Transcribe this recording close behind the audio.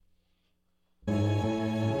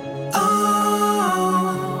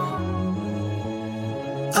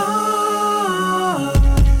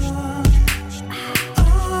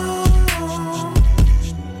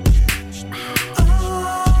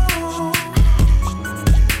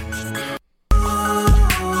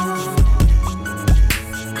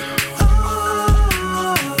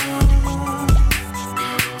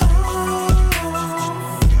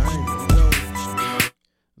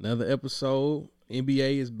episode.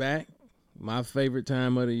 NBA is back. My favorite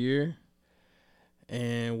time of the year.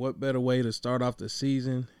 And what better way to start off the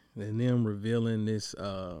season than them revealing this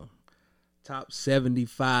top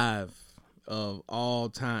 75 of all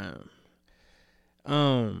time.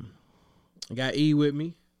 I got E with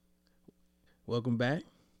me. Welcome back.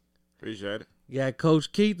 Appreciate it. Got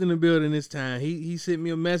Coach Keith in the building this time. He sent me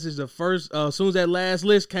a message the first as soon as that last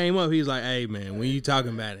list came up. He was like, "Hey man, when you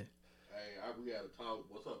talking about it?" We gotta talk.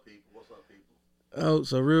 What's up, people? What's up, people? Oh,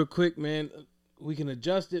 so real quick, man, we can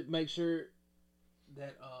adjust it. Make sure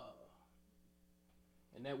that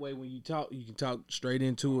and that way when you talk, you can talk straight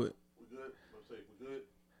into it. We good? Let's say we good.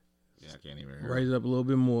 Yeah, I can't even hear. Raise it up a little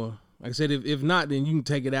bit more. Like I said, if not, then you can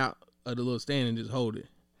take it out of the little stand and just hold it.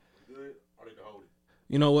 We good? I need to hold it.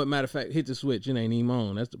 You know what? Matter of fact, hit the switch. It ain't even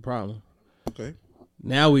on. That's the problem. Okay.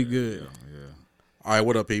 Now we good. Yeah. All right.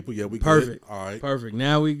 What up, people? Yeah, we Perfect. Good. All right. Perfect.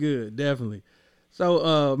 Now we good. Definitely.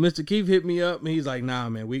 So, Mr. Keith hit me up and he's like, "Nah,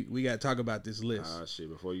 man, we got to talk about this list." Shit.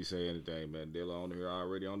 Before you say anything, man, Dilla on here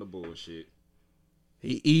already on the bullshit.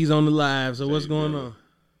 He's on the live. So what's going on?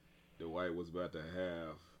 The White was about to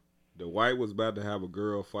have a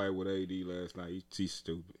girl fight with AD last night. He's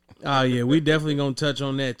stupid. Oh yeah, we definitely gonna touch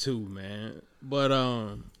on that too, man. But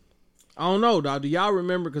I don't know, dog. Do y'all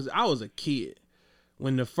remember? Because I was a kid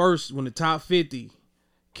when the top 50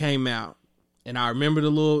 came out, and I remember the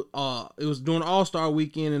little it was during All-Star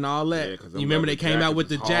weekend and all that. Yeah, 'cause you remember they came out with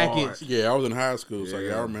the jackets. Yeah, I was in high school, so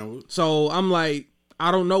yeah, I remember. So I'm like, I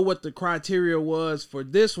don't know what the criteria was for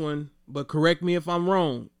this one, but correct me if I'm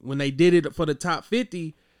wrong. When they did it for the top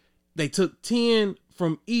 50, they took 10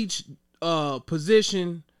 from each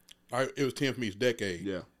position. It was 10 from each decade.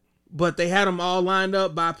 Yeah. But they had them all lined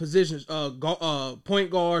up by positions, point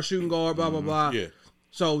guard, shooting guard, blah, blah, blah. Yeah.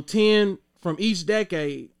 So 10 from each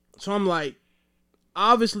decade. So I'm like,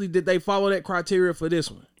 obviously, did they follow that criteria for this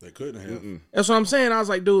one? They couldn't have. That's what I'm saying. I was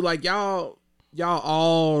like, dude, like y'all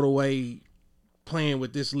all the way playing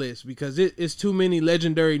with this list because it's too many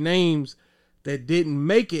legendary names that didn't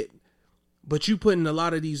make it, but you putting a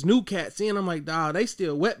lot of these new cats in. I'm like, dawg, they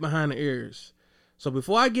still wet behind the ears. So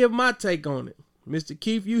before I give my take on it, Mr.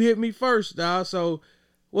 Keith, you hit me first, dawg. So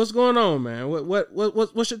what's going on, man?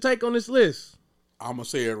 What's your take on this list? I'm gonna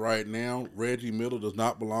say it right now. Reggie Miller does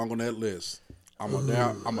not belong on that list. I'm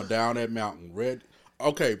a down that mountain.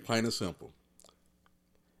 Okay, plain and simple.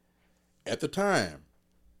 At the time,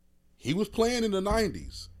 he was playing in the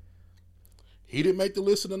 90s. He didn't make the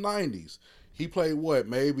list in the 90s. He played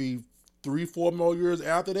maybe 3-4 more years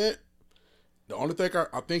after that. The only thing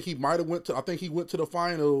I think he might have went to the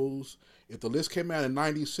finals. If the list came out in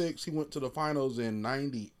 96, he went to the finals in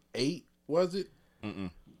 98, was it?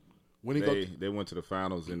 When They went to the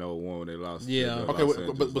finals in 01 when they lost. Yeah. Okay,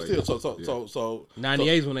 but still, so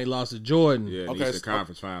 98 is when they lost to Jordan. Yeah, okay, Eastern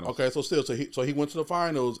Conference Finals. Okay, so still, so he went to the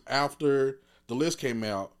finals after the list came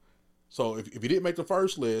out. So if he didn't make the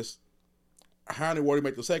first list, how in the world did he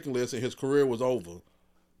make the second list and his career was over?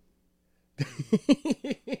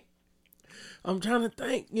 I'm trying to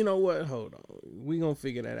think. You know what? Hold on. We gonna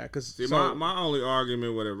figure that out. Cause my only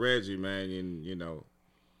argument with Reggie, man, and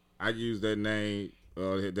I use that name,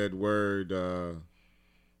 that word, a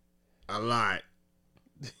lot,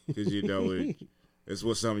 because it's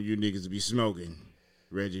what some of you niggas be smoking,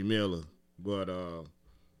 Reggie Miller. But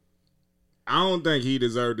I don't think he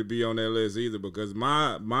deserved to be on that list either, because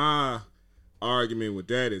my argument with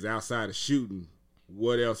that is outside of shooting,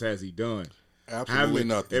 what else has he done? Absolutely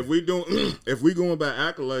nothing. If we going by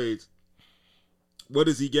accolades, what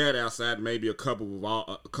does he got outside maybe a couple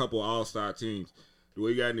all-star teams? Do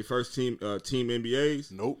we got any first team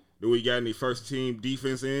NBAs? Nope. Do we got any first team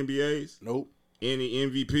defense NBAs? Nope. Any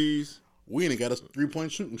MVPs? We ain't got a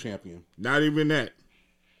 3-point shooting champion. Not even that.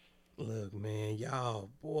 Look, man, y'all,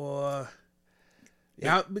 boy.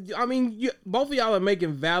 Y'all, I mean, both of y'all are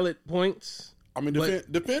making valid points. I mean,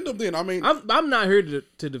 defend him then. I mean, I'm not here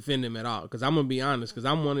to defend him at all, because I'm going to be honest, because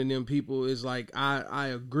I'm one of them people. Is like, I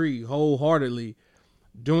agree wholeheartedly.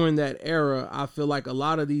 During that era, I feel like a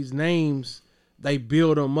lot of these names, they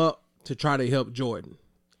build them up to try to help Jordan.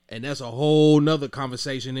 And that's a whole nother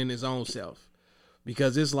conversation in his own self.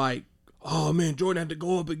 Because it's like, oh man, Jordan had to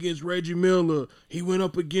go up against Reggie Miller. He went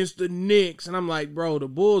up against the Knicks. And I'm like, bro, the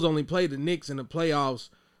Bulls only played the Knicks in the playoffs,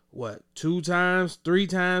 2 times, 3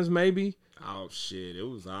 times maybe? Oh shit! It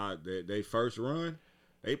was odd. They first run,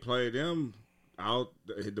 they played them out.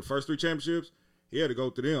 The first 3 championships, he had to go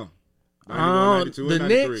through them. 91, 92, the and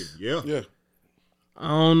 93. Knicks? Yeah. I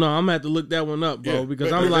don't know. I'm gonna have to look that one up, bro,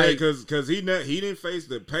 because I'm like, because he didn't face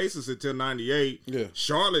the Pacers until 98. Yeah.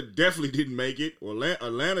 Charlotte definitely didn't make it.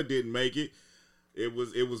 Atlanta didn't make it. It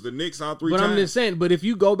was the Knicks all three But times. I'm just saying, but if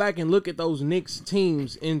you go back and look at those Knicks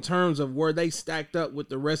teams in terms of where they stacked up with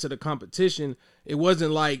the rest of the competition, it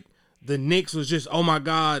wasn't like the Knicks was just, oh my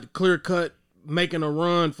God, clear cut making a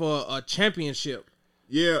run for a championship.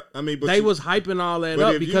 Yeah, I mean, but They was hyping all that but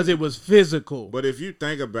up if because you- it was physical. But if you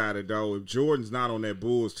think about it, though, if Jordan's not on that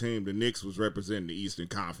Bulls team, the Knicks was representing the Eastern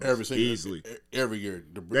Conference easily. every year.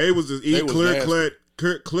 They was a They was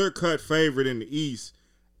clear cut favorite in the East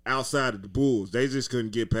outside of the Bulls. They just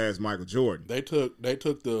couldn't get past Michael Jordan. They took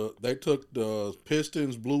the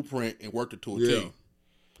Pistons blueprint and worked it to a Yeah. team.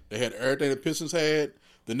 They had everything the Pistons had,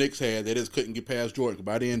 the Knicks had. They just couldn't get past Jordan.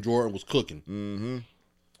 By then, Jordan was cooking. Mm-hmm.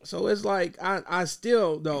 So it's like, I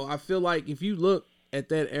still, though, I feel like if you look at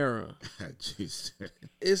that era, Jeez.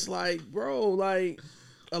 it's like, bro, like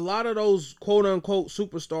a lot of those quote unquote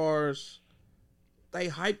superstars, they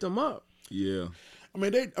hyped them up. Yeah. I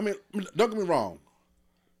mean, don't get me wrong.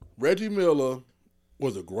 Reggie Miller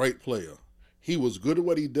was a great player. He was good at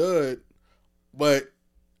what he did, but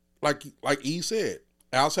like E said,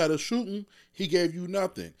 outside of shooting, he gave you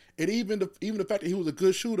nothing. And even the fact that he was a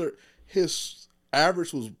good shooter, his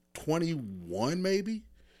average was 21 maybe.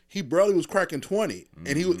 He barely was cracking 20,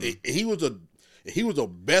 and he was a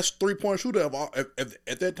best 3-point shooter of all,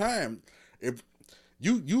 at that time. If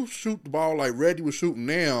you shoot the ball like Reggie was shooting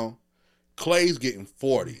now, Clay's getting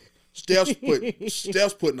 40. Steph's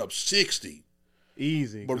putting up 60.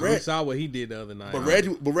 Easy. But We saw what he did the other night.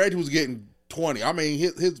 But Reggie was getting 20. I mean,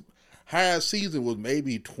 his highest season was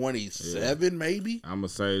maybe 27, maybe. I'm gonna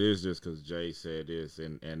say this just because Jay said this,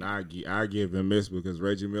 and I give him this because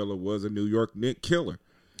Reggie Miller was a New York Knicks killer.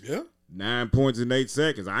 Yeah. 9 points in 8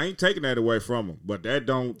 seconds. I ain't taking that away from him, but that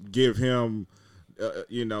don't give him,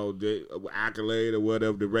 the accolade or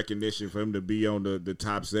whatever, the recognition for him to be on the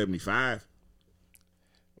top 75.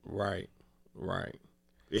 Right.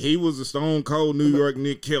 He was a stone cold New York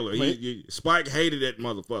Knicks killer. Spike hated that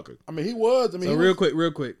motherfucker. I mean, he was. So real quick,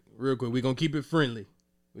 we're gonna keep it friendly.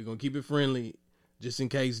 Just in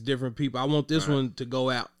case different people. I want this one to go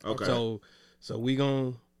out. Okay. So we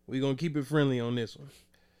gonna keep it friendly on this one.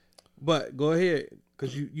 But go ahead,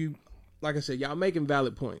 because you like I said, y'all making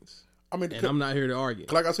valid points. I mean, and I'm not here to argue.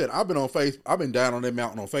 Like I said, I've been down on that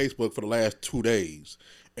mountain on Facebook for the last 2 days,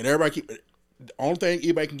 and the only thing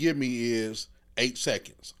anybody can give me is 8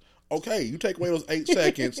 seconds. Okay, you take away those 8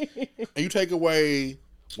 seconds, and you take away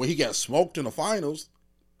when he got smoked in the finals.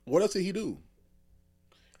 What else did he do?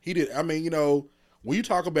 He did. I mean, when you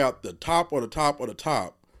talk about the top of the top of the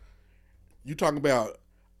top, you talk about.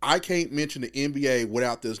 I can't mention the NBA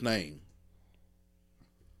without this name.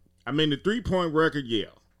 I mean, the 3-point record, yeah,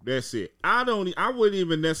 that's it. I wouldn't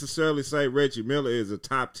even necessarily say Reggie Miller is a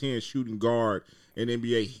top 10 shooting guard in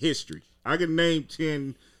NBA history. I can name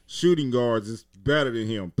 10 shooting guards that's better than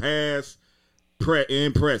him, past,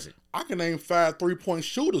 and present. I can name 5 3-point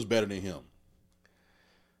shooters better than him.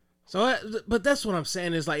 So, but that's what I'm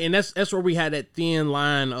saying is like, and that's where we had that thin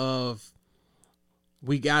line of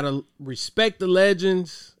we gotta respect the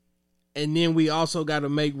legends, and then we also gotta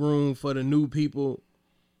make room for the new people.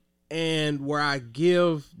 And where I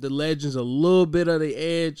give the legends a little bit of the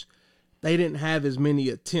edge, they didn't have as many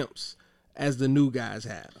attempts as the new guys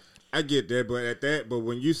have. I get that, but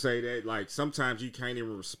when you say that, like, sometimes you can't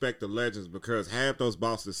even respect the legends because half those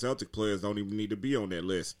Boston Celtic players don't even need to be on that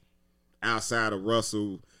list. Outside of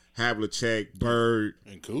Russell, Havlicek, Bird,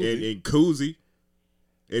 and Cousy,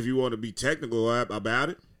 if you want to be technical about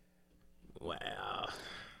it. Well,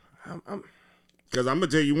 because I'm going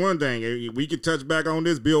to tell you one thing. We can touch back on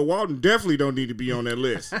this. Bill Walton definitely don't need to be on that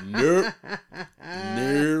list. No.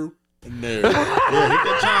 Yeah, hit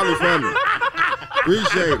that Charlie for me.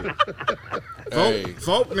 Appreciate it. Hey.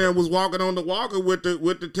 Faulkner was walking on the walker with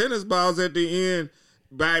the tennis balls at the end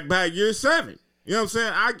by year 7. You know what I'm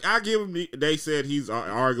saying? I give him. They said he's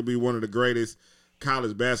arguably one of the greatest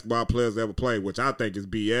college basketball players ever played, which I think is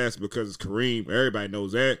BS because it's Kareem. Everybody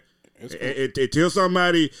knows that.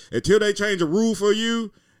 Until they change a rule for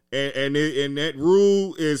you, and that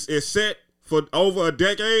rule is set for over a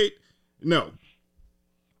decade. No.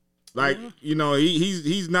 Like,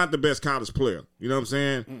 he's not the best college player. You know what I'm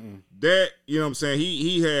saying? That, you know what I'm saying?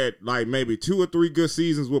 He had like maybe 2 or 3 good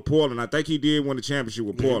seasons with Portland. I think he did win the championship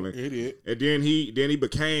with Portland. He did. And then he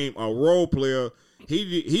became a role player.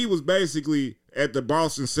 He was basically at the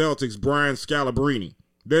Boston Celtics Brian Scalabrine.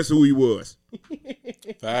 That's who he was.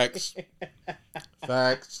 Facts.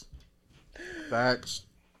 Let's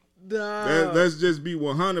just be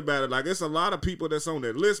 100 about it. Like, it's a lot of people that's on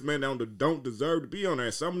that list, man, that don't deserve to be on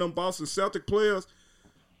there. Some of them Boston Celtic players,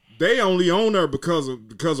 they only on there because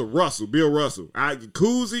of Russell, Bill Russell.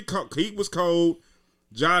 Cousy, he was cold.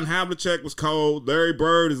 John Havlicek was cold. Larry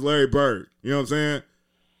Bird is Larry Bird. You know what I'm saying?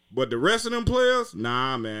 But the rest of them players,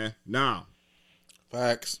 nah, man, nah.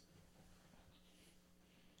 Facts.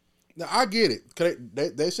 Now I get it. 'Cause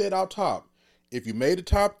they said out top, if you made the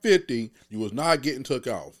top 50, you was not getting took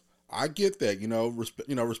off. I get that.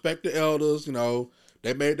 Respect the elders.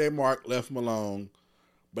 They made their mark, left them alone.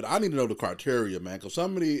 But I need to know the criteria, man, because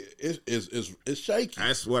somebody is shaky.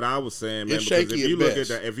 That's what I was saying, man. It's because shaky if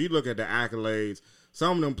you look at the accolades,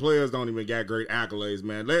 some of them players don't even got great accolades,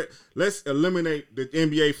 man. Let's eliminate the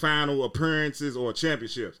NBA final appearances or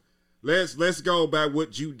championships. Let's go by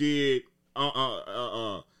what you did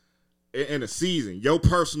in a season. Your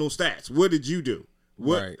personal stats. What did you do?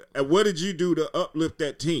 What did you do to uplift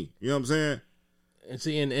that team? You know what I'm saying? And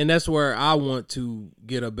see, and that's where I want to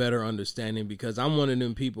get a better understanding, because I'm one of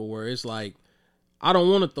them people where it's like, I don't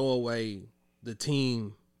want to throw away the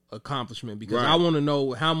team accomplishment, because I want to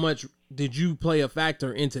know how much did you play a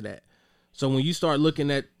factor into that. So when you start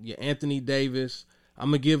looking at your Anthony Davis,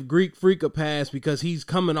 I'm going to give Greek Freak a pass because he's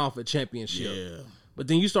coming off a championship. Yeah. But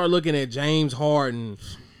then you start looking at James Harden,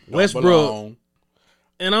 Westbrook,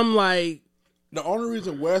 and I'm like, the only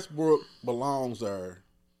reason Westbrook belongs there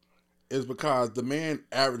is because the man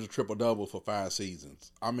averaged a triple-double for 5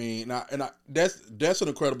 seasons. I mean, that's an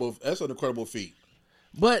incredible feat.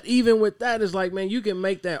 But even with that, it's like, man, you can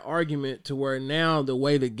make that argument to where now the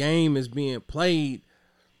way the game is being played,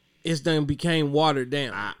 it's done became watered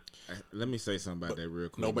down. Let me say something about that real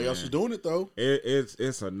quick. Nobody else is doing it, though.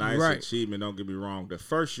 It's a nice achievement, don't get me wrong. The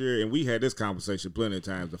first year, and we had this conversation plenty of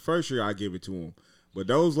times, the first year I give it to him. But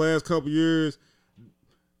those last couple years,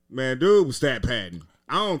 man, dude was stat padding.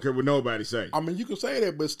 I don't care what nobody say. I mean, you can say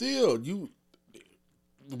that, but still,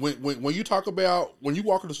 when you talk about, when you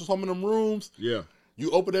walk into some of them rooms, yeah,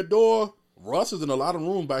 you open that door, Russ is in a lot of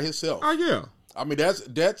rooms by himself. Oh yeah. I mean,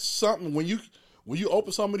 that's something. When you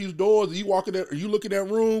open some of these doors, and you walk in there, or you look in that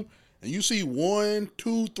room, and you see 1,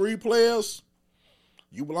 2, 3 players,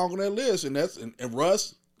 you belong on that list, and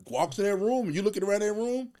Russ walks in that room, and you looking around that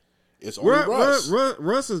room. It's only Russ.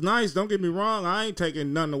 Russ is nice. Don't get me wrong. I ain't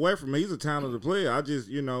taking nothing away from him. He's a talented player. I just,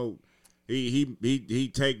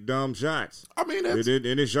 he take dumb shots. I mean, and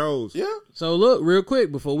it shows. Yeah. So look, real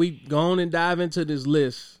quick, before we go on and dive into this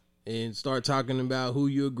list and start talking about who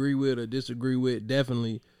you agree with or disagree with,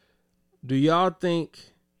 definitely, do y'all think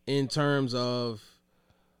in terms of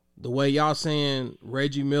the way y'all saying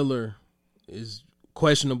Reggie Miller is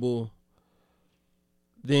questionable,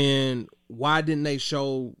 then why didn't they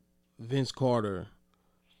show Vince Carter,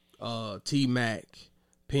 T-Mac,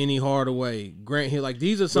 Penny Hardaway, Grant Hill? Like,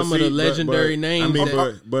 these are some of the legendary names. I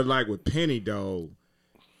mean, but like with Penny, though,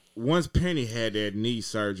 once Penny had that knee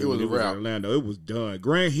surgery when he was in Orlando, it was done.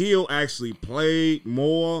 Grant Hill actually played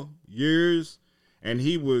more years, and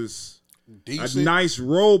he was decent, a nice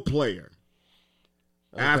role player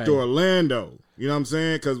after Orlando. You know what I'm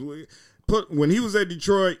saying? Because when he was at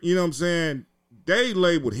Detroit, you know what I'm saying, they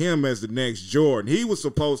labeled him as the next Jordan. He was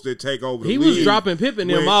supposed to take over the league. He was dropping Pippen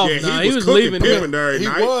them off. Yeah, he was leaving Pippen there. He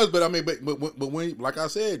was, but I mean, but when, like I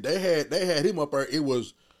said, they had him up there. It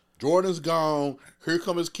was Jordan's gone. Here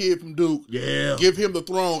come his kid from Duke. Yeah, give him the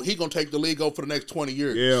throne. He gonna take the league over for the next 20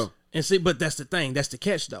 years. Yeah, and see, but that's the thing. That's the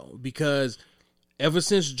catch, though, because ever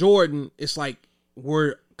since Jordan, it's like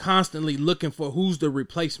we're constantly looking for who's the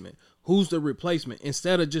replacement. Who's the replacement?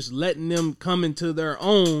 Instead of just letting them come into their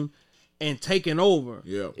own and taking over.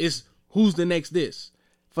 Yeah. It's who's the next this.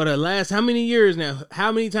 For the last how many years now,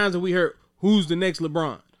 how many times have we heard who's the next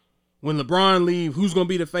LeBron? When LeBron leave, who's going to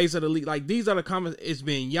be the face of the league? Like, these are the comments. It's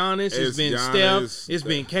been Giannis, it's been Steph, it's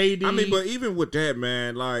been KD. I mean, but even with that,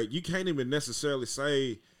 man, like, you can't even necessarily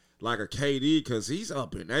say like a KD because he's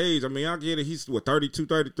up in age. I mean, I get it. He's 32,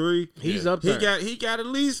 33. He's up there. He got at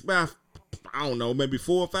least about, I don't know, maybe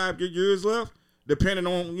 4 or 5 years left. Depending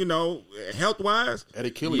on, health-wise. At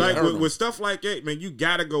Achilles. Like, with stuff like that, man, you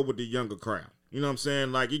got to go with the younger crowd. You know what I'm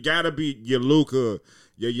saying? Like, you got to be your Luka,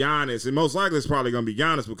 your Giannis. And most likely it's probably going to be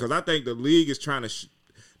Giannis because I think the league is trying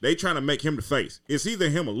to make him the face. It's either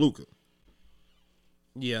him or Luka.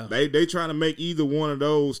 Yeah. They trying to make either one of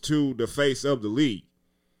those two the face of the league.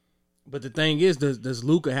 But the thing is, does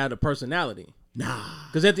Luka have the personality? Nah.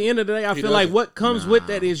 Because at the end of the day, I feel like what comes with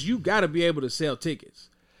that is you got to be able to sell tickets.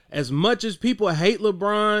 As much as people hate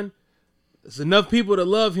LeBron, there's enough people to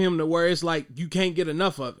love him to where it's like you can't get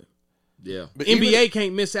enough of him. Yeah. But NBA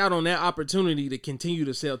can't miss out on that opportunity to continue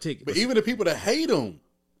to sell tickets. But even the people that hate him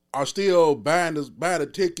are still buying the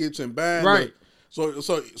tickets and buying. Right. So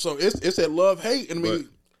it's that love-hate. I mean,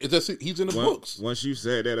 it's just, he's in the books. Once you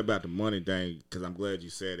said that about the money thing, because I'm glad you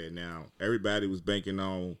said it now, everybody was banking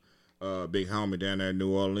on Big Homie down there in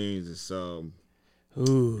New Orleans. It's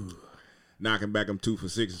Ooh. knocking back them 2 for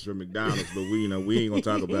 $6s from McDonald's, but we ain't gonna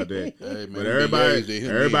talk about that. Hey, man, But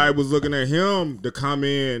everybody was looking at him to come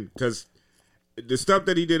in because the stuff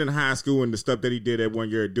that he did in high school and the stuff that he did at 1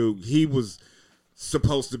 year at Duke, he was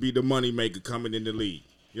supposed to be the money maker coming in the league.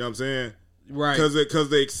 You know what I'm saying? Right. Because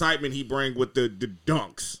the excitement he bring with the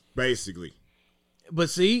dunks, basically. But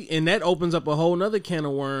see, and that opens up a whole nother can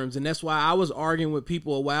of worms, and that's why I was arguing with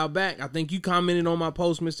people a while back. I think you commented on my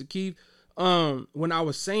post, Mr. Keith, when I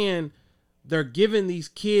was saying they're giving these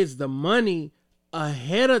kids the money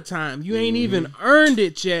ahead of time. You ain't even earned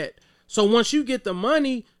it yet. So once you get the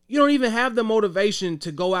money, you don't even have the motivation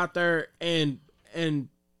to go out there and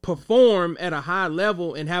perform at a high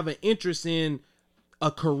level and have an interest in a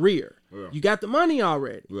career. Yeah. You got the money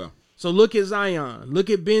already. Yeah. So look at Zion. Look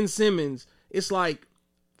at Ben Simmons. It's like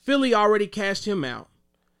Philly already cashed him out.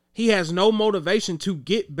 He has no motivation to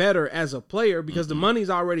get better as a player because the money's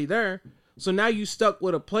already there. So now you stuck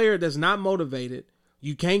with a player that's not motivated.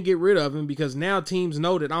 You can't get rid of him because now teams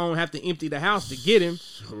know that I don't have to empty the house to get him.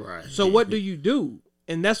 Right. So what do you do?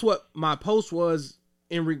 And that's what my post was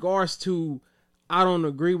in regards to I don't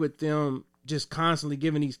agree with them just constantly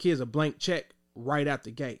giving these kids a blank check right out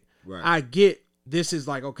the gate. Right. I get this is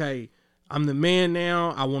like, okay, I'm the man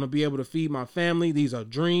now. I want to be able to feed my family. These are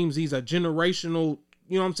dreams. These are generational,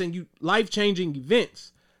 you know what I'm saying? Life-changing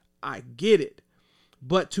events. I get it.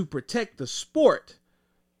 But to protect the sport,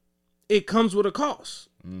 it comes with a cost.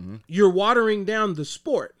 Mm-hmm. You're watering down the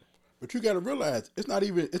sport. But you got to realize his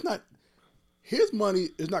money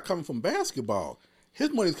is not coming from basketball.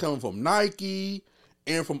 His money is coming from Nike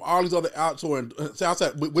and from all these other outside,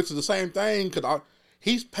 which is the same thing because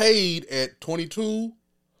he's paid at 22,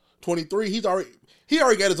 23. He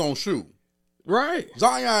already got his own shoe. Right.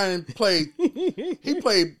 Zion played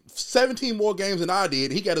 17 more games than I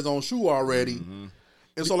did. He got his own shoe already. Mm-hmm.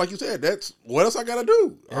 And so, like you said, that's what else I got to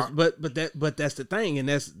do. But that's the thing, and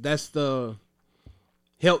that's the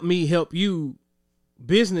help me help you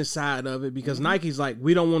business side of it because Nike's like,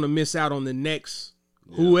 we don't want to miss out on the next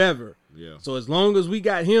whoever. Yeah. So as long as we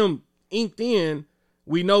got him inked in,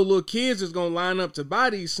 we know little kids is gonna line up to buy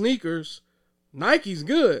these sneakers. Nike's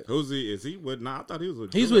good. Who's he? Is he with? Nah, I thought he was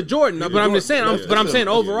with Jordan. He's with Jordan. But I'm just saying. I'm saying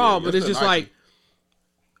overall. But it's just like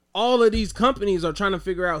all of these companies are trying to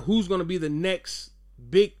figure out who's going to be the next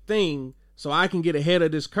big thing, so I can get ahead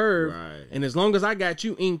of this curve. Right. And as long as I got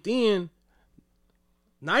you inked in,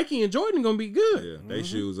 Nike and Jordan gonna be good. Yeah, they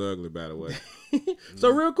shoes ugly, by the way. So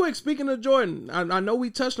real quick, speaking of Jordan, I know we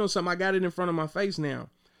touched on something. I got it in front of my face now.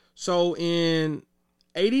 So in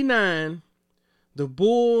 '89, the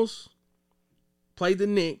Bulls played the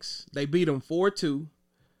Knicks. They beat them 4-2.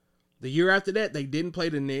 The year after that, they didn't play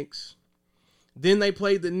the Knicks. Then they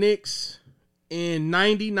played the Knicks in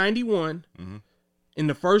 90-91 in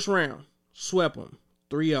the first round. Swept them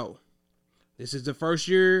 3-0. This is the first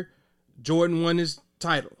year Jordan won his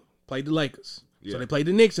title. Played the Lakers. Yeah. So they played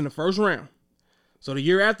the Knicks in the first round. So the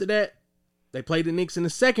year after that, they played the Knicks in the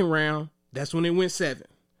second round. That's when they went 7.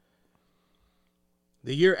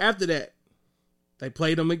 The year after that, they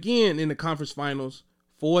played them again in the conference finals,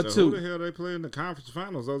 4-2. So who the hell they play in the conference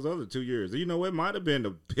finals those other 2 years? You know, it might have been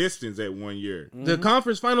the Pistons that 1 year. The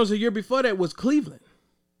conference finals the year before that was Cleveland.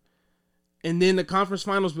 And then the conference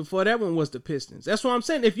finals before that one was the Pistons. That's what I'm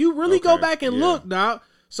saying. If you really go back and look, dog,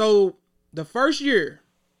 so the first year,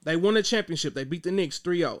 they won a championship. They beat the Knicks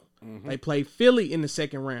 3-0. They played Philly in the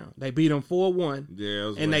second round. They beat them 4-1.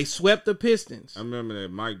 Yeah, and they swept the Pistons. I remember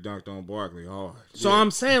that Mike dunked on Barkley hard. So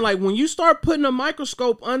I'm saying, like, when you start putting a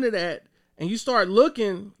microscope under that and you start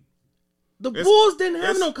looking, the Bulls didn't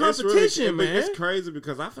have no competition, man. It's crazy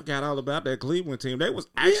because I forgot all about that Cleveland team. They was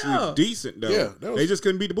actually decent, though. Yeah, they just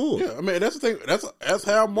couldn't beat the Bulls. Yeah, I mean, that's the thing. That's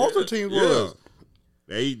how most of the teams was.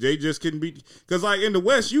 They just couldn't beat. Because, like, in the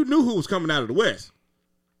West, you knew who was coming out of the West.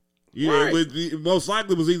 It most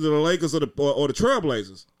likely was either the Lakers or the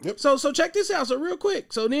Trailblazers. Yep. So check this out. So real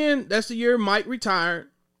quick. So then that's the year Mike retired,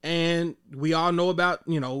 and we all know about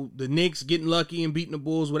the Knicks getting lucky and beating the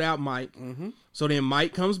Bulls without Mike. So then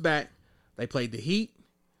Mike comes back. They played the Heat.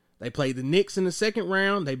 They played the Knicks in the second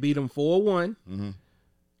round. They beat them 4-1.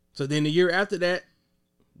 So then the year after that,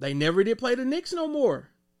 they never did play the Knicks no more.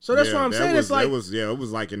 So that's what I'm saying. It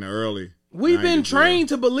was like in the early. We've been trained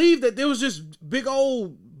to believe that there was just big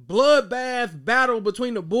old bloodbath battle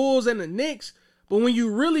between the Bulls and the Knicks, but when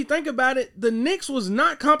you really think about it, the Knicks was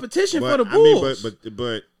not competition for the Bulls.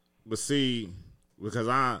 But see, because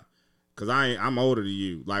I'm older than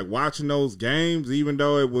you. Like watching those games, even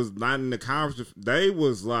though it was not in the conference, they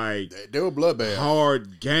was like they were bloodbaths,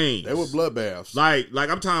 hard games. They were bloodbaths. Like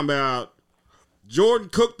I'm talking about. Jordan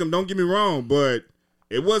cooked them. Don't get me wrong, but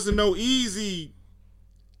it wasn't no easy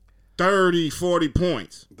 30, 40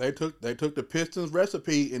 points. They took the Pistons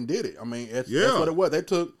recipe and did it. I mean, that's Yeah. what it was. They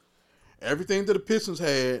took everything that the Pistons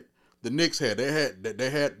had, the Knicks had. They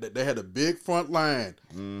had a big front line.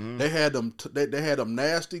 Mm-hmm. They had them. They had them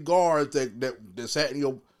nasty guards that sat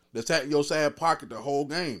in your side pocket the whole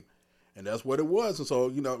game, and that's what it was. And so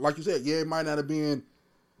like you said, it might not have been,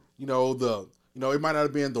 it might not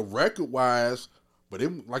have been the record wise, but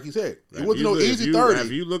it, like you said, it wasn't no easy 30.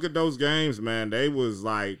 If you look at those games, man, they was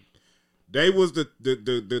the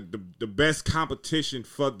best competition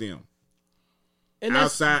for them. And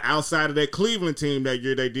outside of that Cleveland team that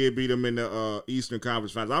year, they did beat them in the Eastern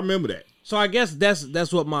Conference Finals. I remember that. So I guess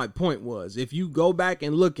that's what my point was. If you go back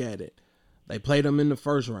and look at it, they played them in the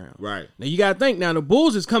first round. Right. Now you got to think. Now the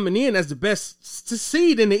Bulls is coming in as the best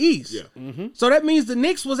seed in the East. Yeah. Mm-hmm. So that means the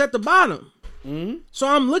Knicks was at the bottom. Mm-hmm. So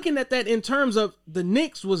I'm looking at that in terms of the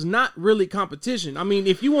Knicks was not really competition. I mean,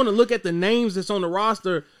 if you want to look at the names that's on the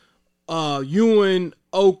roster, Ewan,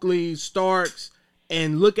 Oakley, Starks,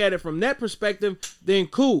 and look at it from that perspective, then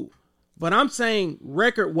cool. But I'm saying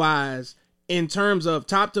record-wise, in terms of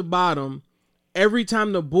top to bottom, every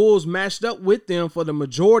time the Bulls matched up with them for the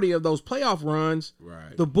majority of those playoff runs,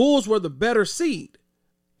 Right. the Bulls were the better seed.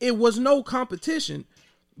 It was no competition.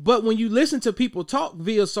 But when you listen to people talk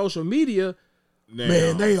via social media, Now,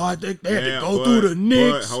 they had to go but- through the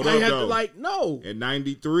Knicks. but hold They up, had to though. no. In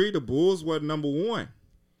 '93, the Bulls wasn't number one.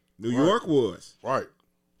 New York was. Right.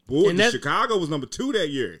 Chicago was number 2 that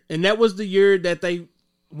year. And that was the year that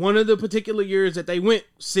one of the particular years that they went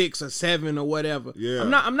 6 or 7 or whatever. Yeah.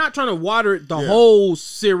 I'm not trying to water it the Yeah. whole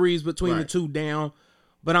series between the Right. two down,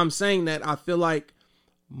 but I'm saying that I feel like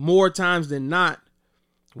more times than not,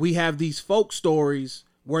 we have these folk stories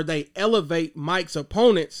where they elevate Mike's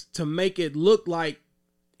opponents to make it look like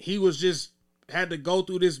he was just had to go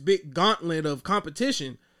through this big gauntlet of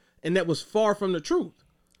competition, and that was far from the truth.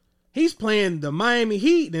 He's playing the Miami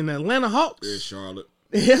Heat and the Atlanta Hawks. Yeah, Charlotte.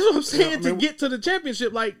 That's what I'm saying, Yeah, I mean, to get to the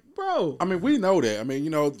championship. Like, bro. I mean, we know that. I mean,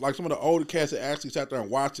 like some of the older cats that actually sat there and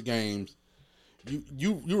watched the games,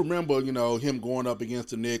 you remember, him going up against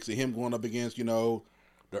the Knicks and him going up against, the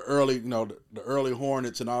early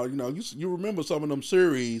Hornets and all. You remember some of them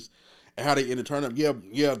series and how they ended the tournament.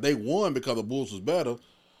 Yeah, they won because the Bulls was better,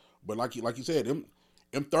 but like you said, them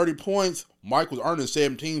 30 points, Mike was earning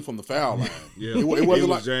 17 from the foul line. Yeah, it wasn't was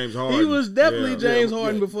like James Harden. He was definitely James Yeah,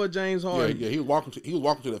 Harden yeah. before James Harden. Yeah, he was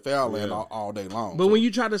walking to the foul line Yeah. all day long. But when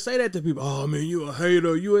you try to say that to people, oh man, you a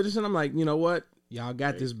hater, you a this, and I'm like, you know what? Y'all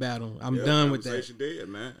got this battle. I'm done with that. Conversation dead,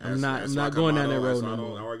 man. I'm not why I going come down out that on. road That's why no I don't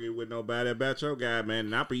more. argue with nobody about your guy, man.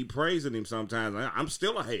 And I be praising him sometimes. I'm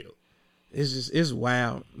still a hater. It's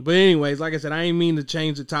wild. But anyways, like I said, I ain't mean to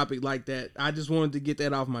change the topic like that. I just wanted to get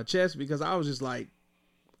that off my chest because I was just like,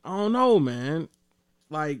 I don't know, man.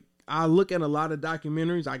 Like, I look at a lot of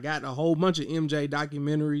documentaries. I got a whole bunch of MJ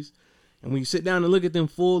documentaries. And when you sit down and look at them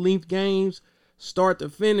full-length games, start to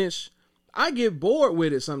finish, I get bored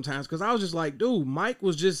with it sometimes because I was just like, dude, Mike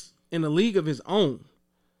was just in a league of his own.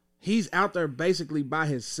 He's out there basically by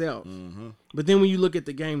himself. Mm-hmm. But then when you look at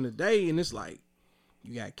the game today, and it's like,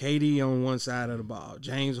 you got KD on one side of the ball,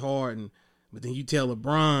 James Harden, but then you tell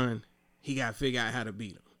LeBron he got to figure out how to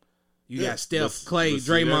beat him. You got Steph, Clay, but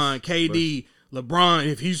see, Draymond, KD, LeBron.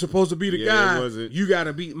 If he's supposed to be the Yeah, it guy, wasn't- you got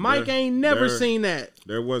to beat. Mike ain't never seen that.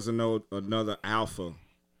 There wasn't another alpha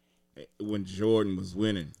when Jordan was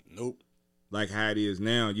winning. nope. Like how it is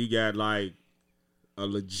now. You got like a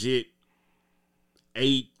legit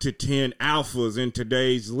 8 to 10 alphas in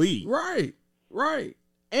today's league. Right.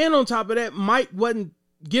 And on top of that, Mike wasn't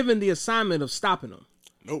given the assignment of stopping him.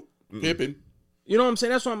 Nope. Pippen. You know what I'm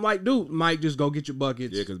saying? That's why I'm like, dude, Mike, just go get your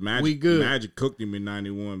buckets. Yeah, because we good. Magic cooked him in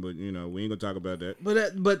 '91, but we ain't gonna talk about that.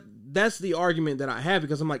 But that's the argument that I have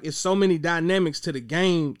because I'm like, it's so many dynamics to the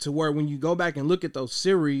game to where when you go back and look at those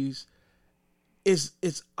series,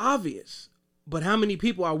 it's obvious. But how many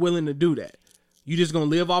people are willing to do that? You just gonna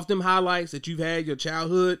live off them highlights that you've had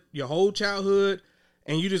your whole childhood,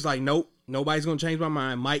 and you just like, nope, nobody's gonna change my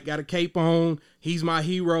mind. Mike got a cape on, he's my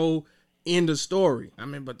hero. End of story. I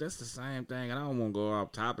mean, but that's the same thing. And I don't want to go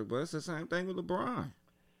off topic, but it's the same thing with LeBron.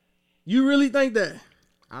 You really think that?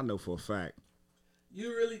 I know for a fact. You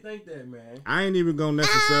really think that, man? I ain't even gonna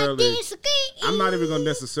necessarily. I'm not even gonna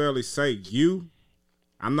necessarily say you.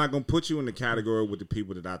 I'm not gonna put you in the category with the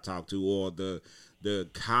people that I talk to or the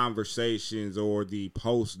conversations or the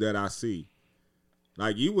posts that I see.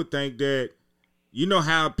 Like you would think that, you know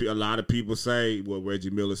how a lot of people say what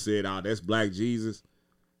Reggie Miller said, "Oh, that's Black Jesus."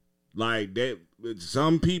 Like that,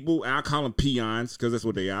 some people, I call them peons because that's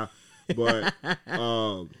what they are. But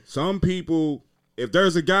some people, if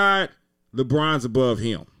there's a God, LeBron's above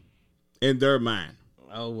him in their mind.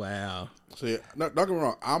 Oh wow. See, don't get me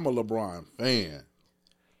wrong. I'm a LeBron fan.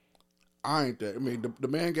 I ain't that. I mean, the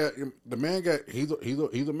man got he's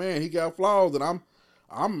a man. He got flaws, and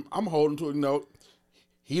I'm holding to it. You know,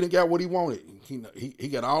 he done got what he wanted. He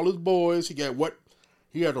got all his boys. He got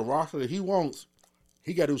the roster that he wants.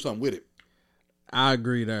 He got to do something with it. I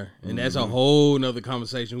agree there, and that's a whole nother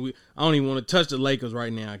conversation. I don't even want to touch the Lakers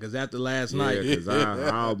right now because after last night, because I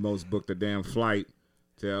almost booked a damn flight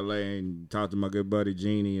to LA and talked to my good buddy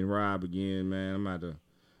Jeannie and Rob again. Man, I'm about to.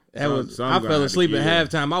 I fell asleep at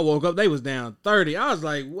halftime. I woke up, they was down 30. I was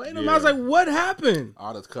like, wait a minute. I was like, what happened?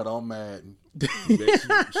 I just cut on Madden.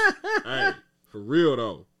 Hey, for real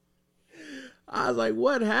though. I was like,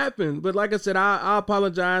 what happened? But like I said, I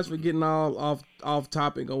apologize for getting all off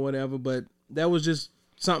topic or whatever, but that was just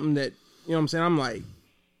something that, you know what I'm saying? I'm like,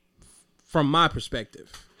 from my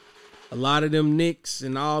perspective, a lot of them Knicks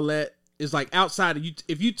and all that is like outside of you.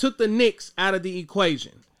 If you took the Knicks out of the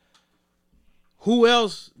equation, who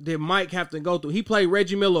else did Mike have to go through? He played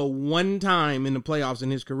Reggie Miller one time in the playoffs in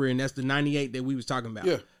his career, and that's the 98 that we was talking about.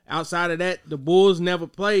 Yeah. Outside of that, the Bulls never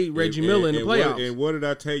played Reggie Miller in the playoffs. And what did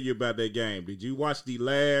I tell you about that game? Did you watch the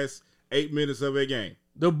last 8 minutes of that game?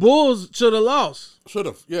 The Bulls should have lost. Should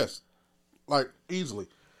have, yes. Like, easily.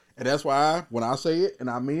 And that's why, when I say it, and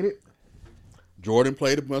I mean it, Jordan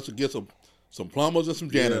played a bunch to get some plumbers and some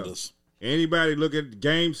janitors. Yeah. Anybody look at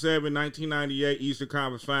Game 7, 1998 Eastern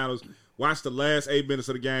Conference Finals, watch the last 8 minutes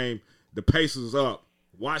of the game. The Pacers up.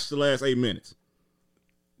 Watch the last 8 minutes.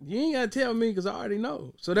 You ain't gotta tell me because I already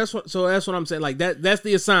know. So that's what I'm saying. Like that's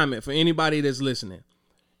the assignment for anybody that's listening.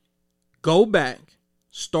 Go back,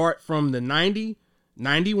 start from the 90,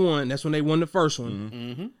 91, that's when they won the first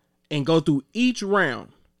one, and go through each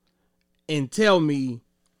round and tell me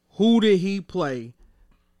who did he play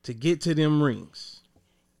to get to them rings.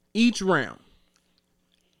 Each round.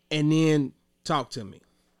 And then talk to me.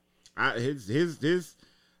 His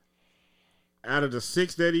out of the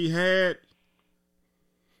 6 that he had,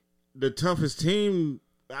 the toughest team,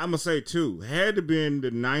 I'm going to say two, had to be in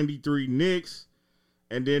the 93 Knicks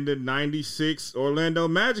and then the 96 Orlando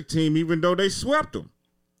Magic team, even though they swept them.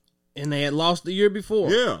 And they had lost the year before.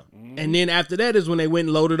 Yeah. And then after that is when they went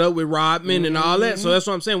and loaded up with Rodman and all that. So that's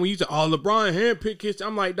what I'm saying. When you say, LeBron handpicked his,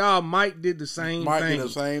 I'm like, dog, Mike did the same thing. Mike did the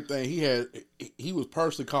same thing. He was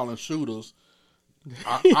personally calling shooters.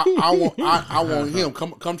 I want him.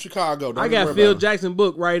 Come Chicago. I got Phil Jackson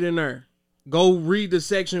book right in there. Go read the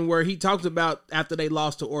section where he talks about after they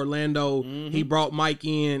lost to Orlando, he brought Mike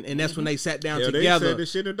in, and that's when they sat down together. They said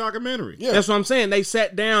this shit in a documentary. Yeah. That's what I'm saying. They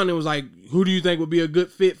sat down and was like, who do you think would be a good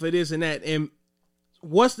fit for this and that? And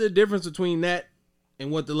what's the difference between that and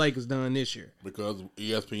what the Lakers done this year? Because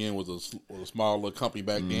ESPN was a small little company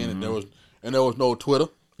back then, and there was no Twitter.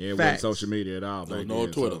 Yeah, it wasn't social media at all. There was no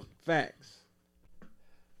Twitter. So. Facts.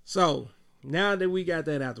 So now that we got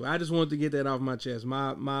that out the way, I just wanted to get that off my chest.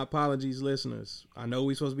 My apologies, listeners. I know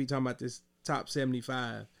we're supposed to be talking about this top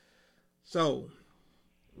 75. So,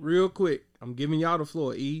 real quick, I'm giving y'all the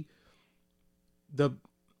floor. E, the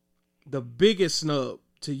biggest snub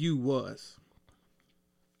to you was?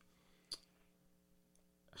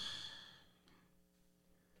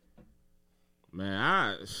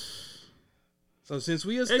 Man, So since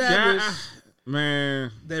we established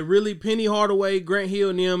that really Penny Hardaway, Grant Hill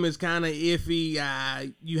and them is kind of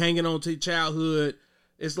iffy, you hanging on to childhood,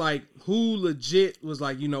 it's like who legit was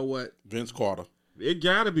like, you know what? Vince Carter. It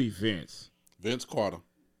gotta be Vince. Vince Carter.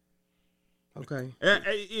 Okay.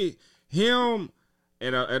 Him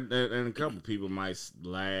and a couple people might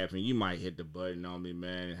laugh and you might hit the button on me,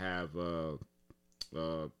 man, and have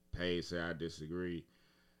Paige say I disagree.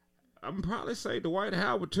 I'm probably say Dwight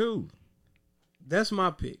Howard too. That's my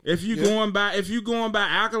pick. If you going by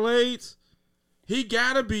accolades, he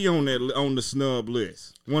gotta be on the snub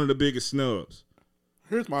list. One of the biggest snubs.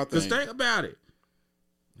 Here's my thing. Because think about it.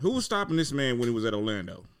 Who was stopping this man when he was at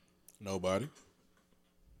Orlando? Nobody.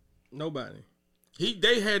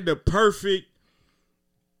 They had the perfect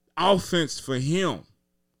offense for him.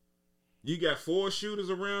 You got 4 shooters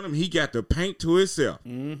around him. He got the paint to himself.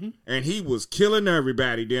 Mm-hmm. And he was killing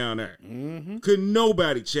everybody down there. Mm-hmm. Couldn't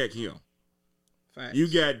nobody check him. Facts. You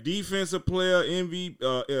got defensive player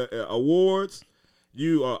awards.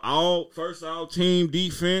 You are first all team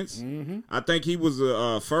defense. Mm-hmm. I think he was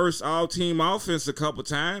a first all team offense a couple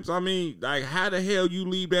times. I mean, like, how the hell you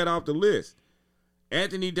leave that off the list?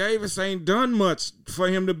 Anthony Davis ain't done much for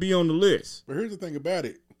him to be on the list. But here's the thing about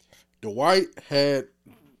it. Dwight had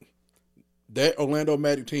that Orlando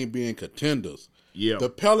Magic team being contenders. Yeah. The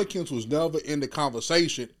Pelicans was never in the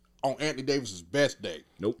conversation on Anthony Davis's best day.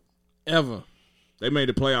 Nope. Ever. They made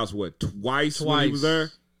the playoffs, twice when he was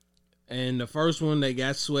there? And the first one they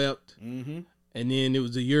got swept. Mm-hmm. And then it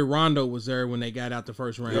was the year Rondo was there when they got out the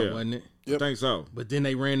first round, Yeah. wasn't it? I think so. But then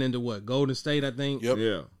they ran into what? Golden State, I think. Yep.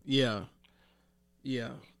 Yeah. Yeah. Yeah.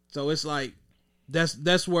 So it's like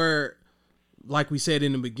that's where, like we said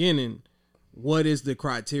in the beginning, what is the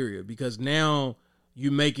criteria? Because now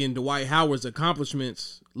you making Dwight Howard's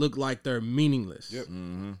accomplishments look like they're meaningless. Yep.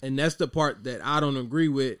 And that's the part that I don't agree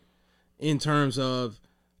with in terms of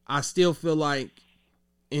I still feel like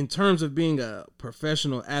in terms of being a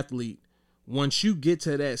professional athlete, once you get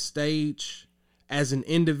to that stage as an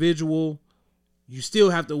individual, you still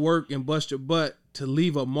have to work and bust your butt to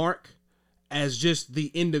leave a mark as just the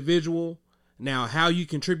individual. Now, how you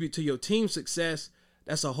contribute to your team's success,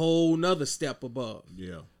 that's a whole nother step above.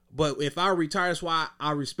 Yeah. But if I retire, that's why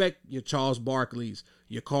I respect your Charles Barkleys,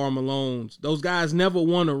 your Karl Malones. Those guys never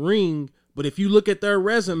won a ring, but if you look at their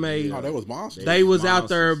resume, Oh, that was monster. they was out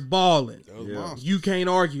there balling. That was Yeah. monster. You can't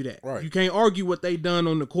argue that. Right. You can't argue what they done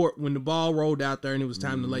on the court when the ball rolled out there and it was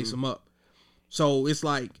time to lace them up. So it's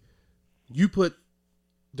like you put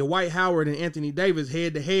Dwight Howard and Anthony Davis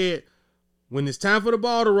head to head. When it's time for the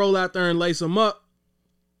ball to roll out there and lace them up,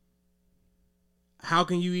 how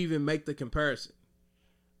can you even make the comparison?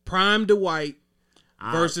 Prime Dwight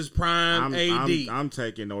versus prime AD. I'm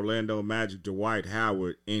taking Orlando Magic Dwight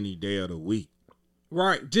Howard any day of the week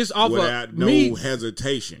Right. Just off without of no me,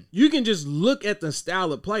 hesitation. you can just look at the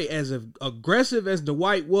style of play as aggressive as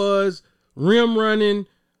Dwight was, rim running,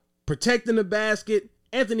 protecting the basket.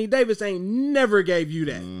 Anthony Davis ain't never gave you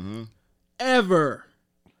that. Ever.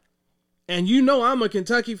 And you know I'm a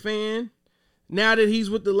Kentucky fan. Now that he's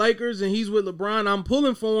with the Lakers and he's with LeBron, I'm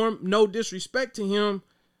pulling for him. No disrespect to him.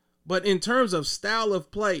 But in terms of style of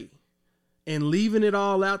play and leaving it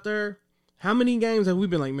all out there, how many games have we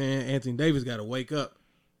been like, man, Anthony Davis got to wake up?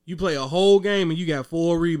 You play a whole game and you got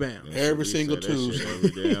 4 rebounds. Every We single said that shit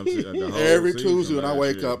Tuesday. every damn se- the whole Every season Tuesday when I last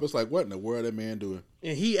wake year. up, it's like, what in the world that man doing?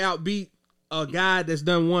 And he outbeat a guy that's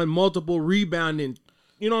done won multiple rebounding,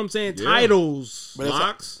 you know what I'm saying, Yeah. titles. But it's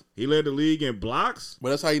Blocks. He led the league in blocks. But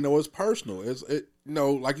that's how you know it's personal.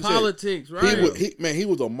 Like you Politics, said, right? he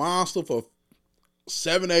was a monster for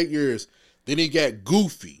 7-8 years. Then he got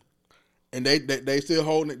goofy, and they still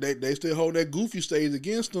holding they still hold that goofy stage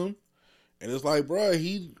against him. And it's like, bro,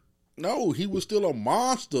 he was still a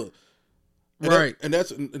monster. And Right.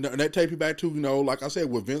 that takes me back to, like I said,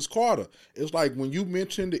 with Vince Carter. It's like when you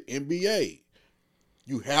mention the NBA,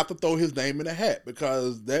 you have to throw his name in the hat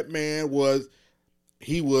because that man was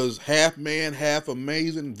half man, half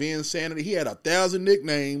amazing. Vince Sanity. He had 1,000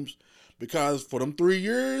 nicknames because for them 3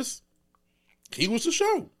 years, he was the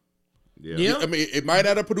show. Yeah. Yeah. I mean, it might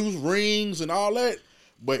not have produced rings and all that,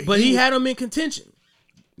 but He had them in contention.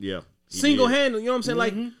 Yeah. He Single did. handed, you know what I'm saying?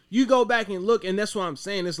 Like, you go back and look, and that's what I'm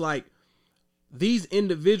saying. It's like these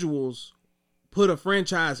individuals put a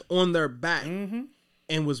franchise on their back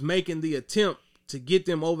and was making the attempt to get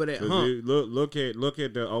them over that 'Cause hump. you look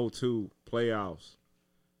at the 02 playoffs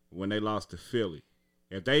when they lost to Philly.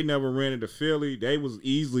 If they never ran into Philly, they was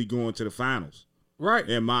easily going to the finals, Right.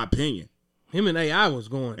 in my opinion. Him and AI was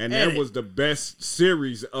going. And at that it. was the best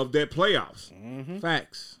series of that playoffs.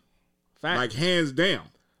 Facts. Like hands down.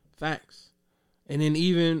 Facts. And then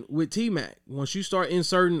even with T-Mac, once you start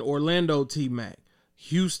inserting Orlando T-Mac,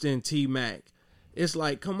 Houston T-Mac, it's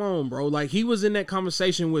like, come on, bro. Like, he was in that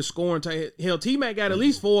conversation with scoring. Hell, T-Mac got at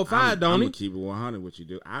least 4 or 5, I'm don't he? gonna keep it 100 with you,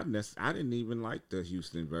 dude. I didn't even like the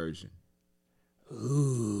Houston version.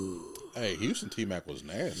 Hey, Houston T-Mac was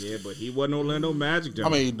nasty. Yeah, but he wasn't Orlando Magic though. I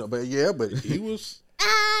mean, but he was.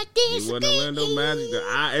 he wasn't Orlando Magic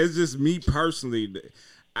though. It's just me personally.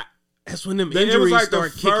 That's when them It was injuries like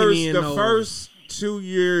start kicking in. the though. first 2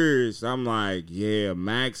 years. I'm like, yeah,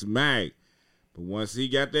 Max Mac. But once he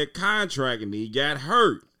got that contract and he got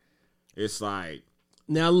hurt, it's like,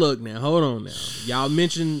 Now, look, hold on now. Y'all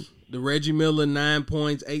mentioned the Reggie Miller 9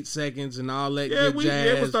 points, 8 seconds, and all that yeah, good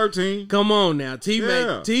jazz. it was 13. Come on now. T-Mac,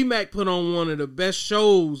 Yeah. T-Mac put on one of the best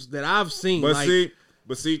shows that I've seen. But like,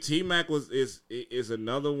 see, T Mac is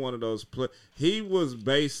another one of those he was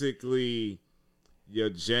basically your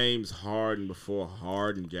James Harden before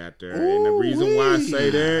Harden got there. And the reason why I say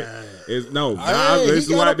that is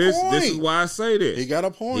this is why I say this. He got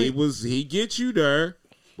a point. He get you there,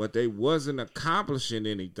 but they wasn't accomplishing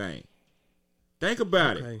anything. Think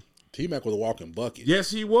about it. okay. T-Mac was a walking bucket.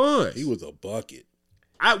 Yes, he was. He was a bucket.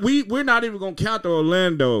 We're not even gonna count the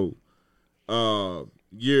Orlando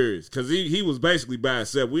years because he was basically by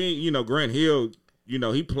himself. We ain't, Grant Hill,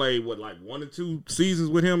 he played 1 or 2 seasons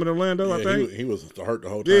with him in Orlando. I Yeah, think he was hurt the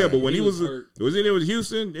whole time. Yeah, but when he was hurt. it was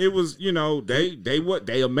Houston, it was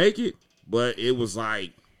they'll make it, but it was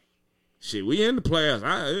like shit, we in the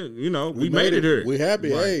playoffs. We made it here. We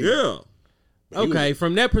happy. Hey, Yeah. Okay,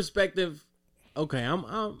 from that perspective, okay, I'm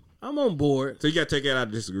on board. So you got to take that out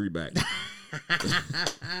of disagree back.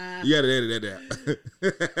 You got to edit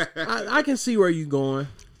that out. I can see where you're going.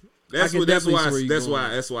 That's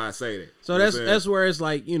why I say that. So that's where it's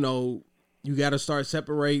like, you know, you got to start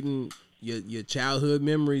separating your childhood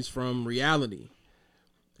memories from reality.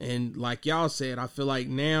 And like y'all said, I feel like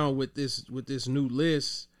now with this new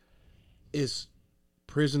list, it's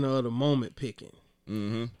prisoner of the moment picking.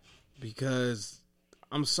 Mm-hmm. Because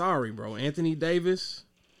I'm sorry, bro, Anthony Davis,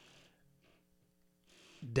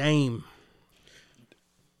 Dame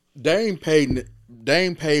paid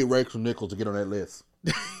Rachel Nichols to get on that list.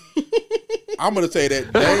 I'm gonna say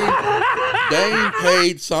that Dame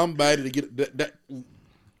paid somebody to get that.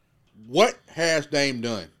 What has Dame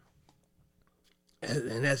done?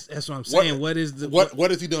 And that's what I'm saying. What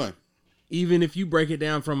has he done? Even if you break it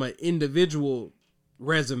down from an individual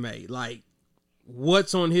resume, like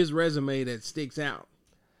what's on his resume that sticks out?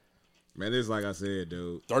 Man, it's like I said,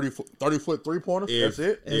 dude. 30-foot three-pointers, that's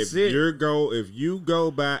it? If you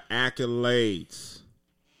go by accolades,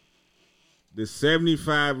 the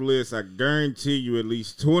 75 list, I guarantee you at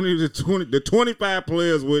least 25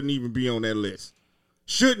 players wouldn't even be on that list.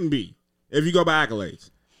 Shouldn't be, if you go by accolades.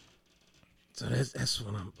 So that's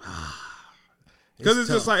what I'm... Because it's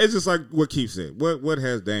just like what Keith said. What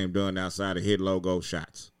has Dame done outside of hit logo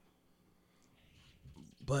shots?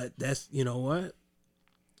 But that's, you know what?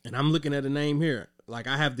 And I'm looking at a name here. Like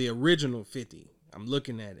I have the original 50. I'm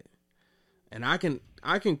looking at it. And I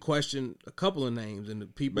can question a couple of names and the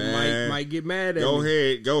people might get mad at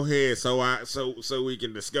me. Go ahead so we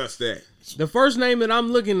can discuss that. The first name that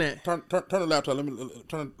I'm looking at. Turn the laptop. Let me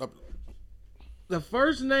turn it up. The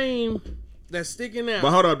first name that's sticking out.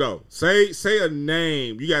 But hold on though. Say a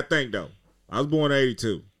name. You gotta think though. I was born in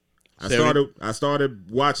 82. I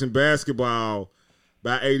started watching basketball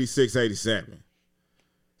by 86, 87.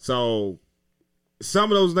 So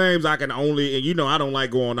some of those names I can only, and you know I don't like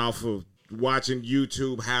going off of watching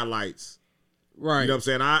YouTube highlights. Right. You know what I'm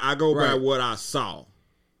saying? I go by what I saw.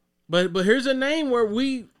 But here's a name where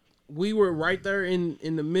we were right there in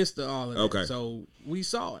the midst of all of that. Okay. So we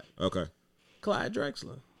saw it. Okay. Clyde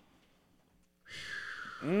Drexler.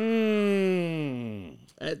 Mm.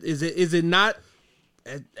 Is it not?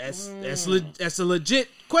 That's a legit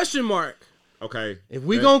question mark. Okay. If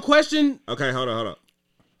we gonna question, okay, hold on.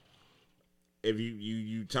 If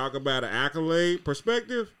you talk about an accolade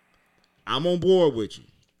perspective, I'm on board with you.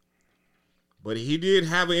 But he did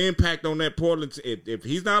have an impact on that Portland. If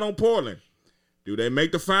he's not on Portland, do they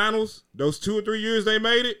make the finals? Those 2 or 3 years they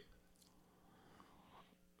made it?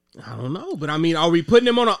 I don't know. But I mean, are we putting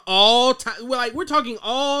him on an all time? Like we're talking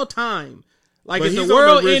all time. Like if the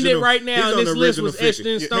world ended right now and this list was etched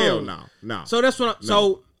in stone. Hell no. So that's what.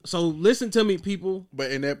 So listen to me, people. But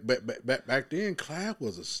in that back then, Clyde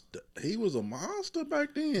was he was a monster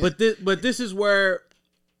back then. But this is where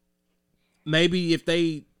maybe if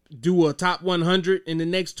they do a top 100 in the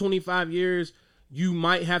next 25 years, you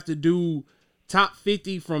might have to do top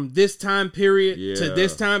 50 from this time period to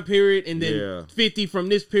this time period, and then 50 from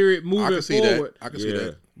this period moving forward. I can see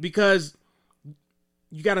that. Because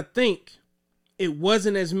you got to think, it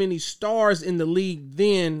wasn't as many stars in the league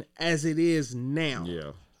then as it is now.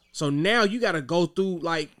 Yeah. So now you got to go through,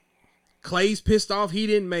 like, Clay's pissed off he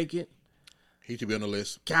didn't make it. He should be on the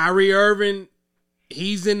list. Kyrie Irving,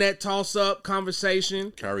 he's in that toss-up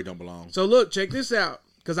conversation. Kyrie don't belong. So look, check this out,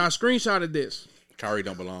 because I screenshotted this. Kyrie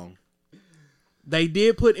don't belong. They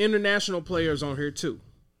did put international players on here too.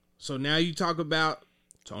 So now you talk about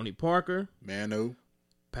Tony Parker, Manu,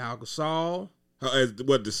 Pau Gasol.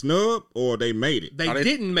 What, the snub, or they made it? They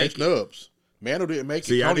didn't make it. Snubs. Manu didn't make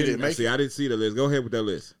it. Tony didn't make it. I didn't see the list. Go ahead with that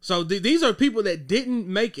list. So these are people that didn't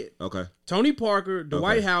make it. Okay. Tony Parker,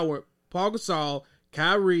 Dwight Howard, Paul Gasol,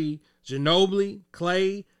 Kyrie, Ginobili,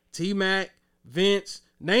 Clay, T-Mac, Vince,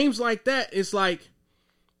 names like that. It's like,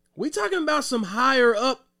 we talking about some higher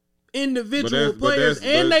up individual players,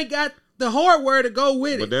 and they got the hardware to go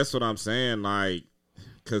with it. But that's what I'm saying, like,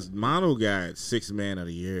 because Manu got 6th man of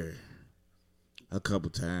the year a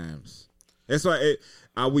couple times. That's why.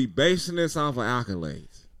 Are we basing this off of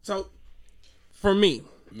accolades? So, for me,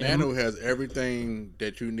 Manu has everything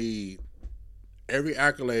that you need. Every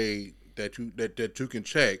accolade that you can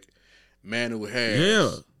check, Manu has. Yeah.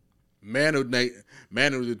 Manu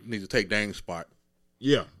needs to take Dame's spot.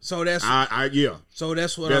 Yeah. So that's yeah. So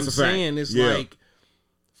that's what I'm saying. It's like,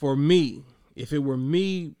 for me, if it were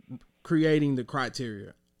me creating the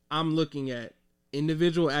criteria, I'm looking at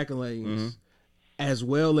individual accolades as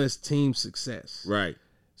well as team success. Right.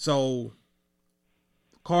 So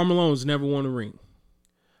Karl Malone's never won a ring.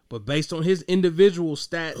 But based on his individual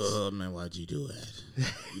stats, Oh man, why'd you do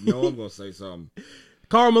that? You know I'm gonna say something.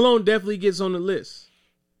 Karl Malone definitely gets on the list.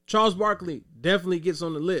 Charles Barkley definitely gets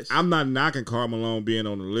on the list. I'm not knocking Karl Malone being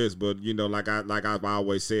on the list, but you know, like I've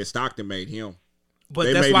always said, Stockton made him. But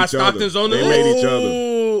They that's made why each other. Stockton's on the They list. made each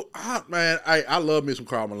other. Oh, man, I love me some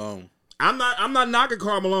Karl Malone. I'm not knocking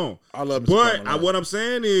Karl Malone. I love me some But Karl Malone. what I'm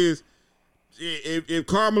saying is, if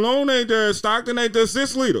Karl Malone ain't there, Stockton ain't the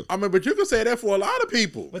assist leader. I mean, but you can say that for a lot of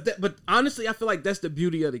people. But honestly, I feel like that's the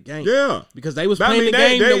beauty of the game. Yeah, Because they was I playing mean, the they-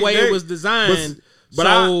 game they- the way they- it was designed. But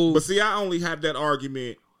so see, I only have that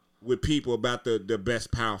argument with people about the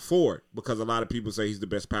best power forward because a lot of people say he's the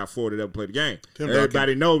best power forward that ever played the game. Tim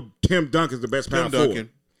Everybody know Tim Duncan's the best power Tim forward, Duncan.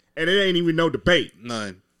 and it ain't even no debate.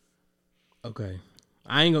 None. okay,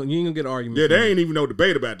 you ain't gonna get an argument. Yeah, from there me. ain't even no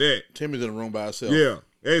debate about that. Timmy's in a room by himself. Yeah,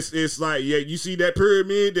 it's like you see that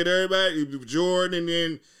pyramid that everybody Jordan and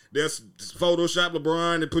then that's Photoshop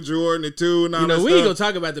LeBron and put Jordan and two and all You know, that we ain't gonna stuff.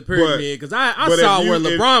 talk about the pyramid because I but saw if you- where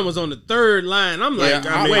if- LeBron was on the third line. I'm like,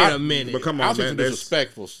 Yeah, wait I- a minute. But come I on, was man, some that's,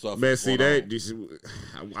 disrespectful stuff. man. See going that?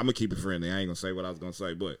 on. I'm gonna keep it friendly. I ain't gonna say what I was gonna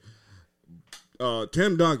say, but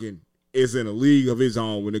Tim Duncan is in a league of his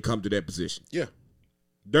own when it comes to that position. Yeah.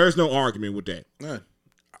 There's no argument with that. None.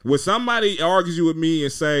 When somebody argues with me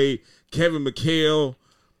and say Kevin McHale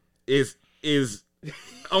is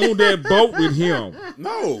on that boat with him,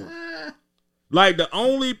 No. like the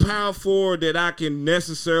only power forward that I can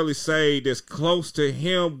necessarily say that's close to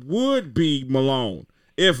him would be Malone,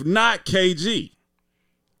 if not KG.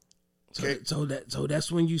 So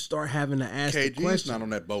that's when you start having to ask the KG's question. not on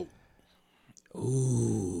that boat.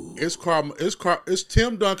 Ooh, It's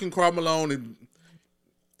Tim Duncan, Karl Malone, and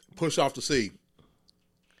push off the sea.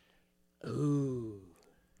 ooh.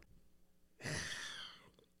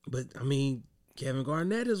 But I mean, Kevin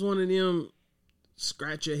Garnett is one of them.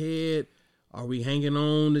 Scratch your head. Are we hanging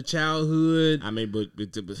on to childhood? I mean, but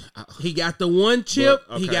He got the one chip.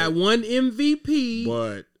 But, He okay. got one MVP.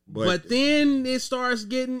 but But then it starts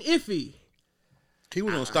getting iffy. He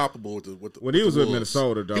was unstoppable with the when he was the with Wolves.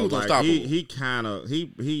 Minnesota, though, He was like unstoppable. he kind of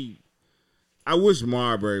he. I wish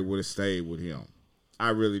Marbury would have stayed with him. I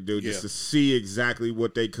really do, just Yeah. to see exactly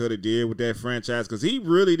what they could have did with that franchise, because he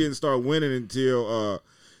really didn't start winning until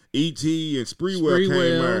E.T. and Sprewell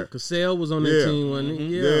came out. Cassell was on that Yeah. team, wasn't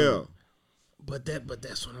he? Yeah. But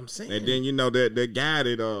that's what I'm saying. And then you know that guy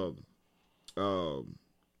that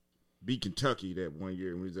beat Kentucky that one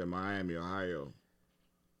year when he was at Miami, Ohio.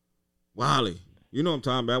 Wally. You know what I'm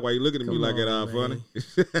talking about. Why you looking at me Come like that all on, funny?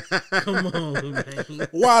 Come on, man.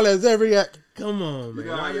 Wild as every act. Come on, man.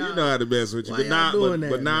 Why You y'all- know how to mess with you. why But y'all now, doing but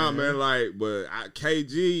that, now, man? man,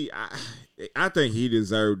 KG, I think he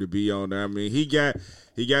deserved to be on there. I mean, he got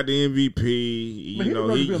the MVP. Man, he You know,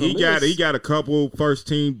 deserved to be on he the got list. a couple first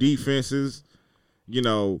team defenses. You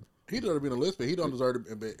know, He doesn't be on the list, but he don't deserve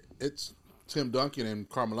to be. It's Tim Duncan and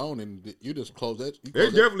Karl Malone, and you just close that. You they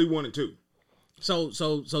close that. definitely won it too. So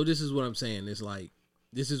this is what I'm saying. It's like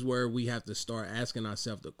this is where we have to start asking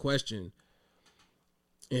ourselves the question.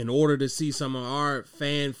 In order to see some of our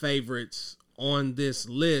fan favorites on this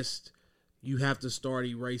list, you have to start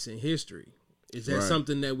erasing history. Is that Right.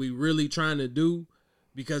 something that we really trying to do?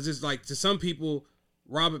 Because it's like to some people,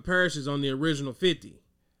 Robert Parrish is on the original 50.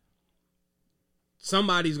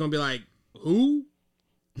 Somebody's gonna be like, who?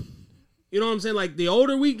 You know what I'm saying? Like the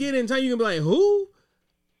older we get in time, you can be like, who?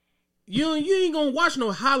 You ain't gonna watch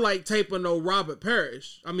no highlight tape of no Robert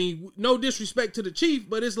Parrish. I mean, no disrespect to the Chief,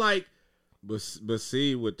 but it's like, But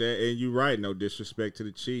see with that, and you're right. No disrespect to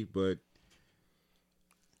the Chief, but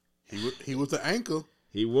He was the anchor.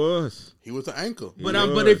 he was. He was the anchor. but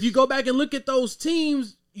was. if you go back and look at those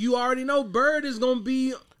teams, you already know Bird is gonna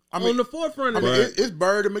be on the forefront I of mean, that. it's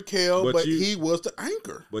Bird and McHale, but you- he was the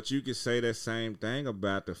anchor. But you could say that same thing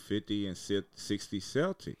about the 50 and 60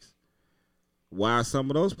 Celtics. Why are some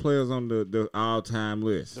of those players on the all-time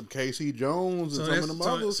list? Some KC Jones and some of them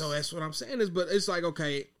others. So that's what I'm saying but it's like,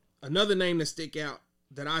 okay, another name that stick out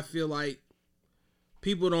that I feel like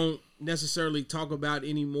people don't necessarily talk about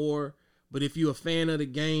anymore, but if you're a fan of the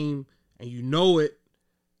game and you know it,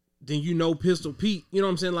 then you know Pistol Pete. You know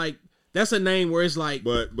what I'm saying? Like, that's a name where it's like,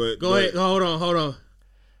 But go ahead, hold on.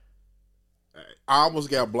 I almost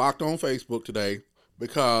got blocked on Facebook today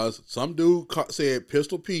because some dude said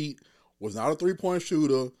Pistol Pete was not a three-point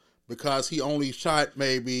shooter because he only shot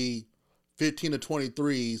maybe 15 to 20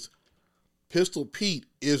 threes. Pistol Pete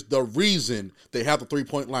is the reason they have the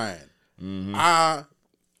three-point line. Mm-hmm.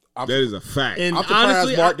 I'm that is a fact. And surprised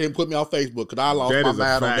honestly, Mark didn't put me on Facebook because I lost That my is a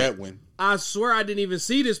mind on fact. that one. I swear I didn't even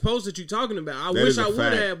see this post that you're talking about. I That wish is a I would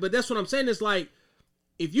fact. have, but that's what I'm saying. It's like,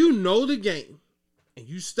 if you know the game and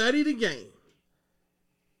you study the game,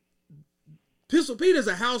 Pistol Pete is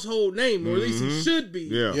a household name, or at least he should be.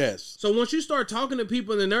 Yeah. Yes. So once you start talking to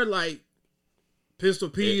people and they're like, Pistol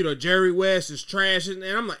Pete or Jerry West is trash, and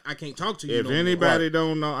I'm like, I can't talk to you. If anybody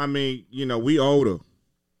don't know, I mean, we older.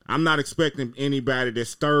 I'm not expecting anybody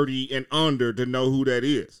that's 30 and under to know who that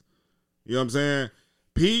is. You know what I'm saying?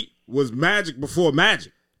 Pete was Magic before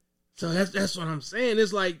Magic. So that's what I'm saying.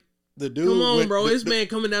 It's like, The dude. come on, went- bro. the- This man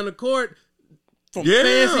coming down the court, Yeah,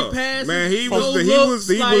 fancy passes, man. He no was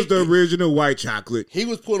looks, the original white chocolate. He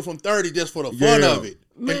was pulling from 30 just for the fun Yeah. of it.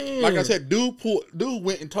 And Man. like I said, dude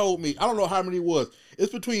went and told me, I don't know how many it was.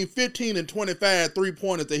 It's between 15 and 25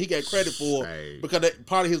 3-pointers that he got credit for Hey. because that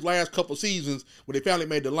part of his last couple seasons when they finally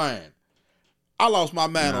made the line. I lost my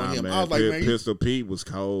mind on him. Man, I was like, man, Pistol Pete was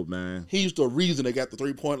cold, man. he's the reason they got the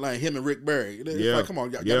 3-point line. Him and Rick Barry. It's like, come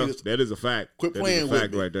on, y'all yeah, just that is a fact. quit That is playing a with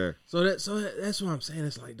fact me. right there. So that's what I'm saying.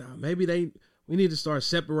 It's like, dog, maybe we need to start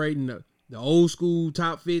separating the old school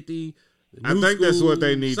top 50. The I new think that's school, what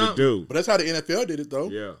they need something. to do. But that's how the NFL did it, though.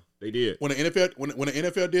 Yeah, they did. When the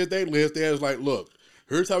NFL did their list, they was like, look,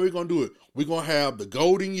 here's how we're gonna do it. We're gonna have the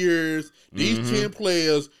golden years, these 10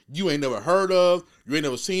 players you ain't never heard of, you ain't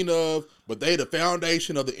never seen of, but they the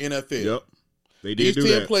foundation of the NFL. Yep, they did These do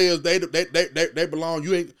 10 that. players, they belong.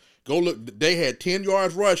 You ain't go look. They had 10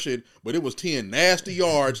 yards rushing, but it was 10 nasty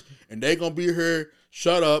yards, and they gonna be here.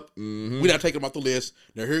 Shut up. We're not taking them off the list.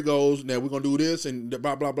 Now here goes. Now we're gonna do this and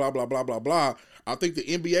blah blah blah blah blah blah blah. I think the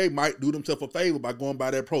NBA might do themselves a favor by going by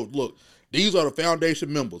that approach. Look, these are the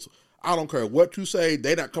foundation members. I don't care what you say.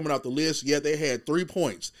 They're not coming out the list. Yeah, they had 3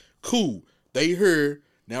 points. Cool. They here.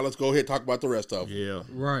 Now let's go ahead and talk about the rest of them. Yeah,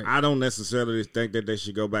 Right. I don't necessarily think that they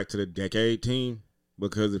should go back to the decade team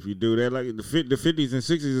because if you do that, like the 50s and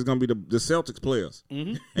 60s is going to be the Celtics players,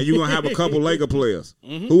 and you're going to have a couple Laker players.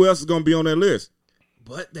 Who else is going to be on that list?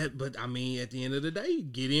 But I mean, at the end of the day,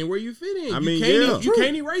 get in where you fit in. I You mean, can't, yeah. you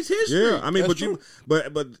can't erase history. Yeah, I mean, That's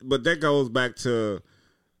but that goes back to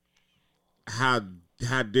how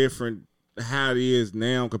different how it is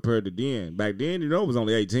now compared to then. Back then, it was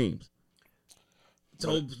only 8 teams.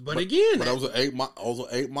 So, but again, But those are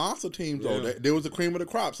 8 monster teams, though. Yeah. There was the cream of the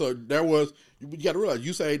crop. So there was, you got to realize,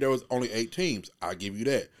 you say there was only 8 teams. I give you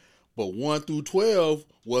that. But 1 through 12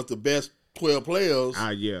 was the best 12 players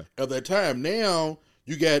Yeah. at that time. Now,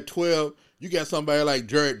 you got 12, you got somebody like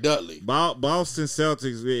Jared Dudley. Boston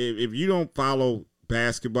Celtics, if you don't follow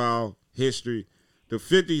basketball history, the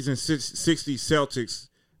 50s and 60s Celtics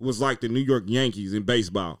was like the New York Yankees in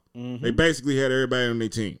baseball. They basically had everybody on their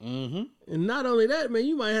team. and not only that, man,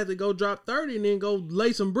 you might have to go drop 30 and then go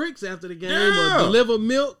lay some bricks after the game Yeah. or deliver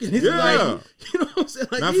milk. And it's Yeah. like, you know what I'm saying?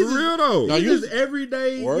 Like, Not these for is- real, though. Now, These you- is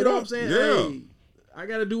everyday, you know Word what I'm up. saying? Yeah. Hey, I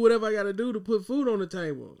got to do whatever I got to do to put food on the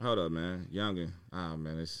table. Hold up, man. Youngin. Oh,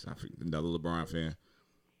 man. I forget another LeBron fan.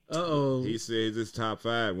 Uh-oh. He says his top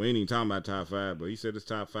 5. We ain't even talking about top 5, but he said his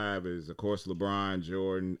top 5 is, of course, LeBron,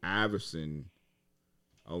 Jordan, Iverson,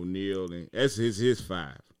 O'Neal, and that's his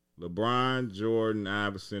 5. LeBron, Jordan,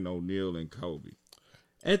 Iverson, O'Neal, and Kobe.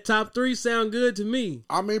 That top 3 sound good to me.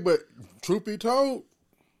 I mean, but truth be told,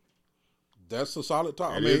 that's a solid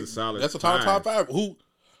top. That is a solid That's a solid top 5.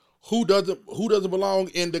 Who doesn't belong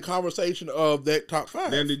in the conversation of that top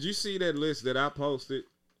 5? Now, did you see that list that I posted?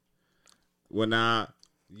 When I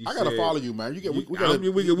gotta said- follow you, man. We I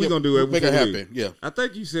mean, we gonna do it. Make it before we- happen. Yeah. I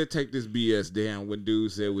think you said take this BS down when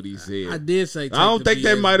dude said what he said. I did say take I don't the think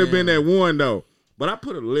that BS might have been down. that one though. But I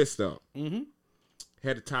put a list up.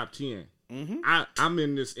 Had the top 10. I'm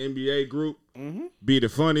in this NBA group. Be the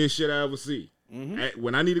funniest shit I ever see.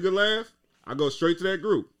 When I need a good laugh, I go straight to that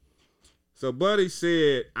group. So Buddy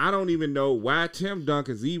said, I don't even know why Tim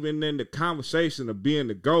Duncan's even in the conversation of being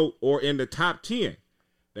the GOAT or in the top 10.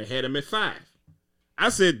 They had him at 5. I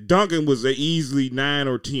said Duncan was easily 9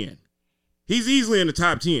 or 10. He's easily in the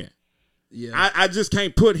top 10. Yeah. I just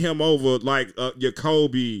can't put him over like your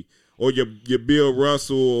Kobe or your Bill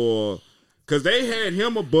Russell, or because they had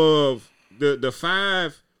him above the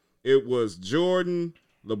 5. It was Jordan,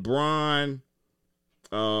 LeBron.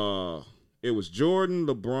 It was Jordan,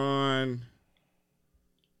 LeBron.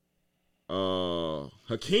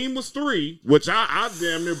 Hakeem was 3, which I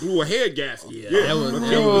damn near blew a head gasket. Yeah, Yeah, that was-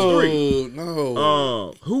 Hakeem was 3.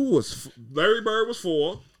 No. Who was Larry Bird was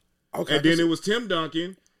 4. Okay. And then it was Tim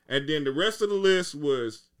Duncan. And then the rest of the list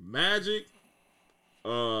was Magic.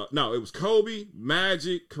 No, it was Kobe,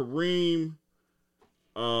 Magic, Kareem,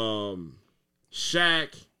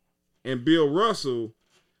 Shaq, and Bill Russell.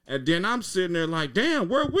 And then I'm sitting there like, damn,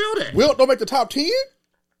 where Wilt at? Wilt don't make the top 10?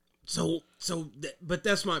 But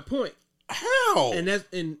that's my point. How?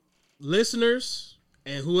 And listeners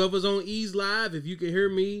and whoever's on Ease Live, if you can hear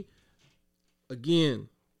me, again,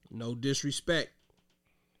 no disrespect.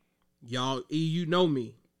 Y'all, you know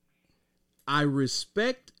me. I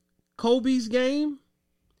respect Kobe's game.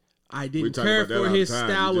 I didn't care for his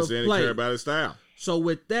style of play. Care about his style. So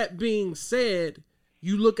with that being said,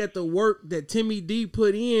 you look at the work that Timmy D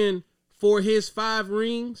put in for his 5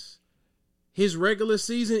 rings, his regular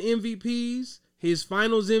season MVPs, his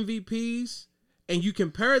finals MVPs, and you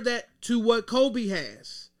compare that to what Kobe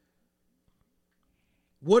has.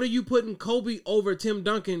 What are you putting Kobe over Tim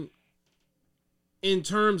Duncan in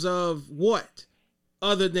terms of what?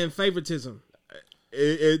 Other than favoritism?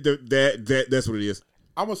 That's what it is.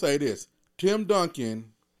 I'm gonna say this: Tim Duncan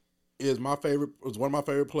is one of my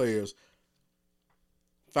favorite players.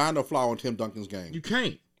 Find a flaw in Tim Duncan's game. You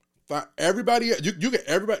can't. Everybody, you get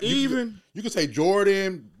everybody. You can say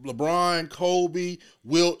Jordan, LeBron, Kobe,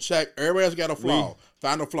 Wilt, Shaq. Everybody else got a flaw.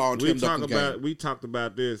 Find a flaw in Tim Duncan's game. We talked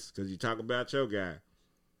about this because you talk about your guy.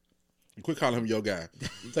 You quit calling him your guy.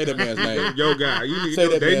 Say that man's name. Your guy.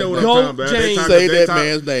 They know what I'm talking about. Say that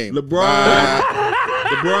man's name.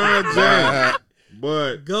 LeBron James.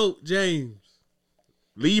 But GOAT James.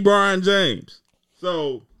 LeBron James.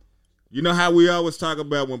 So, you know how we always talk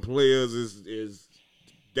about when players is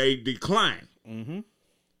they decline. Mm-hmm.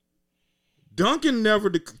 Duncan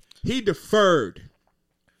never he deferred.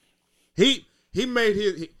 He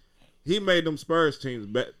made them Spurs teams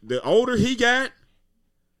better. The older he got,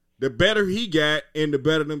 the better he got, and the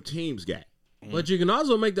better them teams got. But you can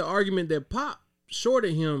also make the argument that Pop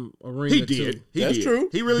shorted him a ring He or did. two. That's true.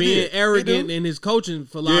 He really Being did. arrogant in his coaching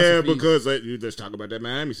philosophy. Yeah, because you just talk about that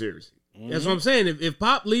Miami series. That's what I'm saying. If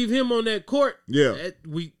Pop leave him on that court,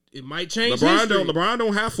 it might change history. LeBron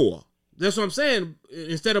don't have 4. That's what I'm saying.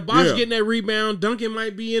 Instead of Bosh getting that rebound, Duncan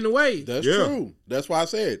might be in the way. That's true. That's why I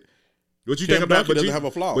said. What you Tim think about? Duncan doesn't have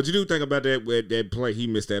a flaw. But you do think about that play he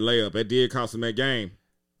missed that layup. That did cost him that game.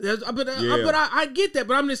 But I get that.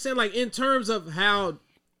 But I'm just saying, like, in terms of how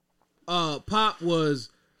Pop was,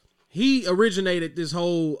 he originated this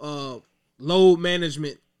whole load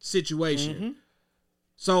management situation. Mm-hmm.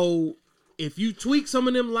 So if you tweak some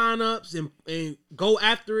of them lineups and go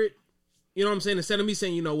after it, you know what I'm saying? Instead of me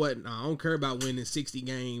saying, you know what, I don't care about winning 60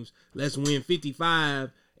 games. Let's win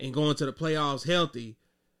 55 and go into the playoffs healthy.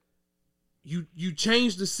 You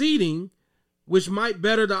change the seeding, which might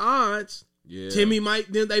better the odds. Yeah. Timmy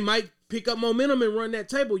they might pick up momentum and run that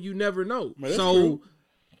table. You never know. Man, so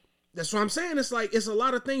that's what I'm saying. It's like it's a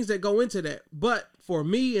lot of things that go into that. But for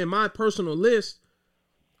me and my personal list,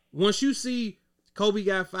 once you see Kobe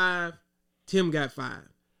got 5, Tim got 5.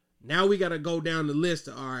 Now we got to go down the list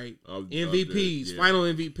of, all right, MVPs, final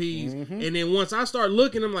MVPs. Mm-hmm. And then once I start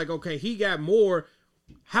looking, I'm like, okay, he got more.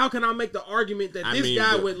 How can I make the argument that this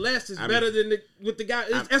guy with less is better than with the guy?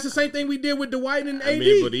 That's the same thing we did with Dwight and AD.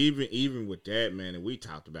 But even with that, man, and we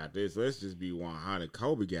talked about this, let's just be 100.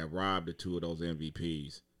 Kobe got robbed of 2 of those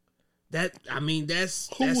MVPs. That's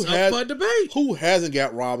up for debate. Who hasn't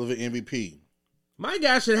got robbed of an MVP? My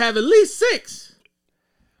guy should have at least 6.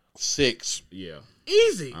 6. Yeah.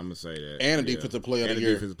 Easy. I'm going to say that. And a defensive player of the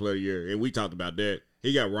year. Defensive player of the year. And we talked about that.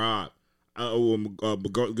 He got robbed.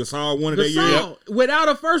 Gasol won it that year. Gasol, without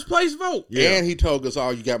a first place vote. Yeah. And he told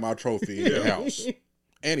Gasol, you got my trophy in the house.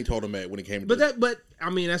 And he told him that when he came to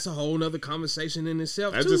that's a whole nother conversation in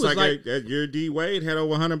itself. That's too. Just like that year D Wade had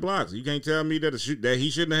over 100 blocks. You can't tell me that he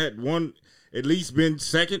shouldn't have had one, at least been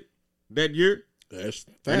second that year. That's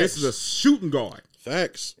facts. And this is a shooting guard.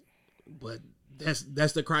 Facts. But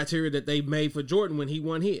that's the criteria that they made for Jordan when he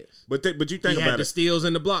won his. But you think he about had the steals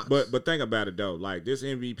and the blocks. But think about it though. Like this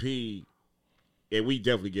MVP, and we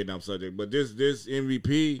definitely getting off subject. But this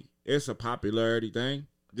MVP, it's a popularity thing,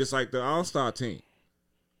 just like the All-Star team.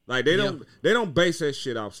 Like they don't base that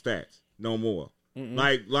shit off stats no more. Mm-mm.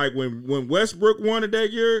 Like when Westbrook won it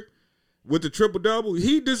that year with the triple-double,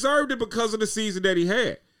 he deserved it because of the season that he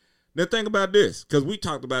had. Now think about this, because we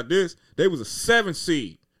talked about this. They was a 7th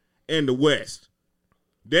seed in the West.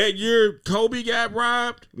 That year, Kobe got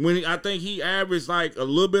robbed when I think he averaged like a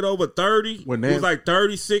little bit over 30. It was like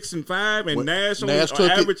 36-5, and Nash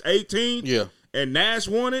averaged 18. Yeah, and Nash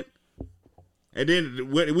won it. And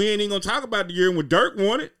then we ain't even gonna talk about the year when Dirk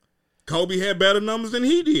won it. Kobe had better numbers than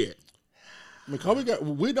he did. I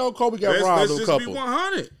mean, we know Kobe got robbed. Let's just be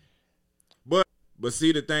 100. But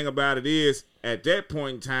see, the thing about it is, at that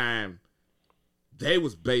point in time, they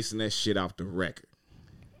was basing that shit off the record.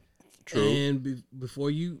 True. And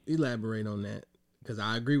before you elaborate on that, because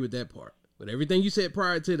I agree with that part, but everything you said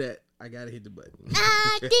prior to that, I gotta hit the button.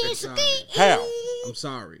 How? I'm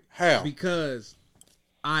sorry. How? Because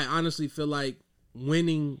I honestly feel like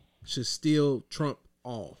winning should still trump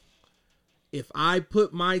all. If I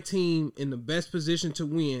put my team in the best position to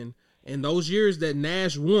win, And those years that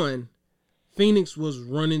Nash won, Phoenix was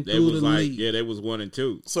running They through was the like, league. yeah, they was 1 and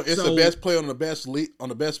 2. So it's So- the best player on the best league, on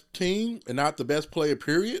the best team, and not the best player.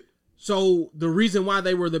 Period. So the reason why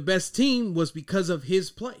they were the best team was because of his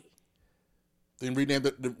play. Then rename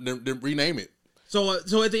it. Then rename it. So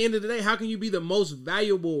at the end of the day, how can you be the most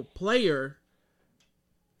valuable player?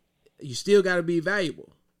 You still got to be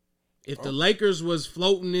valuable. If the Lakers was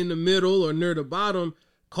floating in the middle or near the bottom,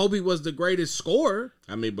 Kobe was the greatest scorer.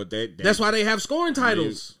 I mean, but That's why they have scoring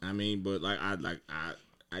titles. I mean, but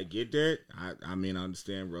I get that. I mean, I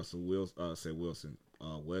understand Russell Wilson.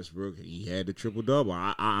 Westbrook, he had the triple double.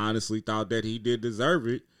 I honestly thought that he did deserve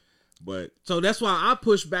it, but So that's why I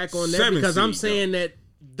push back on that, 7 because I'm seed, saying that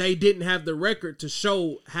they didn't have the record to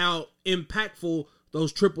show how impactful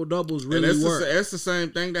those triple doubles and really were. that's the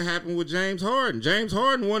same thing that happened with James Harden. James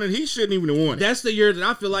Harden won it. He shouldn't even have won it. That's the year that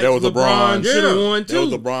I feel like That was LeBron LeBron. should have Yeah. won That was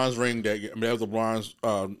too. LeBron's ring that year. I mean, that was LeBron's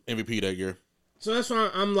MVP that year. So that's why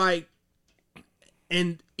I'm like,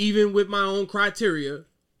 and even with my own criteria,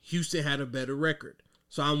 Houston had a better record.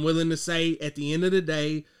 So I'm willing to say at the end of the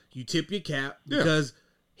day, you tip your cap because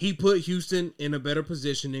he put Houston in a better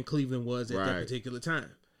position than Cleveland was at that Right. particular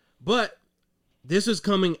time. But this is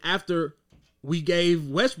coming after we gave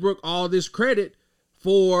Westbrook all this credit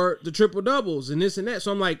for the triple doubles and this and that.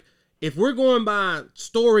 So I'm like, if we're going by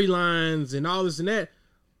storylines and all this and that,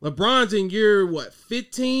 LeBron's in year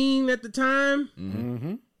 15 at the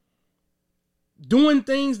time, doing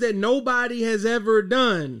things that nobody has ever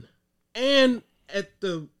done, and at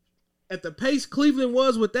the pace Cleveland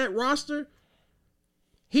was with that roster,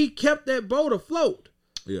 he kept that boat afloat.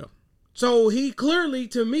 Yeah. So he clearly,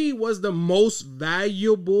 to me, was the most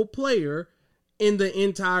valuable player in the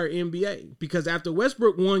entire NBA, because after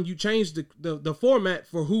Westbrook won, you changed the format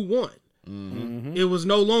for who won. It was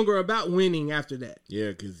no longer about winning after that. Yeah,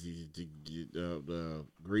 because the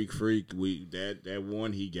Greek Freak, that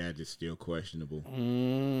one he got is still questionable.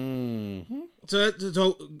 So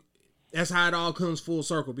that's how it all comes full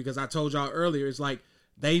circle, because I told y'all earlier, it's like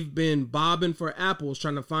they've been bobbing for apples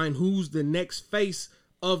trying to find who's the next face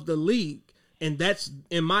of the league. And that's,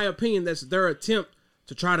 in my opinion, that's their attempt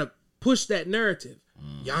to try to push that narrative.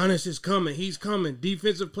 Giannis is coming. He's coming.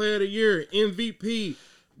 Defensive Player of the Year, MVP.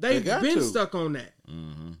 They've got been to. stuck on that.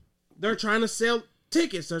 They're trying to sell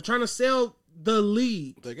tickets. They're trying to sell the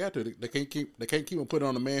league. They got to. They can't keep on putting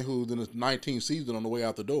on a man who's in his 19th season on the way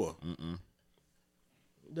out the door.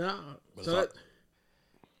 Nah. So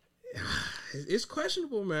it's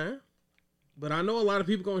questionable, man. But I know a lot of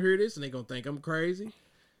people gonna hear this and they gonna think I'm crazy.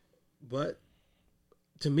 But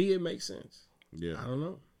to me, it makes sense. Yeah. I don't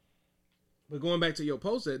know. But going back to your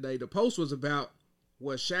post that day, the post was about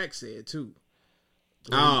what Shaq said too.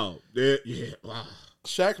 Oh, yeah. Wow.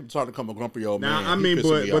 Shaq starting to become a grumpy old man. Now, I He mean,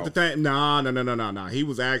 pissing me but the off. thing, no. He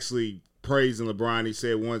was actually praising LeBron. He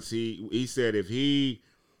said once he said if he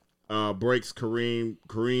breaks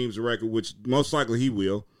Kareem's record, which most likely he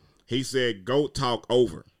will, he said GOAT talk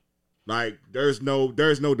over. Like there's no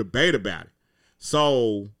debate about it.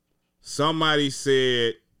 So somebody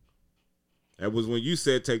said, that was when you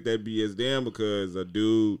said take that BS down, because a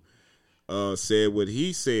dude said what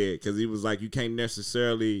he said, because he was like, you can't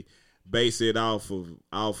necessarily base it off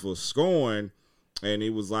of scoring. And he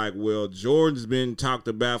was like, well, Jordan's been talked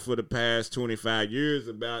about for the past 25 years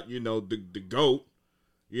about, the GOAT.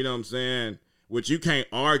 You know what I'm saying? Which you can't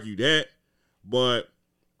argue that. But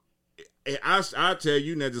I tell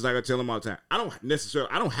you now, just like I tell him all the time, I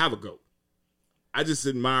don't have a GOAT. I just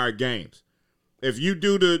admire games. If you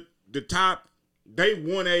do the top, they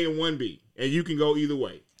 1A and 1B, and you can go either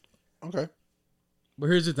way. Okay. But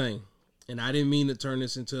here's the thing, and I didn't mean to turn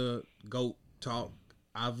this into GOAT talk.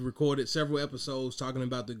 I've recorded several episodes talking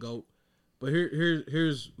about the GOAT, but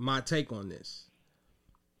here's my take on this.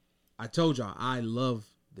 I told y'all I love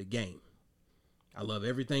the game. I love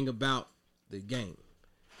everything about the game.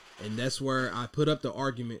 And that's where I put up the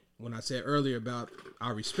argument when I said earlier about I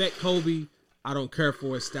respect Kobe. I don't care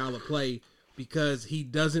for his style of play, because he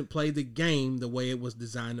doesn't play the game the way it was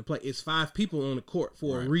designed to play. It's 5 people on the court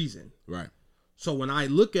for a reason. Right. So when I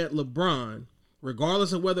look at LeBron,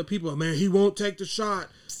 regardless of whether people, man, he won't take the shot,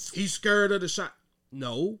 he's scared of the shot.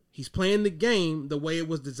 No, he's playing the game the way it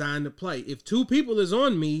was designed to play. If 2 people is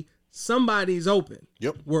on me, somebody's open.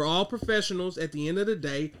 Yep. We're all professionals. At the end of the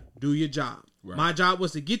day, do your job. Right. My job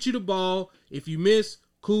was to get you the ball. If you miss,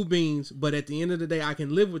 cool beans. But at the end of the day, I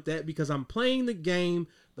can live with that because I'm playing the game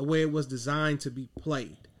the way it was designed to be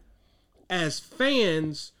played. As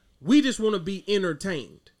fans, we just want to be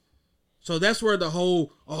entertained. So that's where the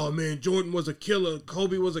whole, oh man, Jordan was a killer,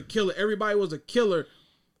 Kobe was a killer, everybody was a killer.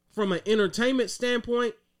 From an entertainment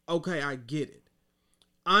standpoint, okay, I get it.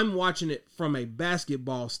 I'm watching it from a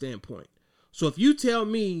basketball standpoint. So if you tell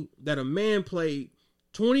me that a man played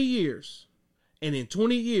 20 years, and in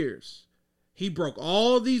 20 years, he broke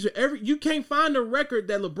all these, you can't find a record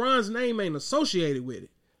that LeBron's name ain't associated with it.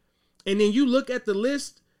 And then you look at the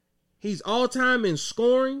list, he's all-time in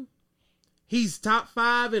scoring. He's top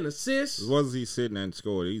 5 in assists. Was he sitting and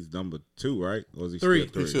scored? He's number 2, right? Or was he Three.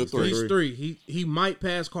 still 3? He's still He's 3. He might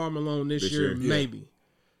pass Karl Malone this year, yeah. maybe.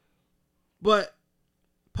 But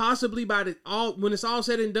possibly when it's all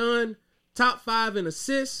said and done, top 5 in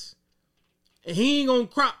assists, and he ain't gonna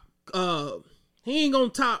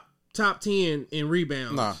top 10 in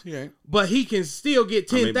rebounds. Nah, he ain't. But he can still get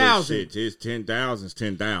 10,000. Shit, his 10,000 is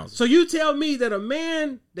 10,000. So you tell me that a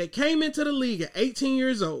man that came into the league at 18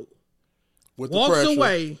 years old, walks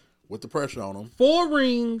away with the pressure on him, 4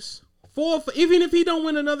 rings, even if he don't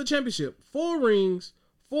win another championship, 4 rings,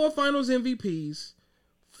 4 finals MVPs,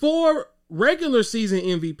 4 regular season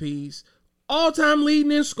MVPs, all-time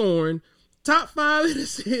leading in scoring, top 5 in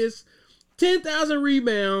assists, 10,000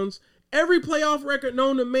 rebounds, every playoff record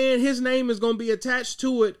known to man, his name is going to be attached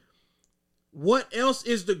to it. What else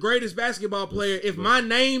is the greatest basketball player if my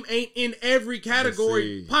name ain't in every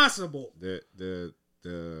category possible? The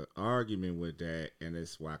argument with that, and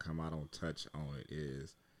that's why I don't touch on it,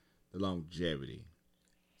 is the longevity.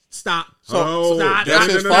 Stop. So stop.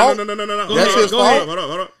 that's his fault? No. That's his fault? Hold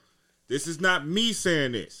on. This is not me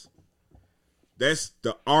saying this. That's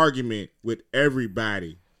the argument with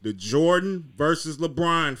everybody. The Jordan versus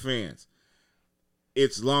LeBron fans.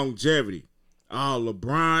 It's longevity. Oh,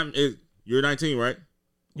 LeBron is... You're 19, right?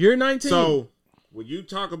 You're 19. So, when you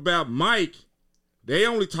talk about Mike, they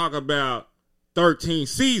only talk about 13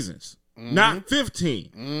 seasons, not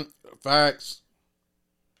 15. Facts.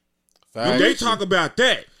 They talk about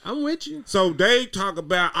that. I'm with you. So, they talk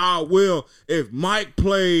about, if Mike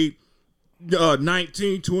played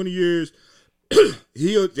 19, 20 years...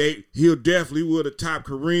 he'll definitely would have topped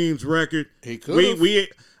Kareem's record. He could.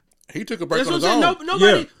 He took a break on his own.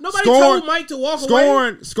 Nobody told Mike to walk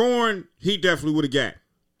away. Scoring, he definitely would have got.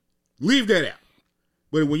 Leave that out.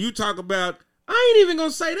 But when you talk about, I ain't even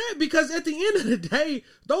gonna say that because at the end of the day,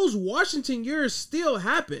 those Washington years still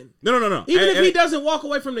happen. No. Even if he doesn't walk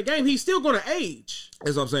away from the game, he's still gonna age.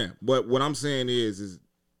 That's what I'm saying. But what I'm saying is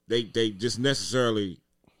they just necessarily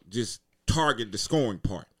just target the scoring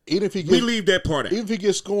part. Even if he we leave that part out. Even if he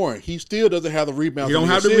gets scoring, he still doesn't have the rebounds. He don't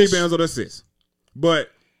have the rebounds or the assists.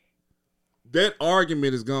 But that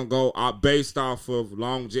argument is gonna go based off of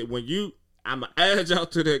longevity. I'm gonna add y'all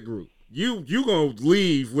to that group. You gonna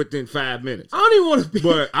leave within 5 minutes. I don't even want to be.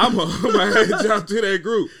 But I'm gonna add y'all to that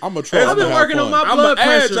group. I'm gonna try. I've been working on my blood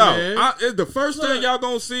pressure, man. It's the first thing y'all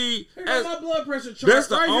gonna see. My blood pressure chart. That's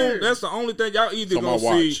the only thing y'all either gonna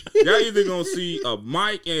see. Y'all either gonna see a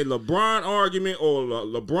Mike and LeBron argument or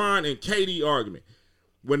LeBron and KD argument.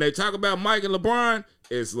 When they talk about Mike and LeBron,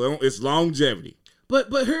 it's longevity. But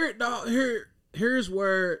here's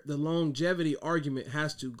where the longevity argument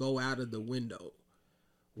has to go out of the window.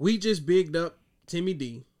 We just bigged up Timmy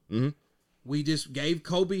D. Mm-hmm. We just gave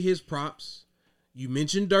Kobe his props. You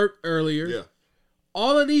mentioned Dirk earlier. Yeah.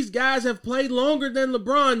 All of these guys have played longer than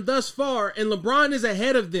LeBron thus far, and LeBron is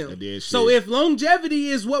ahead of them. So if longevity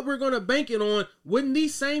is what we're going to bank it on, wouldn't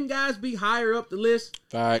these same guys be higher up the list?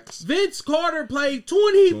 Facts. Vince Carter played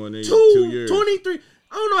 22 years. 23.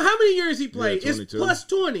 I don't know how many years he played. It's plus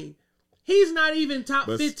 20. He's not even top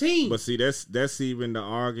 15. But see, that's even the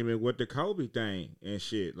argument with the Kobe thing and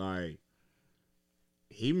shit. Like,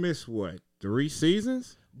 he missed, 3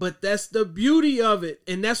 seasons? But that's the beauty of it.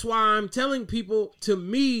 And that's why I'm telling people, to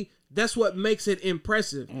me, that's what makes it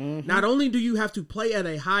impressive. Mm-hmm. Not only do you have to play at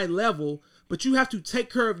a high level, but you have to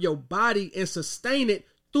take care of your body and sustain it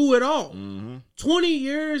through it all. Mm-hmm. 20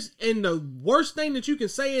 years, and the worst thing that you can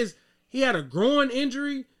say is he had a groin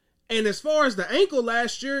injury. And as far as the ankle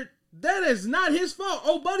last year, that is not his fault.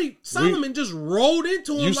 Oh, buddy, Solomon just rolled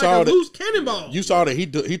into him like a loose cannonball. You saw that he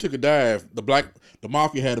took a dive. The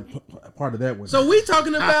Mafia had a part of that one. So we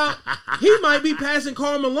talking about he might be passing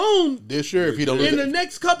Karl Malone this year if he don't in the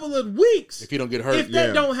next couple of weeks. If he don't get hurt, if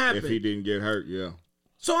that don't happen. If he didn't get hurt, yeah.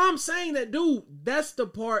 So I'm saying that, dude, that's the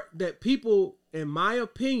part that people, in my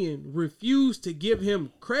opinion, refuse to give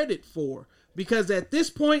him credit for. Because at this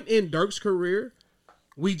point in Dirk's career,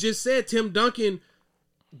 we just said Tim Duncan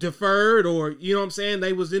deferred, or you know what I'm saying,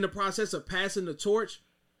 they was in the process of passing the torch.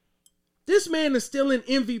 This man is still in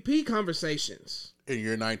MVP conversations. In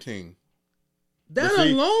year 19. That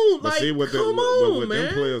alone, like, come on, with man.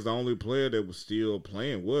 Them players, the only player that was still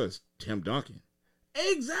playing was Tim Duncan.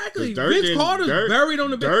 Exactly. Vince Carter's buried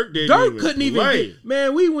on the bench. Dirk couldn't even play.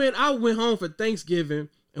 Man, I went home for Thanksgiving.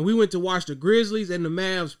 and we went to watch the Grizzlies and the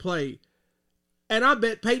Mavs play. And I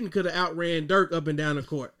bet Peyton could have outran Dirk up and down the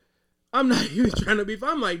court. I'm not even trying to be.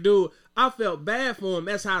 I'm like, dude, I felt bad for him.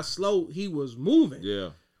 That's how slow he was moving. Yeah.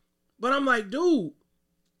 But I'm like, dude,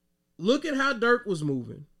 look at how Dirk was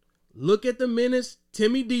moving. Look at the minutes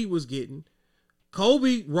Timmy D was getting.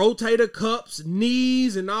 Kobe rotator cuffs,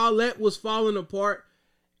 knees, and all that was falling apart.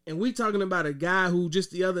 And we talking about a guy who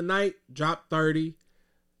just the other night dropped 30.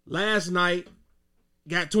 Last night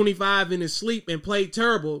got 25 in his sleep and played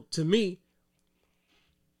terrible to me.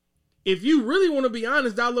 If you really want to be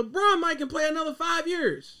honest, dog, LeBron might can play another 5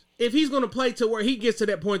 years. If he's going to play to where he gets to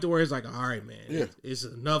that point to where it's like, all right, man, it's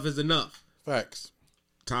enough is enough. Facts.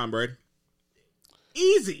 Tom Brady.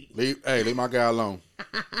 Easy. Leave my guy alone.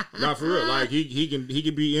 Not for real. Like he can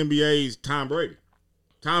be NBA's Tom Brady.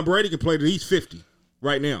 Tom Brady can play till he's 50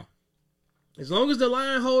 right now. As long as the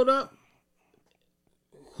line hold up,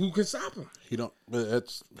 who can stop him? He don't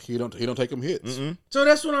take him hits. Mm-mm. So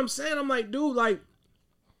that's what I'm saying. I'm like, dude, like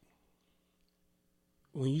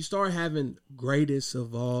when you start having greatest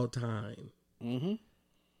of all time, Mm-hmm.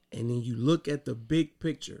 and then you look at the big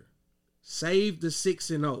picture, save the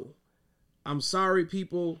 6-0. I'm sorry,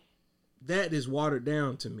 people, that is watered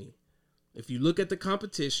down to me. If you look at the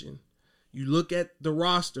competition, you look at the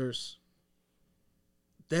rosters,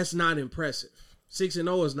 that's not impressive.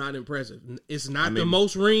 6-0 is not impressive. It's not the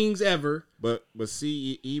most rings ever. But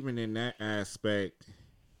see, even in that aspect,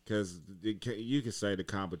 because you could say the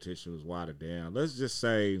competition was watered down. Let's just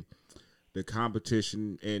say the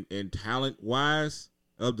competition and talent-wise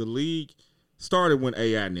of the league started when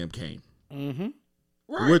AI and them came. Mm-hmm.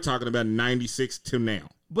 Right. We're talking about 96 to now.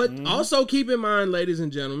 But also keep in mind, ladies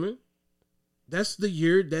and gentlemen, that's the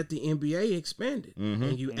year that the NBA expanded. Mm-hmm.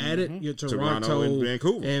 And you added your Toronto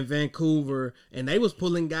and Vancouver. And they was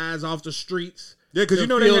pulling guys off the streets. Yeah, because you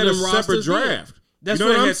know they had a separate draft. That's you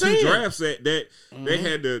know, what I'm they had saying. two drafts that they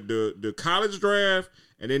had the college draft,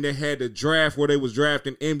 and then they had the draft where they was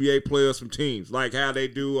drafting NBA players from teams, like how they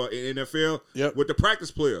do in NFL with the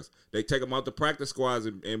practice players. They take them out the practice squads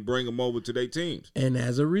and bring them over to their teams. And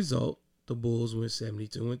as a result, the Bulls went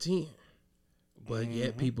 72-10. But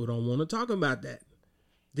yet people don't want to talk about that.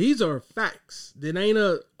 These are facts. That ain't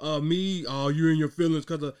you're in your feelings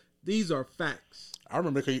because of these are facts. I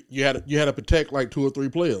remember you had to protect like 2 or 3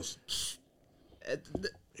 players.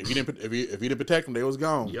 If you didn't protect them, they was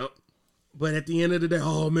gone. Yep. But at the end of the day,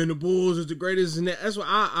 oh man, the Bulls is the greatest. And that's why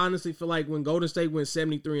I honestly feel like when Golden State went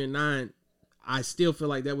 73-9, I still feel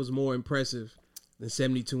like that was more impressive than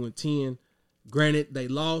 72-10. Granted, they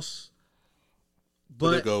lost,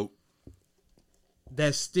 but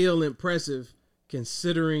that's still impressive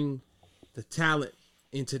considering the talent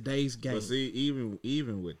in today's game. But see,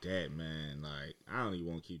 even with that, man, like I don't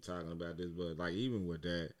even want to keep talking about this, but like even with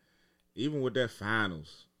that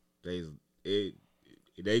finals, they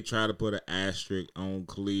try to put an asterisk on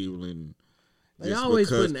Cleveland. They always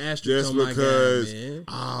put an asterisk on my guy, man.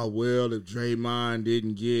 Well, if Draymond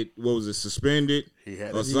didn't get suspended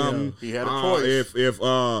or something, he had a choice. If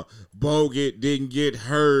Bogut didn't get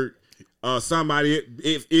hurt,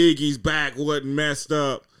 if Iggy's back wasn't messed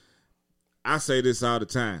up. I say this all the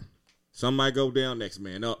time. Somebody go down, next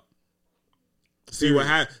man up. See what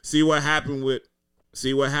happened with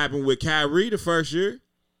Kyrie the first year.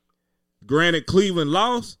 Granted, Cleveland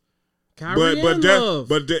lost. But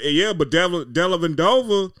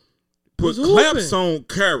Dellavedova put claps on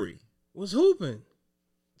Curry. Was hooping.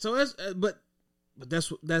 So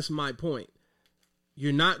that's my point.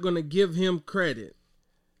 You're not going to give him credit,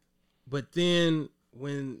 but then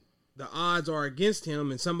when the odds are against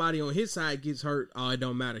him and somebody on his side gets hurt, it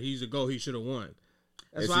don't matter. He's a goal. He should have won.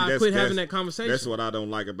 That's why I quit having that conversation. That's what I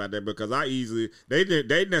don't like about that because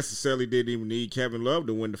they necessarily didn't even need Kevin Love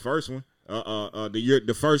to win the first one.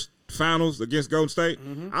 The first finals against Golden State.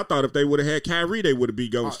 Mm-hmm. I thought if they would have had Kyrie, they would have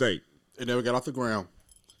beat Golden State. It never got off the ground.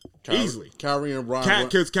 Easily. Kyrie and Bron.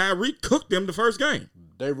 Because Kyrie cooked them the first game.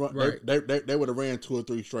 They would have ran 2 or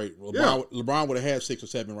 3 straight. LeBron would have had 6 or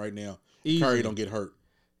 7 right now. Easy. Kyrie don't get hurt.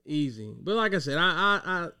 Easy. But like I said,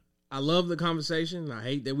 I love the conversation. I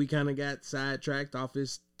hate that we kind of got sidetracked off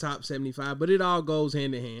his top 75, but it all goes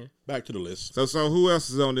hand in hand. Back to the list. So who else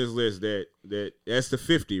is on this list that's the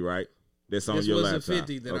 50, right? That's on your laptop. This was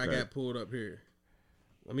the 50 that I got pulled up here.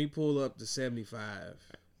 Let me pull up the 75.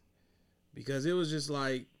 Because it was just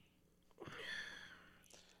like,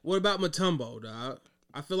 what about Mutombo, dog?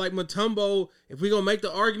 I feel like Mutombo, if we're going to make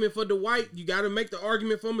the argument for Dwight, you got to make the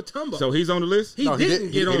argument for Mutombo. So he's on the list? He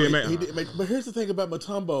didn't get on it. But here's the thing about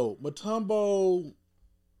Mutombo. Mutombo,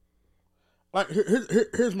 like,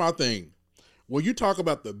 here's my thing. when you talk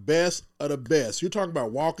about the best of the best, you're talking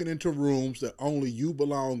about walking into rooms that only you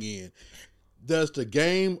belong in. Does the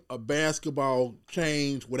game of basketball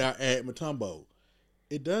change without Ed Mutombo?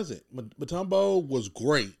 It doesn't. Mutombo was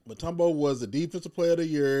great. Mutombo was the defensive player of the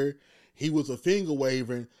year. He was a finger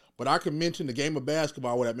waving, but I can mention the game of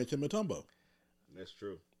basketball without mentioning Mutombo. That's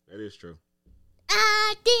true. That is true.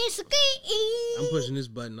 I disagree. I'm pushing this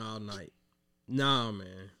button all night. Nah,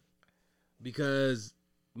 man. Because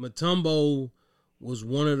Mutombo was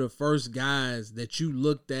one of the first guys that you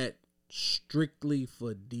looked at strictly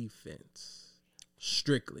for defense.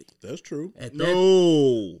 Strictly. That's true. At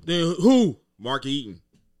No. then who? Mark Eaton.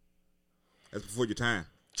 That's before your time.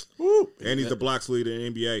 Woo. And he's the blocks leader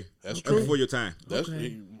in the NBA. That's true. Before your time. That's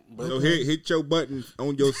Okay. So hit your button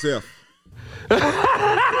on yourself. Hey,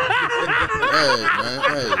 man,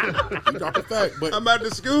 hey. You dropped a fact. But I'm about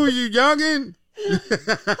to school you, youngin'.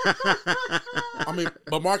 I mean,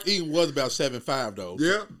 but Mark Eaton was about 7'5", though.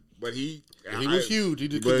 Yeah, but he was huge. He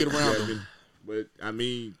just couldn't get around him. But I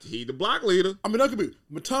mean, he the block leader. I mean, that could be.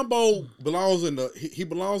 Mutombo belongs in the. He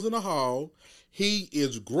belongs in the hall. He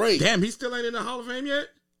is great. Damn, he still ain't in the Hall of Fame yet.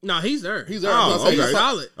 No, he's there. He's there. Oh, That's why I say okay. he's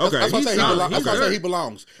Solid. Okay, That's why I say he solid. belongs. That's why I Okay. say he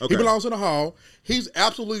belongs. Okay. He belongs in the hall. He's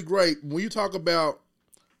absolutely great. When you talk about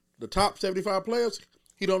the top 75 players,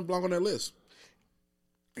 he don't belong on that list.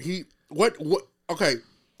 He what? Okay,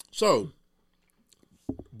 so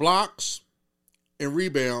blocks and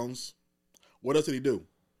rebounds. What else did he do?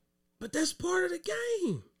 But that's part of the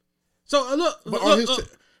game. So look, But look, on his,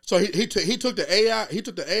 so he took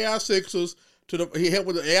the AI Sixers to the. He helped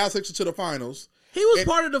with the AI Sixers to the finals. he was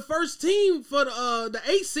part of the first team for the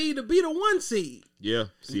 8 seed to be the 1 seed. Yeah,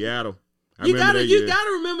 Seattle. I You remember gotta that you year. gotta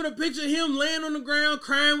remember the picture of him laying on the ground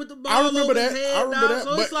crying with the ball. I remember over that. His head, I remember dog. that.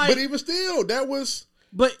 So it's But even still, that was.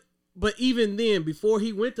 But even then, before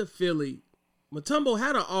he went to Philly, Mutombo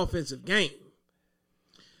had an offensive game.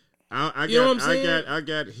 I You know what I'm saying? I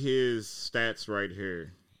got his stats right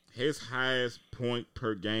here. His highest point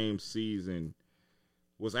per game season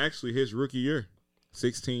was actually his rookie year,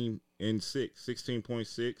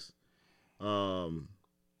 16.6.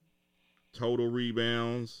 Total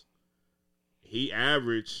rebounds. He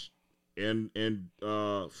averaged from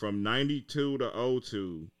 92 to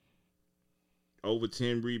 02 over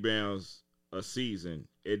 10 rebounds a season.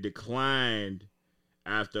 It declined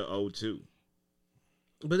after 02.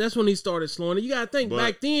 But that's when he started slowing it. You gotta think But-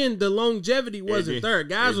 back then the longevity wasn't there.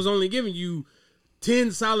 Guys was only giving you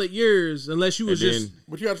 10 solid years unless you was just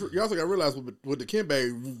But you also got to realize with the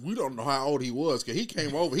Kimbe, we don't know how old he was because he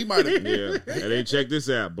came over. He might have. Yeah. And then check this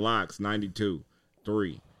out. Blocks, 92,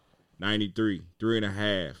 3, 93,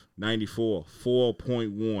 3.5, 94,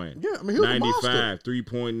 4.1. Yeah, I mean, he was a 95,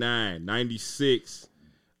 3.9, 96,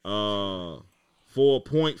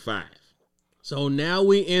 4.5. So now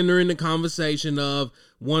we enter in the conversation of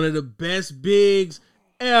one of the best bigs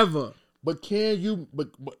ever. But can you? But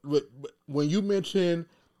when you mention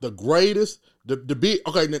the greatest, the big.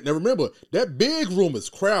 Okay, now remember that big room is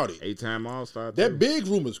crowded. 8-time All-Star. That too. big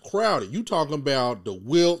room is crowded. You talking about the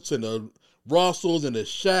Wilts and the Russells and the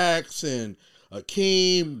Shaqs and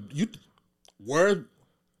Akeem. Where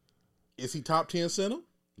is he? Top 10 center?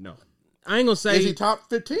 No. I ain't gonna say Is he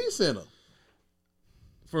top 15 center?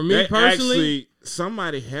 for me personally, Actually,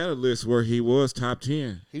 somebody had a list where he was top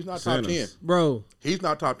 10. He's not top 10. centers. bro. He's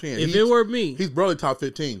not top 10. If it were me, he's barely top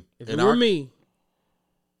 15. if it were me,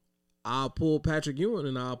 I'll pull Patrick Ewing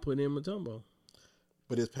and I'll put in Mutombo.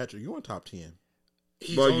 But is Patrick Ewing top 10?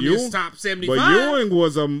 He's But on Ewing- his top 75. But Ewing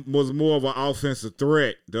was more of an offensive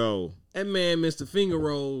threat, though. That man missed a finger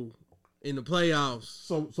roll in the playoffs.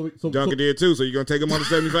 So Duncan did too, so you going to take him on the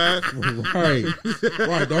 75? right.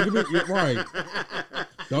 Don't give me right.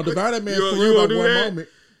 Don't divide that man's You career gonna by do one that? moment.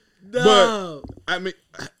 Dog. I mean,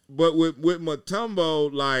 but with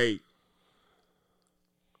Mutombo, like,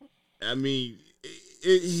 I mean,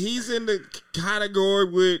 he's in the category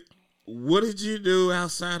with what did you do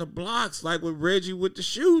outside of blocks, like with Reggie with the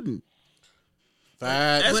shooting.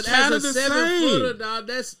 Facts. But kinda as a the 7-footer, same. dog,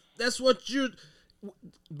 that's what you're.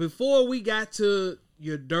 Before we got to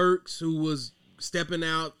your Dirks, who was stepping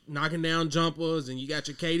out, knocking down jumpers, and you got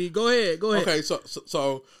your KD. Go ahead. Okay, so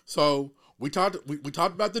we talked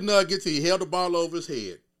about the Nuggets. He held the ball over his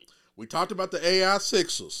head. We talked about the AI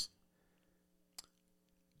Sixers.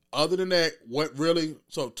 Other than that, what really?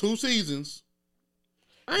 So 2 seasons.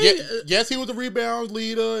 I ain't, Yes, he was the rebounds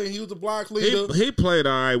leader and he was the block leader. He played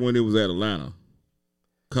all right when he was at Atlanta.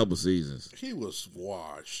 Couple seasons. He was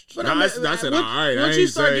washed. But No, I'm- I said all right. once I you ain't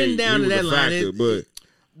start say getting down he to was that a line, factor, it- but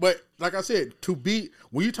But like I said, to beat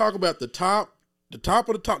when you talk about the top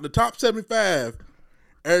 75,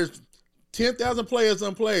 as 10,000 players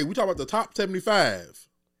unplayed. We talk about the top 75.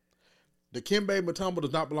 Dikembe Mutombo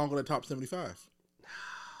does not belong on the top 75.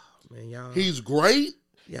 Man, y'all. He's great.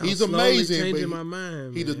 Y'all He's slowly amazing. Changing but my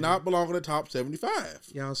mind. he does man. not belong on the top 75.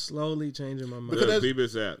 Y'all slowly changing my mind. Because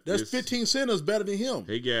There's There's 15 centers better than him.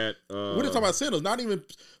 He got. We're not talking about centers, not even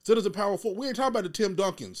centers in power forward. We ain't talking about the Tim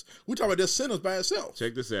Duncans. We're talking about their centers by itself.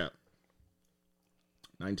 Check this out.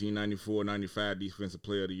 1994-95 Defensive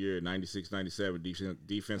Player of the Year. 96-97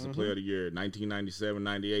 Defensive Player of the Year.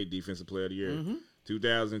 1997-98 Defensive Player of the Year.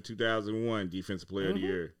 2000-2001 Defensive Player of the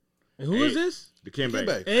Year. And who is this?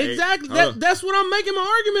 Dikembe. Exactly. That's what I'm making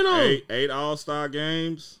my argument on. Eight All-Star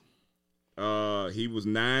games. He was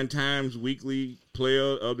 9 times weekly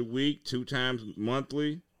Player of the Week, 2 times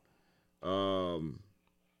monthly. Yeah.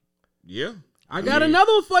 I got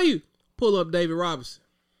another one for you. Pull up David Robinson.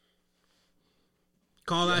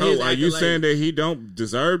 Call out his Are you accolades. saying that he don't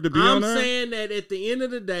deserve to be on there? I'm saying that at the end of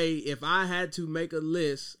the day, if I had to make a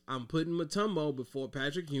list, I'm putting Mutombo before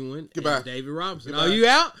Patrick Ewing Goodbye. and David Robinson. Goodbye. Oh, you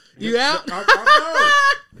out? You out?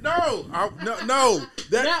 No.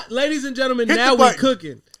 Now, ladies and gentlemen, Hit now the we're button.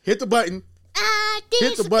 cooking. Hit the button. I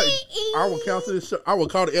Hit the button. disagree. I will cancel this show. I will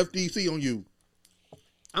call the FDC on you.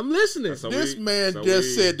 I'm listening. So This we- man so just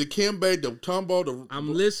we- said Dikembe, Mutombo,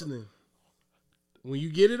 I'm listening. When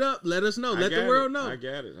you get it up, let us know. I Let the got world it. know. I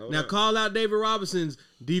got it. Hold Now up. call out David Robinson's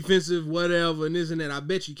defensive whatever and this and that. I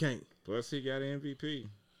bet you can't. Plus, he got an MVP.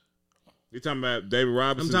 You talking about David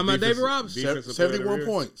Robinson? I'm talking about David Robinson. 71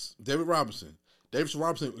 points. David Robinson. He's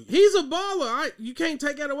a baller. You can't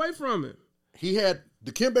take that away from him. He had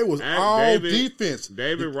Dikembe was And all defense.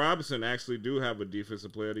 David Robinson actually do have a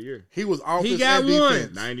Defensive Player of the Year. He was offense He got and one.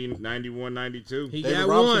 defense. 91, 92. He David got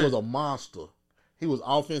Robinson one. was a monster. He was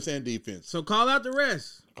offense and defense. So call out the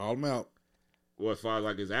rest. Call him out. What, as far as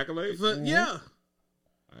like his accolades? But yeah.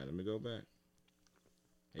 All right, let me go back.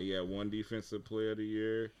 He got 1 Defensive Player of the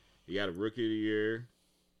Year. He got a Rookie of the Year.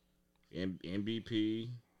 MVP.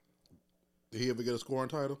 Did he ever get a scoring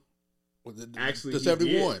title? Actually, the he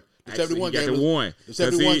 71. did. The Actually, 71 he got game. the one. The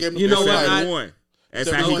 71 game. You know what? That's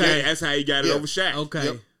 71 how he got. game. That's how he got it Yeah. over Shaq. Okay.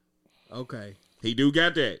 Yep. Okay. He do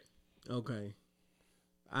got that. Okay.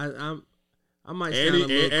 I might sound And, a little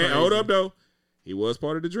crazy. and hold up though, he was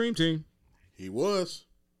part of the Dream Team. He was.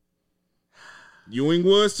 Ewing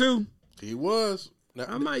was too. He was. Now,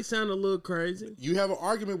 I might sound a little crazy. you have an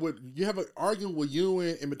argument with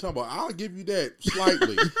Ewing and Mutombo. I'll give you that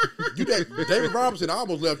slightly. David Robinson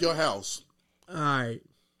almost left your house. All right.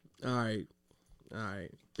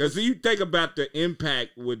 Because you think about the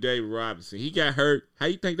impact with David Robinson. He got hurt. How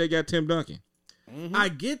you think they got Tim Duncan? I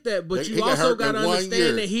get that, but He you got also hurt got to in 1 year.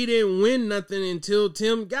 understand that he didn't win nothing until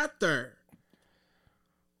Tim got there.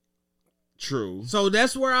 True. So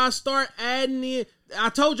that's where I start adding in. I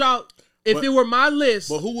told y'all if But- it were my list,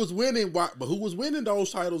 But who was winning? But who was winning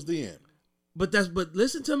those titles then? but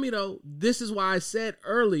listen to me though. This is why I said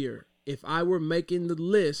earlier, if I were making the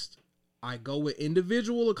list, I go with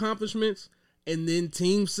individual accomplishments and then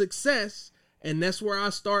team success, and that's where I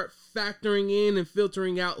start factoring in and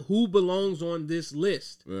filtering out who belongs on this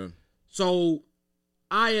list. Yeah. So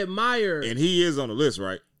I admire And he is on the list,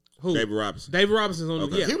 right? who David Robinson. David Robinson's on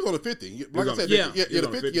Okay. the He was on the 50. Like on- I said, Yeah. yeah, He was the on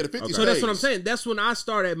the 50. Yeah, the 50. 50 So that's what I'm stage. saying. That's when I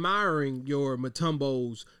start admiring your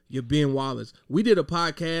Mutombos, your Ben Wallace. We did a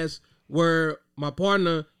podcast where my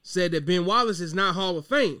partner said that Ben Wallace is not Hall of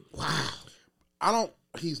Fame. Wow.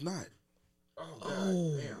 He's not.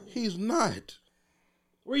 He's not.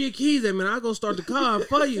 Where your keys at, man? I'll go start the car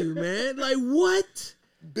for you, man. Like, what?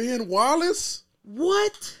 Ben Wallace,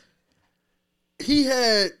 What? he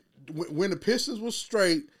had, when the Pistons was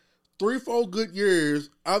straight, 3-4 good years.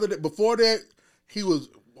 Other than, before that,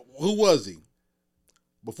 who was he?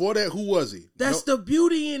 Before that, who was he? That's the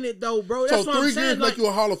beauty in it, though, bro. So That's what 3 I'm years saying. make Like, you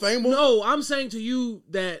a Hall of Famer? no, I'm saying to you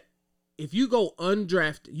that if you go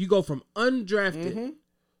undrafted, you go from undrafted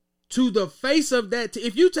to the face of that.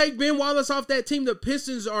 If you take Ben Wallace off that team, the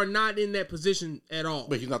Pistons are not in that position at all.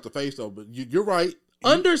 But he's not the face, though. But you're right.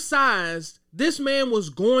 Undersized, this man was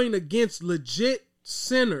going against legit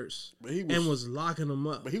centers But he was, and was locking them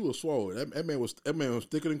up. But he was swole. That man was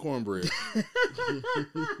thicker than cornbread.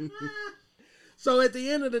 So at the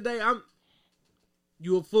end of the day,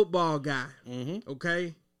 you a football guy,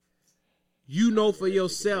 okay? You know for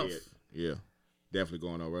yourself. Yeah. Definitely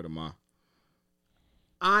going over to my.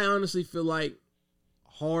 I honestly feel like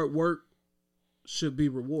hard work should be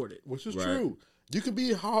rewarded. Which is Right. true. You could be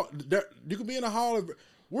in a hall of.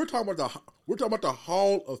 We're talking about the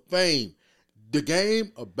Hall of Fame. The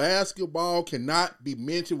game of basketball cannot be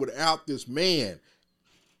mentioned without this man.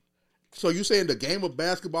 So you saying the game of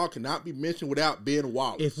basketball cannot be mentioned without Ben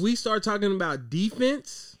Wallace? If we start talking about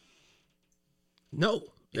defense, No.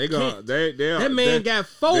 They go. That man got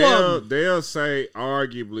 4 of them. They'll say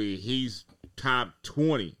arguably he's top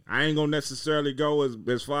 20. I ain't gonna necessarily go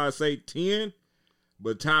as far as say 10,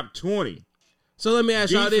 but top 20. So let me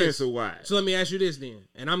ask y'all this. Defensive wise. So let me ask you this then,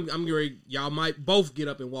 and I'm getting ready. Y'all might both get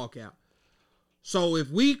up and walk out. So if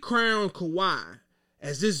we crown Kawhi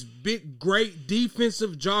as this big, great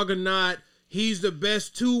defensive juggernaut, he's the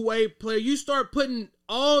best two-way player. You start putting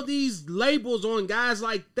all these labels on guys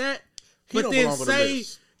like that, but then say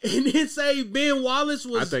Ben Wallace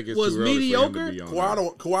was mediocre.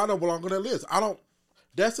 Kawhi don't belong on that list. I don't.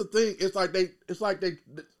 That's the thing. It's like they.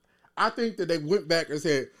 I think that they went back and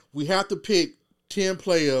said we have to pick 10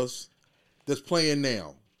 players that's playing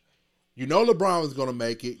now. You know LeBron was going to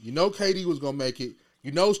make it. You know KD was going to make it.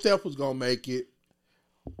 You know Steph was going to make it.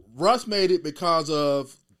 Russ made it because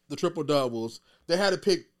of the triple doubles. They had to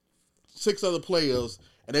pick 6 other players,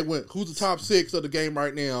 and they went, who's the top 6 of the game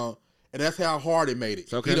right now? And that's how Harden made it.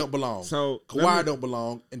 He don't belong. So Kawhi don't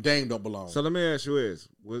belong, and Dame don't belong. So let me ask you this.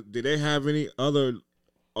 Did they have any other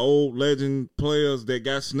old legend players that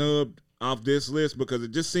got snubbed off this list? Because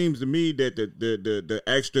it just seems to me that the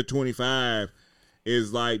extra 25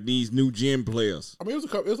 is like these new gym players. I mean,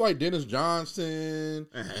 it was like Dennis Johnson.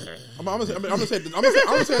 I'm gonna say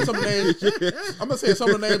some names. I'm gonna say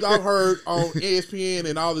some of the names I've heard on ESPN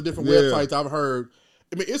and all the different websites I've heard.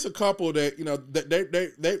 I mean, it's a couple that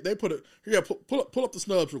that they put it here. Pull up the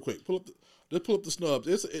snubs real quick. Let's pull up the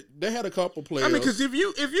snubs. They had a couple players. I mean, because if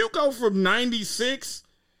you go from 96.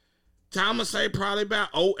 I'm gonna say probably about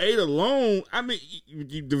 08 alone. I mean,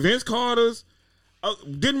 the Vince Carters.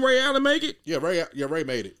 Didn't Ray Allen make it? Yeah, Ray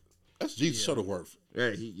made it. That's Jesus Shuttleworth.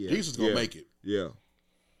 Yeah, Jesus gonna make it. Yeah.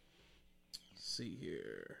 Let's see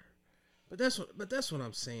here, but that's what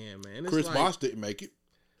I'm saying, man. It's Chris like, Bosh didn't make it.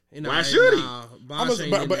 Why should he? I'm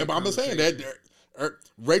just saying that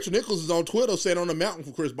Rachel Nichols is on Twitter saying on the mountain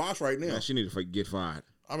for Chris Bosh right now. Yeah, she need to get fired.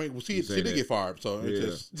 I mean, she did get fired, so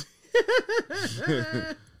it's just.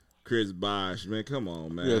 Chris Bosh, man, come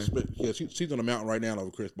on, man. Yeah, she's on the mountain right now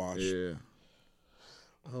over Chris Bosh. Yeah.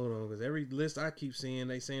 Hold on, because every list I keep seeing,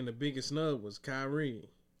 they saying the biggest snub was Kyrie.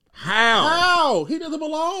 How? He doesn't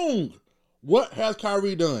belong. What has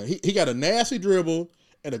Kyrie done? He got a nasty dribble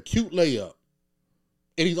and a cute layup,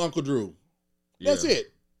 and he's Uncle Drew. That's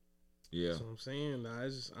it. Yeah. That's what I'm saying.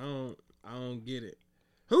 I don't get it.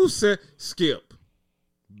 Who said Skip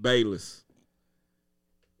Bayless?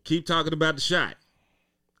 Keep talking about the shot.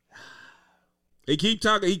 He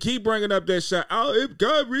keep bringing up that shot. Oh, if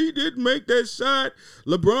Kyrie didn't make that shot,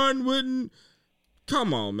 LeBron wouldn't.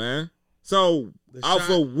 Come on, man. So,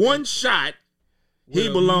 for one shot, he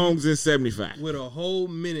belongs in 75. With a whole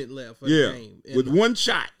minute left for the game. With one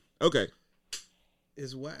shot. Okay.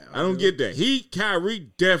 It's wild. I don't get that.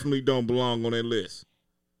 Kyrie definitely don't belong on that list.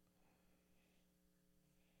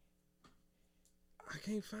 I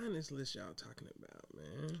can't find this list y'all talking about,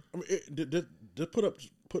 man. I mean, just put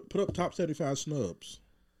up top 75 snubs.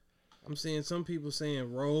 I'm seeing some people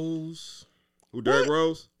saying Rose. Who, Derrick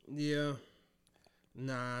Rose? Yeah.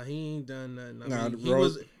 Nah, he ain't done nothing. I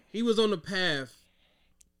mean, he was on the path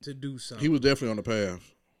to do something. He was definitely on the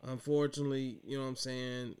path. Unfortunately, you know what I'm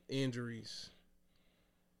saying, injuries.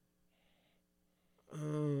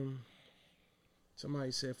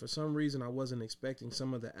 Somebody said, for some reason, I wasn't expecting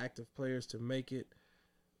some of the active players to make it,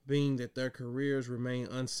 being that their careers remain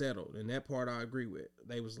unsettled. And that part I agree with.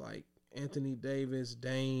 They was like Anthony Davis,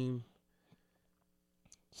 Dame.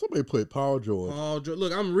 Somebody put Paul George.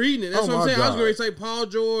 Look, I'm reading it. That's what I'm saying. God. I was going to say Paul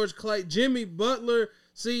George, Clay, Jimmy Butler.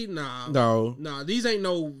 See, no, these ain't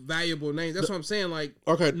no valuable names. That's what I'm saying. Like,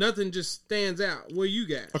 nothing just stands out. What you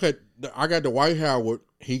got? Okay, I got Dwight Howard.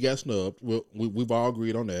 He got snubbed. We've all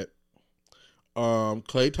agreed on that.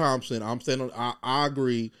 Klay Thompson. I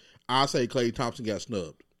agree. I say Klay Thompson got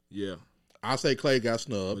snubbed. Yeah. I say Klay got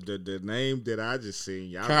snubbed. But the name that I just seen,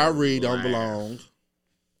 y'all Kyrie don't belong.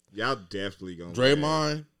 Y'all definitely gonna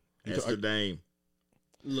Draymond. That's the name.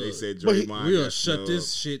 Look, they said Draymond. We'll shut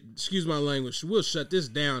this shit. Excuse my language. We'll shut this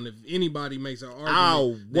down if anybody makes an argument.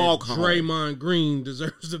 I'll walk home. Draymond Green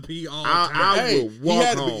deserves to be all time. I will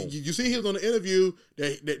walk home. You see, he was on the interview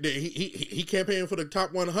that he campaigned for the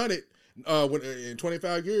top 100 in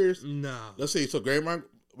 25 years. Nah. Let's see. So Draymond,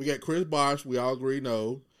 we got Chris Bosh. We all agree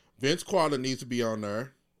no. Vince Carter needs to be on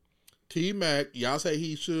there. T-Mac, y'all say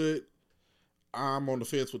he should. I'm on the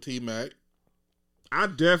fence with T-Mac. I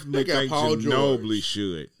definitely think Ginobili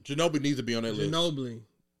should. Ginobili needs to be on that list.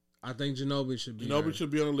 I think Ginobili should be. Ginobili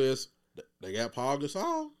should be on the list. They got Paul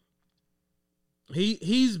Gasol.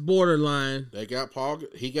 He's borderline. They got Paul.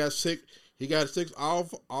 He got 6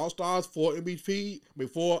 All-Stars, 4 MVP,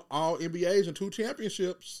 4 All-NBAs, and 2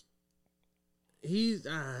 championships. He's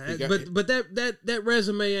got- but that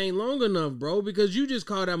resume ain't long enough, bro, because you just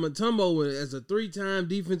called out Mutombo as a 3-time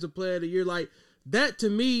defensive player of the year. Like that to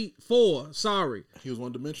me, 4, sorry. He was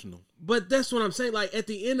one-dimensional. But that's what I'm saying. Like at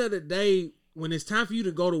the end of the day, when it's time for you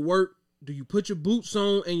to go to work, do you put your boots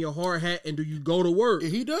on and your hard hat and do you go to work?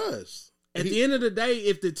 He does. At the end of the day,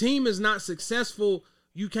 if the team is not successful,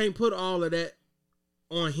 you can't put all of that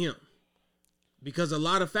on him. Because a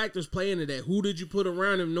lot of factors play into that. Who did you put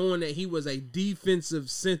around him knowing that he was a defensive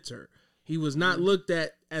center? He was not looked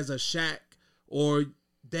at as a Shaq or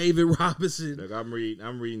David Robinson. Look, I'm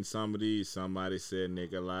reading some of these. Somebody said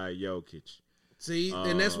Nikolai Jokic. See,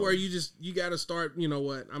 and that's where you got to start, you know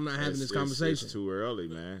what, I'm not having this conversation. It's too early,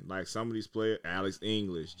 man. Like some of these players, Alex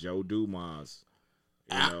English, Joe Dumas.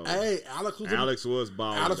 Alex was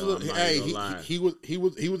balling. Alex was, he was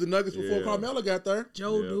the Nuggets before Carmelo got there.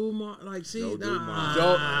 Joe Dumas, like, see, Joe Dumas.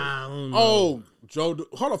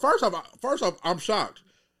 Hold on. First off, I'm shocked.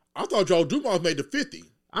 I thought Joe Dumas made the 50.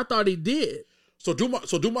 I thought he did. So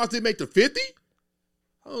Dumas did make the 50?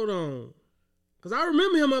 Hold on. Because I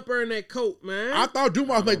remember him up there in that coat, man. I thought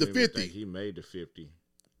Dumas made the I don't even 50. think he made the 50.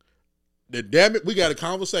 Then damn it, we got a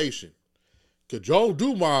conversation. Because Joe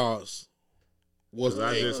Dumas was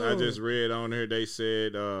I just read on here they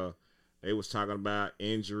said they was talking about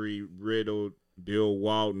injury riddled Bill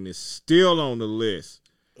Walton is still on the list.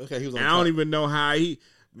 Okay, he was on I don't even know how he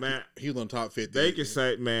was on top 50. They can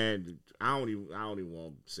say, man, I don't even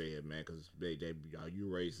want to say it, man, because they you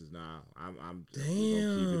racist now. I'm damn.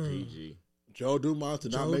 Gonna keep it PG. Joe Dumas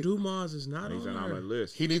did not make. Dumas is not He's on on the there.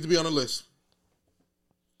 list. He needs to be on the list.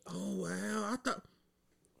 Oh wow! I thought,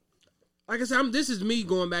 like I said, this is me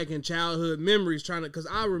going back in childhood memories, trying to, because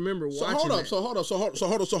I remember watching. So hold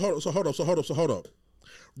up.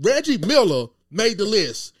 Reggie Miller made the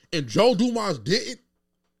list, and Joe Dumas didn't.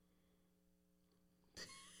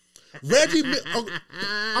 Reggie,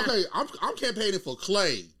 okay, I'm campaigning for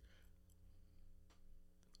Clay.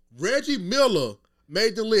 Reggie Miller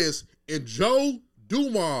made the list, and Joe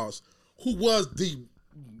Dumas, who was the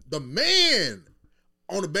man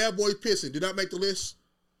on the Bad Boys Pistons, did not make the list.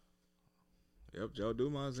 Yep, Joe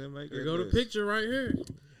Dumas didn't make it. Here go the picture right here.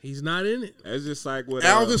 He's not in it. It's just like with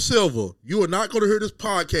Alvin Silver. You are not going to hear this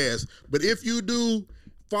podcast, but if you do,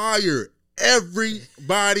 fire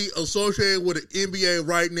everybody associated with the NBA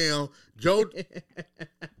right now. Joe,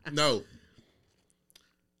 no.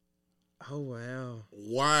 Oh wow!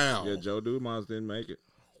 Wow! Yeah, Joe Dumas didn't make it.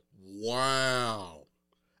 Wow!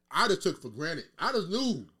 I just took for granted. I just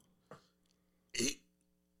knew.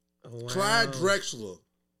 Wow. Clyde Drexler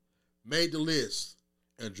made the list,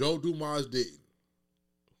 and Joe Dumas didn't.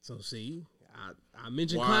 So see, I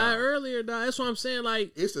mentioned Wow. Clyde earlier, dog. That's what I'm saying.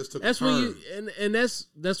 Like It just took that's a when turn. you and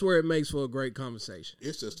that's where it makes for a great conversation.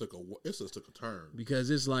 It just took a turn. Because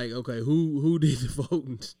it's like, okay, who did the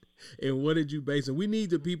voting and what did you base it? We need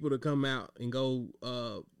the people to come out and go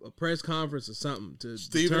a press conference or something to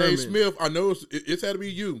Stephen determine. A. Smith, I know it's had to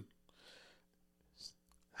be you.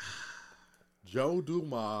 Joe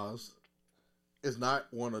Dumas is not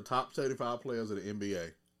one of the top 75 players of the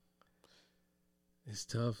NBA. It's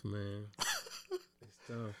tough, man. It's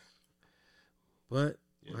tough. But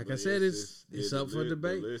Yeah, like but I said, it's the up for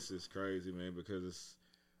debate. The list is crazy, man, because it's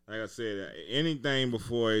like I said, anything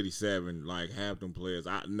before 87, like half them players,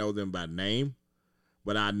 I know them by name,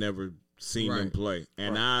 but I never seen them Right. play,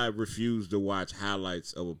 and I refuse to watch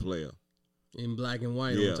highlights of a player. In black and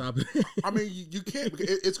white Yeah. on top of it. I mean, you can't.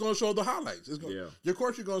 Because it's going to show the highlights. Yeah. Of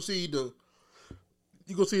course, you're going to see the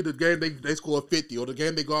game they score 50, or the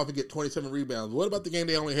game they go off and get 27 rebounds. What about the game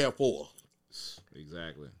they only have 4?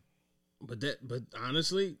 Exactly. But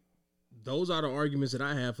honestly, those are the arguments that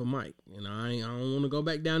I have for Mike. You know, I don't want to go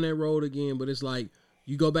back down that road again, but it's like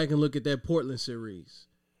you go back and look at that Portland series.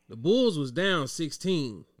 The Bulls was down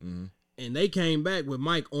 16, and they came back with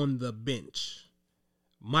Mike on the bench.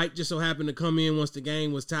 Mike just so happened to come in once the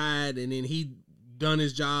game was tied, and then he done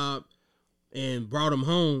his job and brought him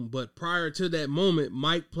home. But prior to that moment,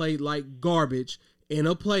 Mike played like garbage in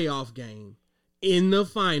a playoff game in the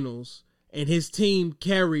finals, and his team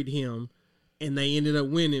carried him, and they ended up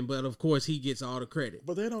winning. But of course, he gets all the credit.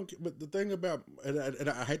 But they don't. But the thing about, and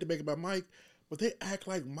I hate to make it about Mike, but they act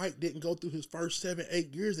like Mike didn't go through his first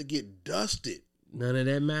 7-8 years to get dusted. None of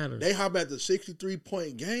that matters. They hop at the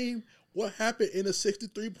 63-point game. What happened in a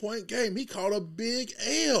 63-point game? He caught a big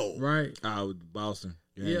L. Right. Boston.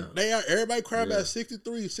 Yeah. Everybody cried Yeah. about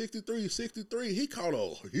 63. He caught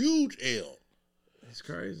a huge L. It's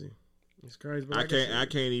crazy. It's crazy. But I like can't. said, I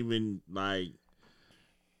can't even like.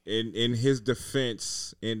 In his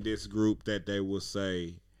defense, in this group, that they will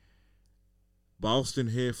say, Boston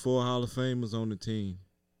had 4 Hall of Famers on the team.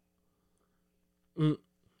 Mm.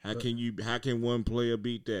 How can one player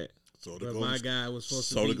beat that? So But my guy was supposed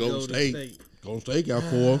to so be the Golden State. Golden State got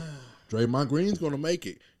 4. Draymond Green's going to make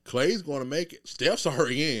it. Clay's going to make it. Steph's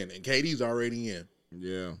already in, and KD's already in.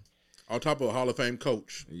 Yeah. On top of a Hall of Fame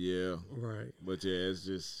coach. Yeah. Right. But yeah, it's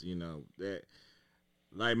just, that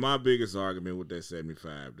like my biggest argument with that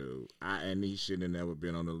 75 dude. And he shouldn't have never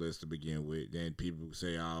been on the list to begin with. Then people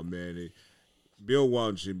say, oh man, Bill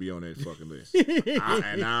Walton shouldn't be on that fucking list.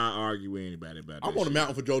 And I argue with anybody about that. I'm on the shit.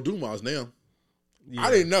 mountain for Joe Dumas now. Yeah.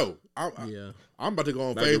 I didn't know. I'm about to go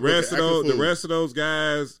on Like Facebook. the rest of those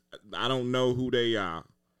guys, I don't know who they are.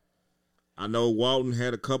 I know Walton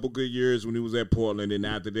had a couple good years when he was at Portland, and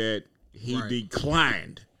after that, he Right.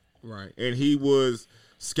 declined. Right. And he was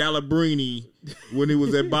Scalabrini when he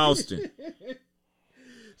was at Boston.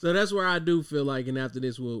 So that's where I do feel like, and after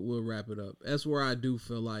this we'll wrap it up. That's where I do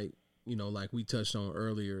feel like, like we touched on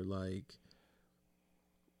earlier, like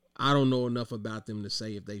I don't know enough about them to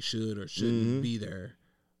say if they should or shouldn't be there.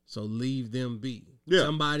 So leave them be. Yeah.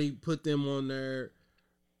 Somebody put them on there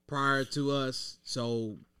prior to us.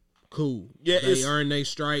 So cool. Yeah, They earned their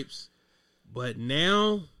stripes. But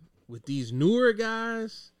now with these newer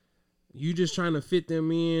guys, you just trying to fit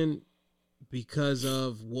them in because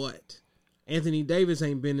of what? Anthony Davis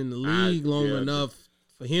ain't been in the league long enough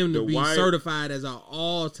for him to be certified as an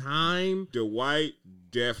all-time. Dwight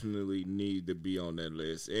definitely need to be on that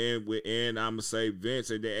list, and I'm gonna say Vince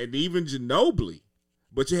and even Ginobili,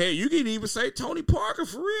 but you can even say Tony Parker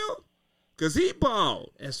for real, cause he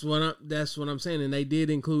balled. That's what I'm saying, and they did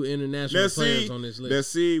include international players on this list. Let's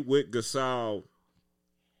see with Gasol.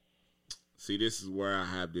 See, this is where I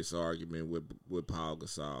have this argument with Paul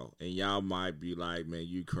Gasol, and y'all might be like, "Man,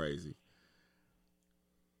 you crazy."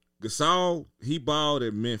 Gasol, he balled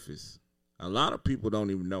at Memphis. A lot of people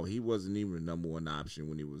don't even know he wasn't even the number one option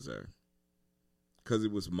when he was there, because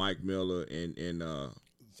it was Mike Miller and the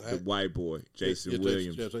white boy Jason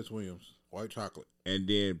Williams. Yeah, Jason Williams, white chocolate. And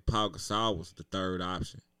then Paul Gasol was the third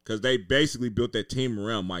option, because they basically built that team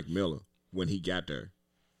around Mike Miller when he got there.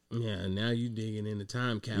 Yeah, and now you digging in the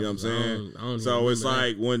time capsule. You know what I'm saying? I don't So even it's remember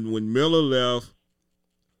like when Miller left,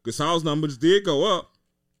 Gasol's numbers did go up.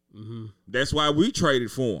 Mm-hmm. That's why we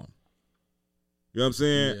traded for him. You know what I'm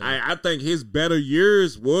saying? Yeah. I think his better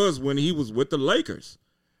years was when he was with the Lakers,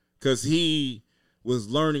 because he was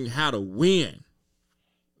learning how to win.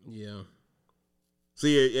 Yeah.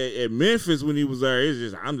 See, at Memphis when he was there, it's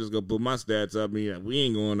just, I'm just going to put my stats up. We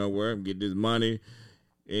ain't going nowhere. I'm get this money,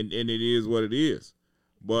 and it is what it is.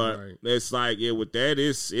 But Right. it's like, with that,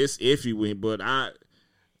 it's iffy with him. But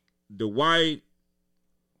the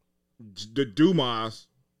Dumas,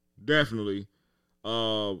 definitely.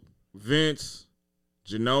 Vince,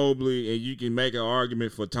 Ginobili, and you can make an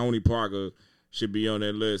argument for Tony Parker should be on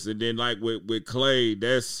that list. And then like with Clay,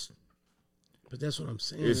 But that's what I'm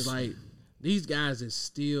saying. It's like these guys is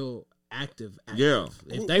still active. Yeah.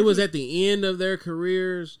 If they was at the end of their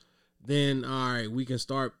careers, then all right, we can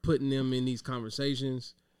start putting them in these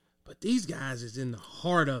conversations. But these guys is in the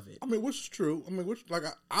heart of it. I mean, which is true. I mean,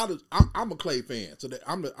 I'm a Clay fan, so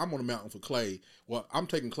I'm on the mountain for Clay. Well, I'm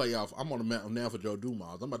taking Clay off. I'm on the mountain now for Joe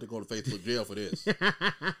Dumas. I'm about to go to Facebook jail for this.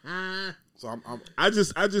 So I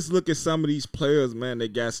just look at some of these players, man. They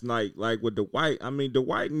got sniped. Like with Dwight. I mean,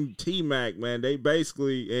 Dwight and T-Mac, man. They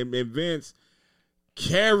basically and Vince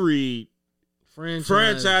carried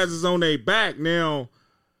franchises on their back. Now,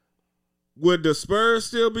 would the Spurs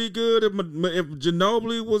still be good if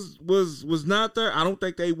Ginobili was not there? I don't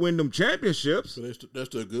think they win them championships. So they're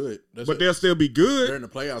still good. They'll still be good. They're in the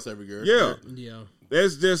playoffs every year. Yeah.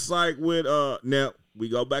 That's just like with now we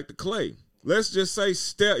go back to Clay. Let's just say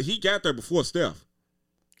Steph, he got there before Steph.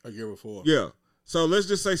 A year before. Yeah. So let's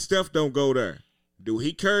just say Steph don't go there. Do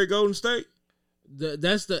he carry Golden State?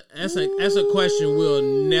 That's a question we'll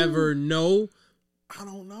never know. I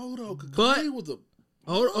don't know though. But Clay was a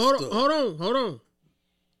hold on.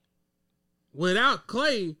 Without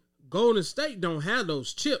Clay, Golden State don't have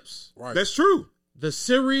those chips. Right. That's true. The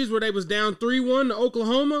series where they was down 3-1 to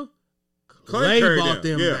Oklahoma, Clay Clay brought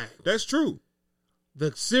them back. That's true.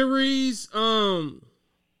 The series,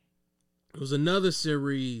 it was another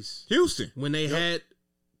series Houston. when they had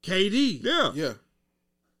KD. Yeah. Yeah.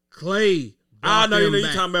 Clay. I know you're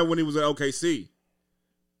back. talking about when he was at OKC.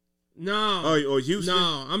 No. Or Houston.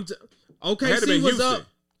 No, Had to OKC been was Houston. up.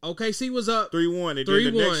 OKC was up 3-1. And then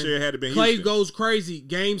the 3-1. next year it had to be Clay Houston. goes crazy.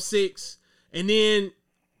 Game 6. And then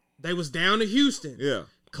they was down to Houston. Yeah.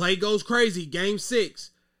 Clay goes crazy. Game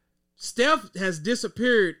 6. Steph has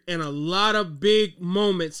disappeared in a lot of big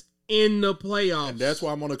moments in the playoffs. And that's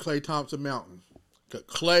why I'm on the Klay Thompson mountain.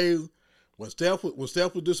 Clay, when Steph was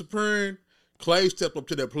disappearing, Clay stepped up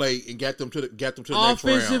to that plate and got them to the next round.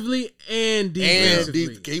 Offensively and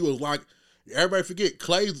defensively. And he was like, everybody forget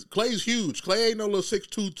Clay's huge. Clay ain't no little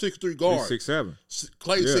 6'2", 6'3" guard. He's 6'7".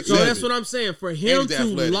 Clay's Yeah. 6'7". So that's what I'm saying. For him he's to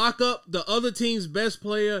athletic. lock up the other team's best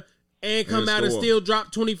player and come out and score. still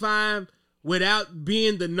drop 25 without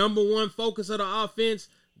being the number one focus of the offense,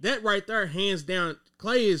 that right there, hands down,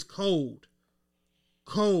 Clay is cold.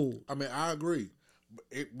 Cold. I mean, I agree.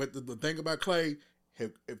 But the thing about Clay,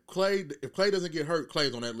 if Clay doesn't get hurt,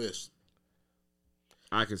 Clay's on that list.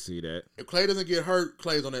 I can see that. If Clay doesn't get hurt,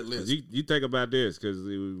 Clay's on that list. You think about this, because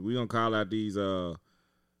we gonna call out these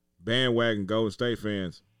bandwagon Golden State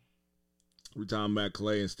fans. We talking about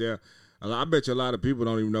Clay and Steph. I bet you a lot of people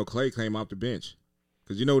don't even know Clay came off the bench.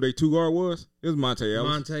 Because you know who their 2 guard was? It was Monte Ellis.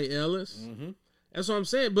 Monte Ellis. Mm-hmm. That's what I'm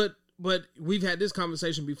saying. But we've had this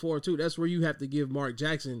conversation before too. That's where you have to give Mark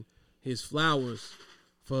Jackson his flowers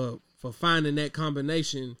for finding that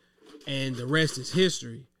combination, and the rest is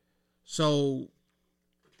history. So,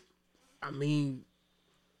 I mean,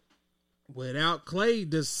 without Clay,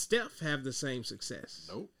 does Steph have the same success?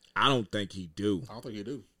 Nope. I don't think he do. I don't think he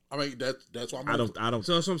do. I mean, that's why I'm I don't.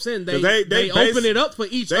 So that's what I'm saying. They They open it up for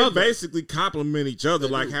each They other. basically complement each other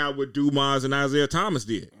like how with Dumas and Isaiah Thomas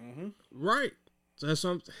did. Right. So that's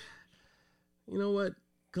what I'm, you know what?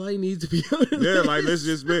 Clay needs to be on the Yeah, list. like let's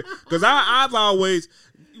just be, because I've always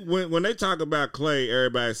when they talk about Clay,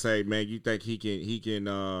 everybody say, man, you think he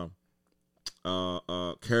can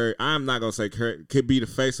carry? I'm not gonna say carry, could be the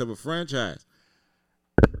face of a franchise.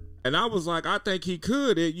 And I was like, I think he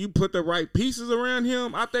could. If you put the right pieces around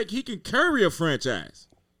him, I think he can carry a franchise.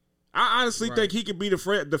 I honestly think he could be the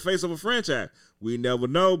face of a franchise. We never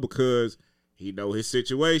know because he know his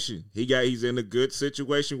situation. He's in a good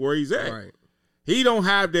situation where he's at. Right. He don't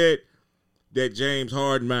have that James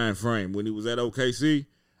Harden mind frame when he was at OKC.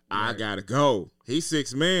 I gotta go. He's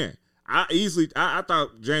 6 man. I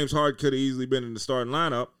thought James Harden could have easily been in the starting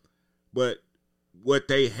lineup, but what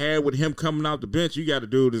they had with him coming off the bench, you got to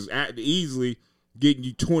do is easily getting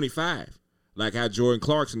you 25, like how Jordan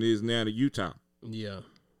Clarkson is now to Utah. Yeah.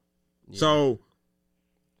 So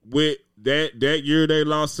with that year they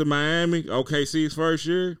lost to Miami, OKC's first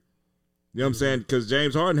year. You know what I'm saying? Because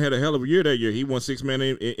James Harden had a hell of a year that year. He won 6 man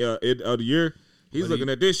of the year. He's looking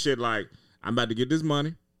at this shit like, I'm about to get this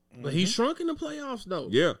money. But he shrunk in the playoffs, though.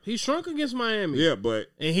 Yeah. He shrunk against Miami. Yeah, but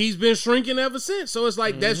And he's been shrinking ever since. So it's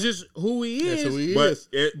like, that's just who he is. That's who he but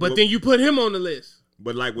is. But then you put him on the list.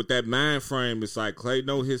 But like with that mind frame, it's like Clay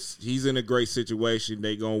know he's in a great situation.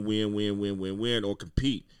 They gonna win or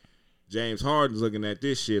compete. James Harden's looking at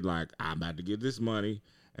this shit like, I'm about to get this money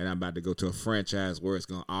and I'm about to go to a franchise where it's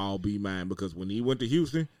gonna all be mine. Because when he went to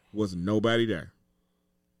Houston, wasn't nobody there.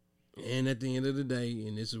 And at the end of the day,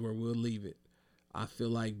 and this is where we'll leave it, I feel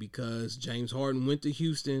like because James Harden went to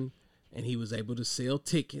Houston and he was able to sell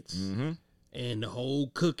tickets and the whole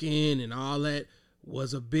cooking and all that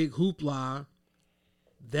was a big hoopla,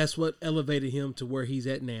 that's what elevated him to where he's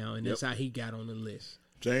at now, and that's how he got on the list.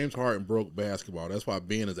 James Harden broke basketball. That's why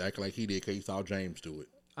Ben is acting like he did because he saw James do it.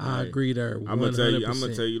 I agree there. 100%. I'm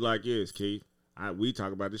gonna tell you like this, Keith. We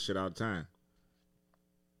talk about this shit all the time.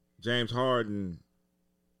 James Harden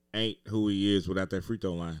ain't who he is without that free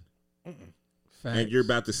throw line. Facts. And you're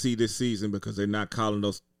about to see this season because they're not calling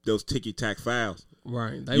those ticky-tack fouls.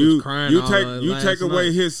 Right. They was crying all take away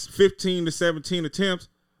night. his 15 to 17 attempts,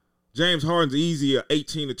 James Harden's easy a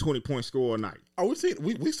 18 to 20 point score a night. Oh, we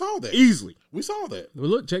saw that. Easily. We saw that. Well,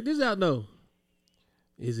 look, check this out, though.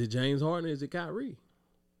 Is it James Harden or is it Kyrie?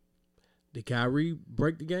 Did Kyrie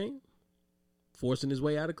break the game? Forcing his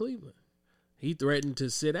way out of Cleveland. He threatened to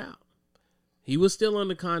sit out. He was still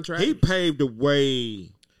under contract. He paved the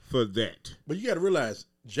way for that. But you got to realize,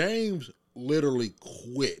 James literally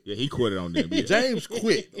quit. Yeah, he quit it on them. Yeah. James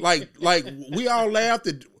quit. Like we all laughed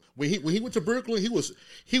at when he went to Brooklyn. He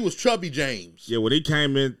was chubby James. Yeah, when he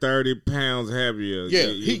came in 30 pounds heavier,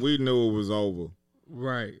 Yeah, we knew it was over.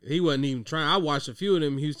 Right. He wasn't even trying. I watched a few of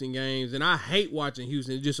them Houston games, and I hate watching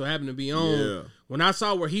Houston. It just so happened to be on. Yeah. When I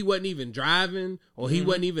saw where he wasn't even driving or he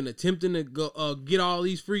wasn't even attempting to go get all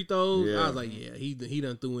these free throws, Yeah. I was like, yeah, he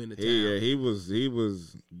done threw in the towel. He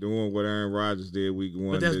was doing what Aaron Rodgers did week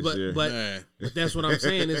one this year. Man. But that's what I'm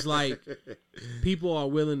saying. It's like people are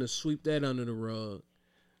willing to sweep that under the rug.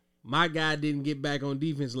 My guy didn't get back on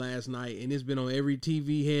defense last night, and it's been on every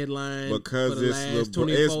TV headline because for the last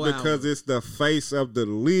 24 hours. it's the face of the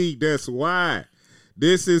league. That's why.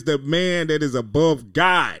 This is the man that is above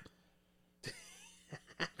God.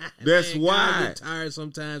 That's Man, why. guys get tired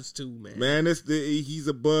sometimes too, man. Man, he's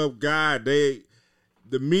above God. The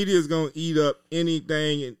media is gonna eat up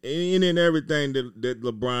anything and everything that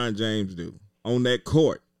LeBron James do on that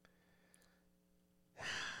court.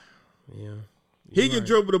 Yeah. He can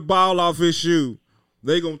dribble the ball off his shoe.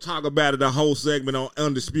 They gonna talk about it the whole segment on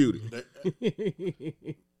Undisputed.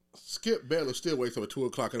 Skip Bayless still wakes up at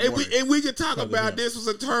 2:00 in the morning. And we can talk about this was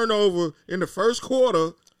a turnover in the first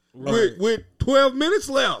quarter Right. with 12 minutes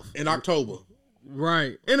left in October.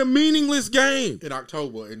 Right. in a meaningless game. In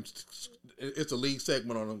October, and it's a league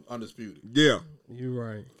segment on Undisputed Yeah. You're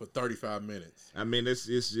right. for 35 minutes. I mean, it's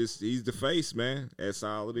just he's the face, man. That's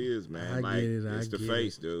all it is, man. I get it, It's the get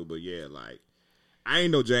face, dude. But yeah, like I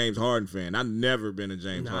ain't no James Harden fan. I've never been a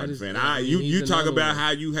James Harden fan. You he's talk another about one.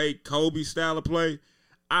 how you hate Kobe's style of play.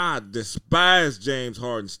 I despise James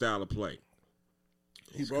Harden's style of play.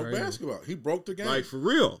 He broke crazy. basketball. He broke the game. Like for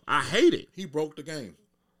real, I hate it. He broke the game.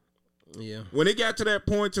 Yeah. When it got to that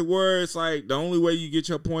point to where it's like the only way you get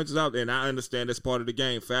your points is out, and I understand that's part of the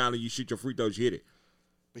game. Fouling, you shoot your free throws, you hit it.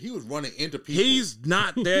 But he was running into people. He's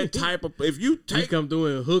not that type of. If you He take come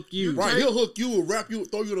through and hook you. right. He'll hook you, wrap you,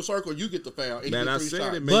 throw you in a circle, and you get the foul. And man, he I get 3 said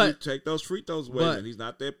shots. it, man. You But- take those free throws away, but- man. He's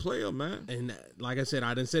not that player, man. And like I said,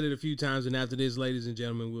 I done said it a few times, and after this, ladies and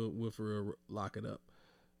gentlemen, we'll for real lock it up.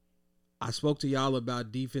 I spoke to y'all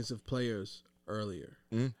about defensive players earlier,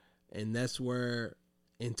 Mhm. and that's where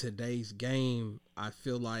in today's game, I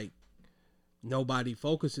feel like nobody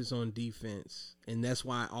focuses on defense, and that's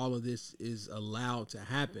why all of this is allowed to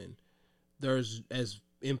happen. There's, as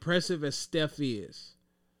impressive as Steph is,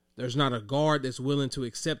 there's not a guard that's willing to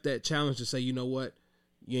accept that challenge to say, you know what,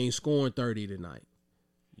 you ain't scoring 30 tonight.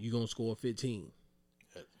 You're going to score 15.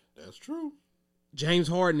 That's true. James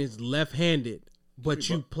Harden is left-handed, but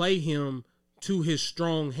you play him to his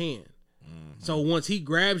strong hand. So once he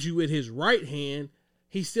grabs you with his right hand,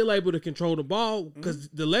 he's still able to control the ball because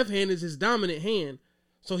the left hand is his dominant hand.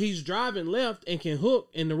 So he's driving left and can hook,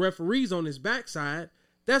 and the referee's on his backside.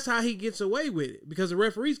 That's how he gets away with it because the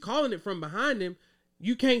referee's calling it from behind him.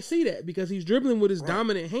 You can't see that because he's dribbling with his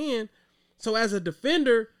dominant hand. So as a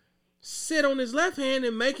defender, sit on his left hand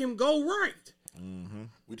and make him go right.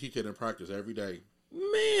 We teach it in practice every day.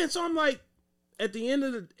 Man, so I'm like, at the end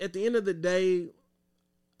of the day,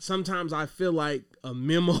 sometimes I feel like a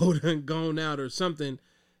memo done gone out or something,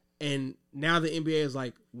 and now the NBA is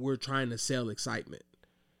like, we're trying to sell excitement.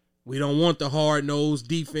 We don't want the hard-nosed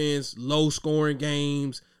defense, low-scoring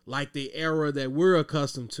games like the era that we're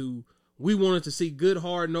accustomed to. We wanted to see good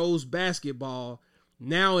hard-nosed basketball.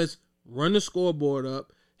 Now it's run the scoreboard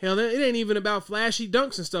up. Hell, it ain't even about flashy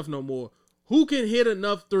dunks and stuff no more. Who can hit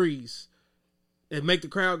enough threes and make the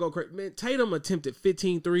crowd go crazy? Man, Tatum attempted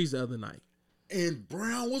 15 threes the other night. And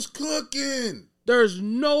Brown was cooking. There's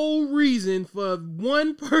no reason for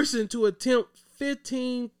one person to attempt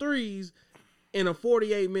 15 threes in a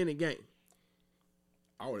 48-minute game.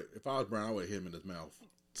 If I was Brown, I would hit him in his mouth.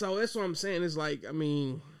 So that's what I'm saying. It's like, I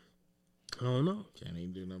mean, I don't know. Can't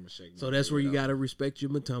even do nothing but shake. So that's where you got to respect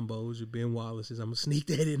your Matumbos, your Ben Wallaces. I'm going to sneak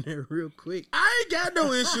that in there real quick. I ain't got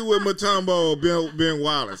no issue with Mutombo or Ben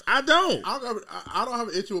Wallace. I don't. I don't have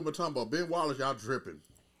an issue with Mutombo. Ben Wallace, y'all dripping.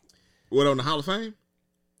 What, on the Hall of Fame?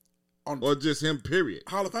 On Or just him, period?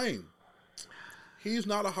 Hall of Fame. He's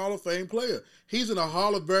not a Hall of Fame player. He's in a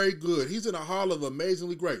Hall of Very Good. He's in a Hall of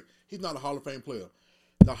Amazingly Great. He's not a Hall of Fame player.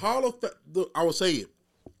 The Hall of I will say it.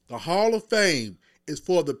 The Hall of Fame is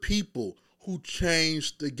for the people who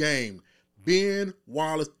changed the game. Ben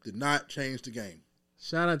Wallace did not change the game.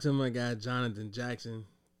 Shout out to my guy, Jonathan Jackson.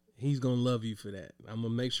 He's going to love you for that. I'm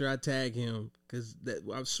going to make sure I tag him because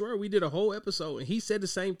I swear we did a whole episode and he said the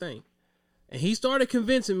same thing. And he started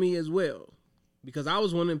convincing me as well because I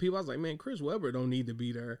was one of them people. I was like, man, Chris Webber don't need to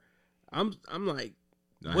be there. I'm like,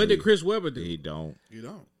 what did Chris Webber do? He don't. You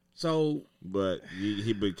don't. So, But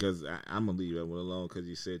he because I'm gonna leave that one alone because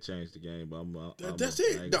he said change the game. But That's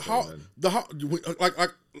it. Like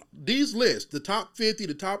these lists, the top 50,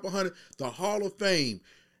 the top 100, the Hall of Fame.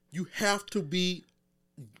 You have to be.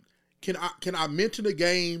 Can I mention a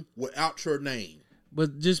game without your name?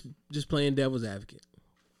 but just playing devil's advocate,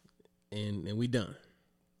 and we done.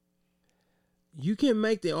 You can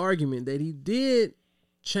make the argument that he did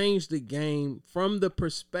change the game from the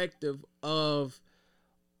perspective of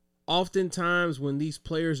oftentimes when these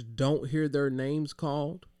players don't hear their names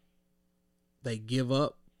called, they give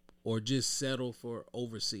up or just settle for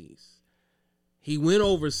overseas. He went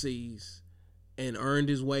overseas and earned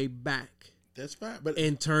his way back That's fine, but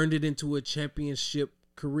and turned it into a championship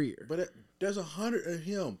career. there's 100 of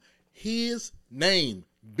him. His name,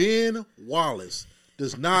 Ben Wallace,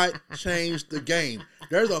 does not change the game.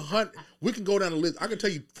 There's 100. We can go down the list. I can tell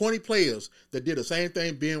you 20 players that did the same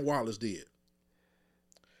thing Ben Wallace did.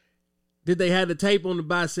 Did they have the tape on the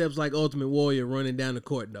biceps like Ultimate Warrior running down the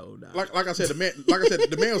court? No. Like I said, the man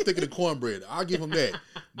was thinking of cornbread. I'll give him that.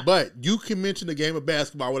 But you can mention the game of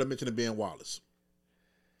basketball without mentioning Ben Wallace,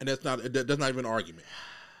 and that's not even an argument.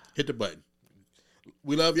 Hit the button.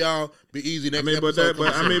 We love y'all. Be easy. Next episode.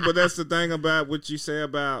 But that's the thing about what you say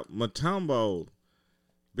about Mutombo.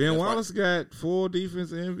 Ben Wallace got 4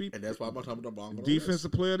 defensive MVP, and that's why Mutombo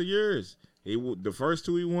defensive player of the years. The first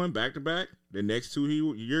 2 he won back to back. The next 2 he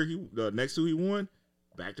won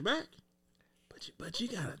back to back. But you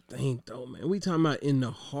gotta think though, man. We talking about in the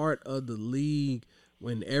heart of the league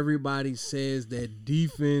when everybody says that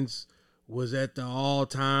defense was at the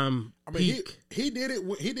all-time peak. He did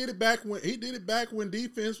it back when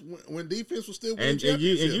defense was still winning and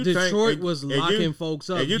you Detroit was locking folks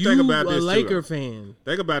up. And you think about a this Laker too, fan.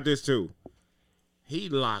 Think about this too. He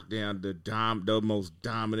locked down the most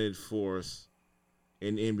dominant force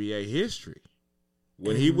in NBA history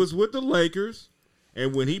when he was with the Lakers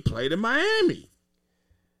and when he played in Miami.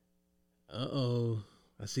 I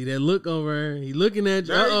see that look over there. He looking at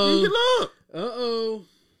you. Look.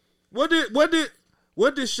 What did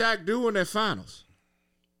Shaq do in that finals?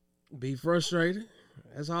 Be frustrated.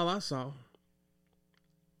 That's all I saw.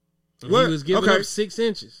 He What? was giving up 6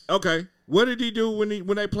 inches. Okay. What did he do when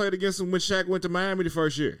they played against him when Shaq went to Miami the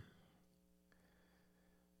first year?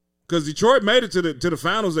 Because Detroit made it to the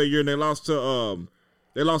finals that year and they lost to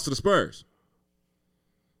the Spurs.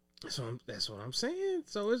 That's what I'm saying.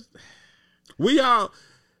 So it's we all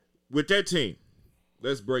with that team.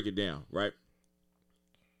 Let's break it down, right?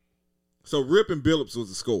 So Rip and Billups was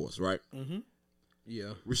the scorers, right? Mm-hmm.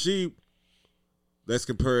 Yeah. Rasheed, let's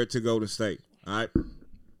compare it to Golden State, all right?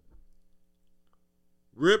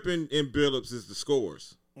 Rip and Billups is the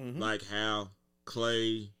scorers, like how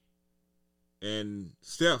Clay and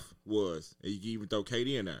Steph was. And you can even throw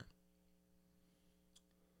KD in there.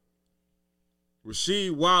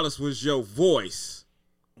 Rasheed Wallace was your voice.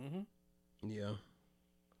 Mm-hmm. Yeah.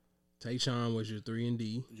 Tayshaun was your 3 and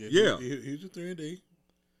D. Yeah. He's a 3 and D.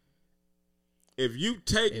 If you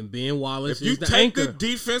take and Ben Wallace if you is the take anchor. the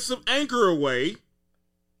defensive anchor away,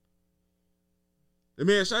 let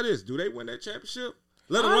me ask you this: do they win that championship?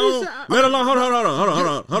 Let alone, hold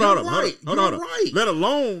on. Let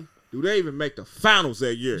alone, do they even make the finals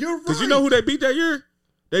that year? You're right. Because you know who they beat that year?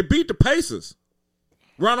 They beat the Pacers.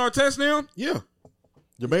 Ron Artest now? Yeah.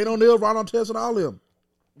 Jermaine O'Neal, Ron Artest, and all of them.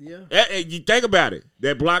 Yeah. You think about it.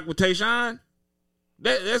 That block with Tayshaun,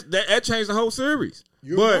 that changed the whole series.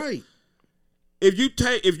 You're right. If you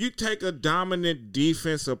take a dominant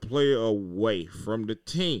defensive player away from the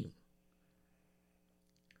team,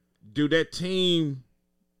 do that team?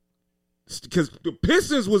 Because the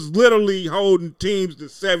Pistons was literally holding teams to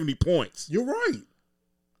 70 points. You're right.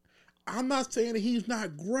 I'm not saying that he's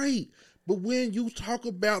not great, but when you talk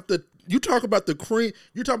about the cream,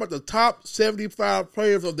 you talk about the top 75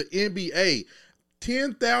 players of the NBA.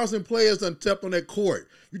 10,000 players untapped on that court.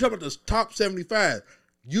 You talk about the top 75.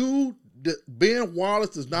 Ben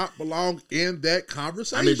Wallace does not belong in that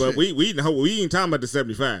conversation. I mean, but we ain't talking about the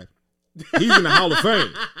 75. He's in the Hall of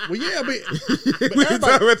Fame. Well, yeah, but we ain't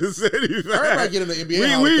talking about the 75. Everybody get in the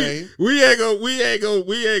NBA Hall of Fame.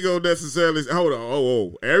 We ain't gonna necessarily hold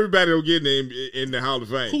on. Everybody don't get in the Hall of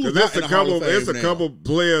Fame because it's a couple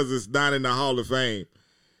players that's not in the Hall of Fame.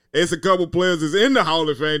 It's a couple players that's in the Hall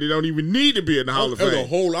of Fame that don't even need to be in the Hall of Fame. There's a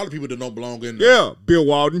whole lot of people that don't belong in there. Yeah, Bill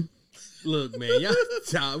Walton. Look, man,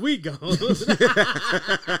 y'all, we gone.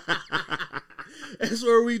 That's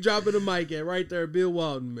where we dropping the mic at, right there, Bill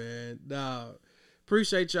Walton, man. Dog.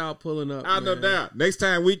 Appreciate y'all pulling up. No doubt. Next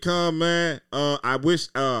time we come, man. I wish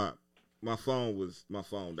my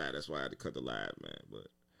phone died. That's why I had to cut the live, man. But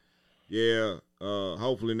yeah,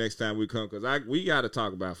 hopefully next time we come, because we got to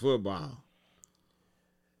talk about football.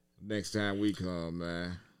 Next time we come,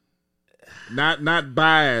 man. Not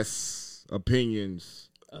biased opinions.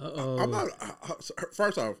 I'm not.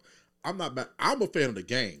 First off, I'm not. I'm a fan of the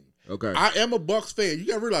game. Okay. I am a Bucs fan. You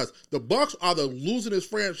gotta realize the Bucs are the losingest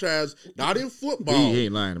franchise, not in football. He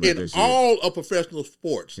ain't lying about in that shit. all of professional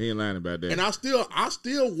sports. He ain't lying about that. And I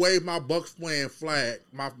still wave my Bucs flag,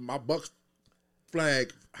 my Bucs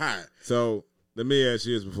flag high. So let me ask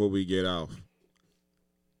you this before we get off.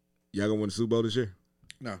 Y'all gonna win the Super Bowl this year?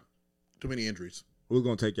 No, too many injuries. Who's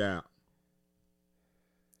gonna take you out?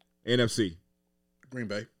 NFC. Green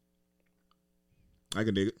Bay. I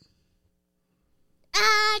can dig it.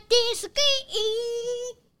 I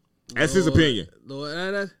disagree. That's his opinion.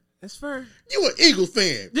 Lord, that's fair. You an Eagles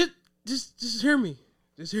fan? Just hear me.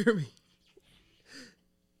 Just hear me.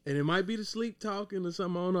 And it might be the sleep talking or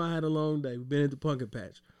something. I don't know. I had a long day. We've been at the pumpkin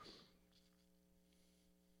patch.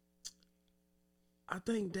 I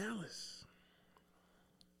think Dallas.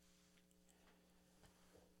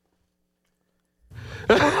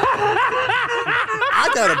 I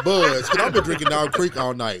got a buzz because I've been drinking Dog Creek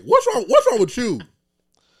all night. What's wrong with you?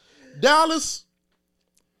 Dallas?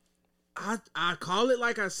 I call it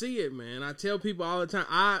like I see it, man. I tell people all the time.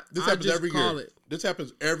 This I happens just every call year. it. This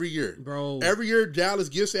happens every year. Bro. Every year Dallas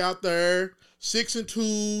gets out there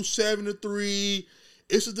 6-2, 7-3.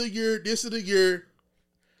 This is the year.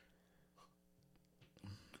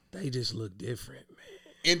 They just look different, man.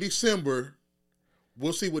 In December,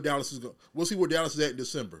 we'll see what Dallas is going. We'll see where Dallas is at in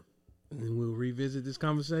December. And then we'll revisit this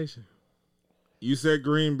conversation. You said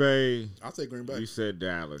Green Bay. I'll say Green Bay. You said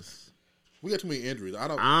Dallas. We got too many injuries.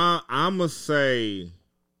 I'ma say.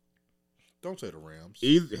 Don't say the Rams.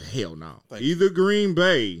 Hell no. Thank you. Either Green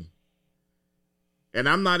Bay, and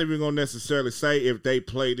I'm not even gonna necessarily say if they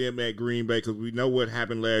play them at Green Bay because we know what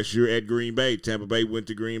happened last year at Green Bay. Tampa Bay went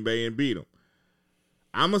to Green Bay and beat them.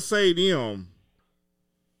 I'ma say them.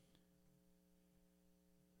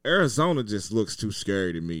 Arizona just looks too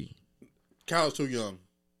scary to me. Kyle's too young.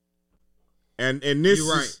 And this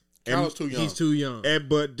You're right. is. Kyle's too young. He's too young.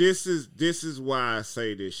 But this is why I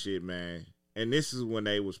say this shit, man. And this is when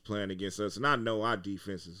they was playing against us. And I know our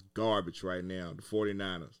defense is garbage right now, the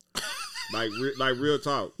 49ers. like real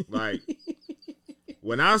talk. Like,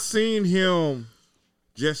 when I seen him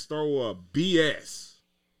just throw a BS,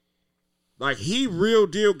 like he real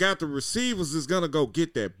deal got the receivers is going to go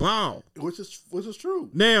get that ball. Which is true.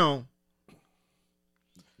 Now,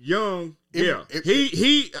 Young,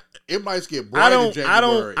 It might get bright in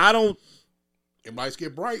January. I don't. It might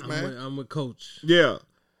get bright, man. I'm a coach. Yeah.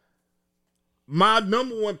 My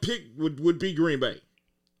number one pick would be Green Bay.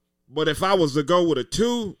 But if I was to go with a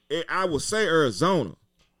 2, I would say Arizona.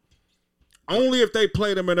 Only if they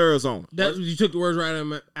play them in Arizona. You took the words right out of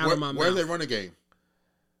my mouth. Where's their running game?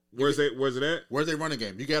 Where's it at? Where's their running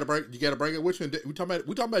game? You gotta break it. Which one? We talking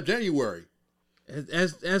about January.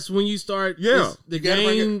 That's when you start. Yeah. The You gotta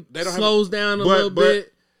bring game it. They don't slows down a little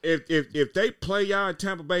bit. If they play y'all in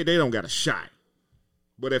Tampa Bay, they don't got a shot.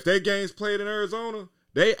 But if their game's played in Arizona,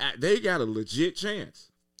 they got a legit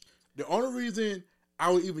chance. The only reason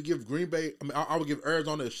I would even give Green Bay, I would give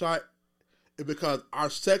Arizona a shot, is because our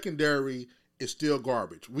secondary is still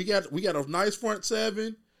garbage. We got a nice front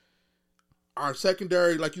seven. Our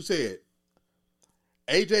secondary, like you said,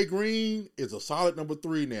 AJ Green is a solid number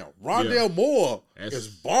 3 now. Rondell Moore is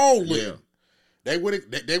balling. Yeah. They would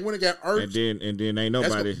have got Ertz. And then ain't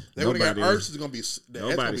nobody. They would have got Ertz. Is going to be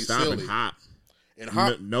nobody stopping silly. Hop. And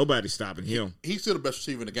Hop, nobody's stopping him. He's still the best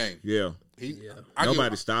receiver in the game. Yeah.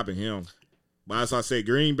 Nobody's stopping him. But as I say,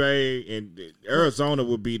 Green Bay and Arizona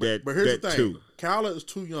would be that. But here's that the thing: 2. Kyler is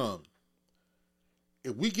too young.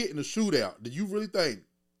 If we get in the shootout, do you really think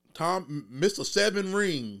Tom, Mr. 7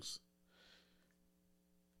 rings,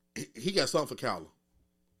 he got something for Kyler?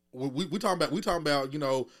 We talking about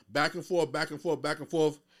back and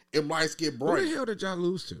forth. It might get bright. Who the hell did y'all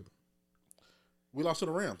lose to? We lost to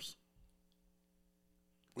the Rams.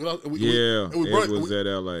 It was at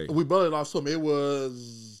LA. We barely lost to them. It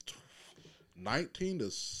was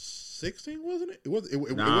 19-16, wasn't it? It wasn't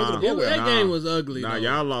a blowout. That game was ugly. Nah, though.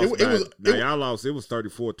 y'all lost. Y'all lost. It was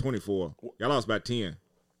 34-24. Y'all lost by 10.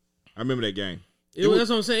 I remember that game. That's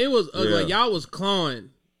what I'm saying. It was ugly. Yeah. Like, y'all was clawing.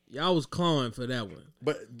 Y'all was clawing for that one.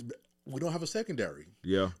 But we don't have a secondary.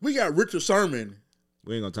 Yeah. We got Richard Sherman.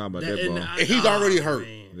 We ain't gonna talk about that ball. And he's already hurt.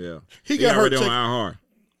 Man. Yeah. He got hurt. already on IR.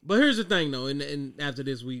 But here's the thing, though, and after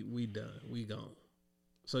this, we done. We gone.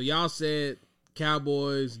 So y'all said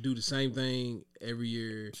Cowboys do the same thing every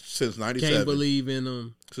year. Since 97. Can't believe in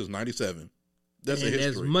them. Since 97. That's a And history.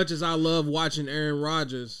 as much as I love watching Aaron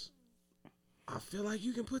Rodgers, I feel like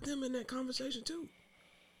you can put them in that conversation too.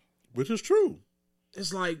 Which is true.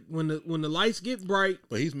 It's like when the lights get bright,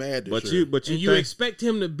 But he's mad this year. But you expect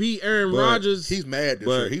him to beat Aaron Rodgers. He's mad this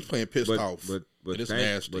year. He's playing pissed off. But it's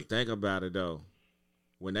nasty. But think about it though.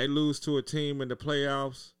 When they lose to a team in the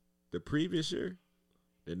playoffs the previous year,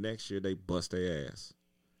 the next year they bust their ass.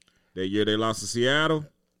 That year they lost to Seattle.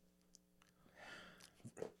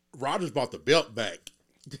 Rodgers brought the belt back.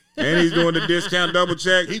 And he's doing the discount double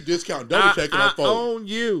check. He discount double checking on folks. I own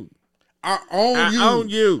you. I own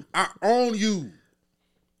you. I own you.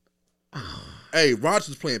 Hey,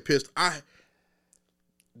 Rodgers playing pissed.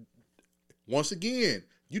 Once again,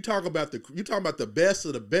 you talk about the best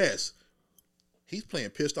of the best. He's playing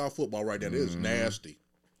pissed off football right now. It is nasty.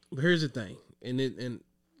 But here's the thing, and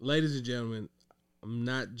ladies and gentlemen, I'm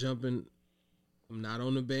not jumping. I'm not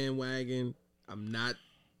on the bandwagon. I'm not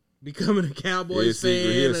becoming a Cowboys fan.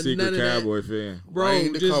 He's a secret Cowboy fan. Bro,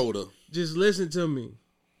 Rain Dakota. Just listen to me.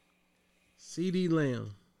 CeeDee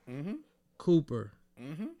Lamb, Cooper,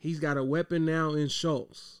 He's got a weapon now in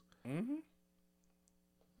Schultz.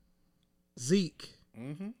 Zeke,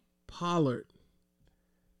 Pollard,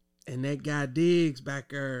 and that guy Diggs back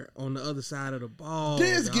there on the other side of the ball.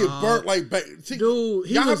 Diggs get burnt like dude.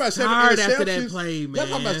 He y'all was about tired after that interceptions? play, man. Y'all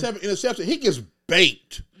talking about 7 interceptions. He gets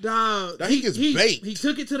baked. Dog, He gets baked. He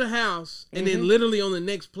took it to the house, and then literally on the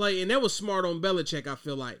next play, and that was smart on Belichick. I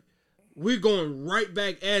feel like we're going right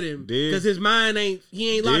back at him because his mind ain't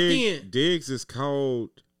locked in. Diggs is cold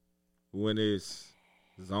when it's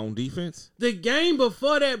zone defense. The game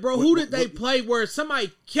before that, bro, who did they play where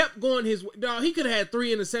somebody kept going his way? Dog, he could have had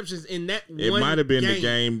 3 interceptions in that one game. It might have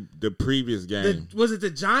been the previous game. Was it the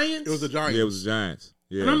Giants? It was the Giants. Yeah, it was the Giants.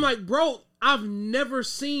 Yeah. And I'm like, bro, I've never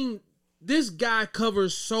seen this guy cover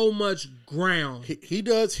so much ground. He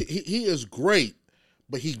does. He is great,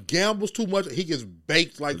 but he gambles too much. He gets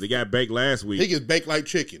baked like they got baked last week. He gets baked like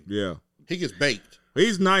chicken. Yeah, he gets baked.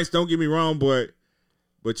 He's nice. Don't get me wrong, but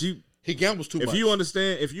he gambles too much. If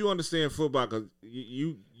you understand football, because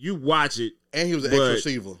you watch it, and he was an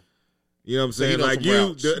ex-receiver. You know what I'm saying? So like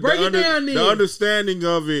the understanding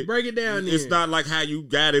of it. Break it down. It's not like how you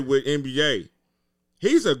got it with NBA.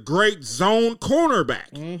 He's a great zone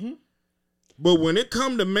cornerback. But when it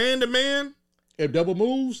come to man, if double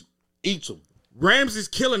moves, eats him. Ramsey's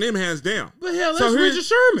killing him hands down. But hell, that's Richard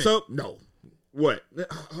Sherman. So no, what?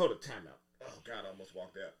 Hold a timeout. Oh God, I almost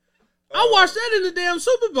walked out. I watched that in the damn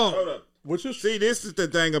Super Bowl. Hold up. See, this is the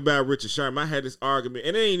thing about Richard Sherman. I had this argument,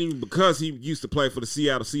 and it ain't even because he used to play for the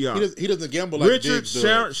Seattle Seahawks. He doesn't gamble like Richard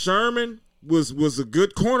Sherman was a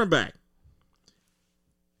good cornerback.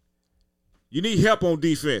 You need help on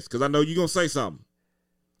defense because I know you're gonna say something.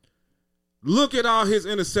 Look at all his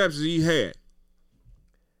interceptions he had.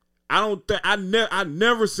 I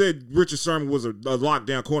never said Richard Sherman was a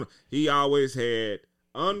lockdown corner. He always had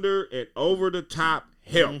under and over the top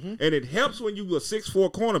help. And it helps when you a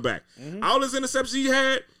 6'4" cornerback. All his interceptions he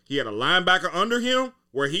had a linebacker under him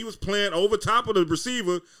where he was playing over top of the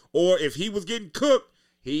receiver, or if he was getting cooked,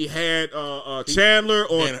 he had Chandler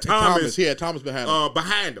or Thomas. He had Thomas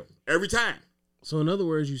behind him every time. So in other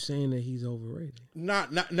words, you're saying that he's overrated?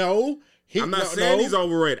 No. I'm not saying he's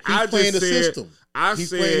overrated. He's playing the system. He's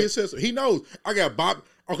playing his system. He knows. I got Bob.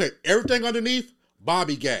 Okay, everything underneath,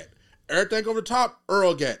 Bobby got. Everything over the top,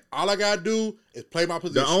 Earl got. All I gotta do is play my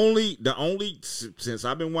position. The only since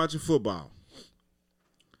I've been watching football,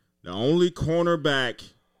 the only cornerback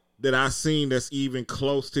that I've seen that's even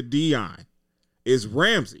close to Deion is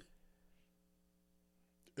Ramsey.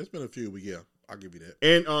 It's been a few, but yeah, I'll give you that.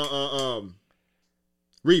 And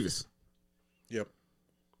Revis. Yep.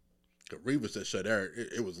 Revis that shut there,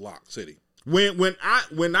 it was Lock City. When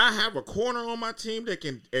I have a corner on my team that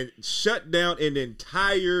can shut down an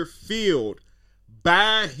entire field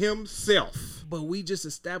by himself. But we just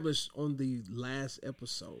established on the last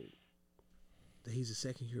episode that he's a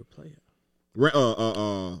second-year player.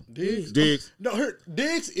 Diggs. No,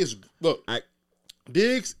 Diggs is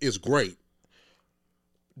Diggs is great.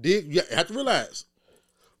 Diggs, you have to realize.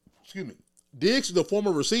 Excuse me. Diggs is a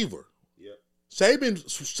former receiver. Saban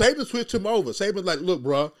switched him over. Saban's like, look,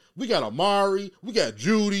 bro, we got Amari, we got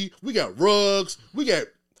Judy, we got Ruggs, we got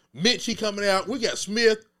Mitchie coming out, we got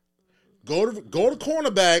Smith. Go to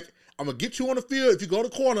cornerback. I'm gonna get you on the field. If you go to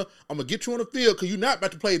corner, I'm gonna get you on the field because you're not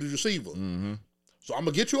about to play the receiver. So I'm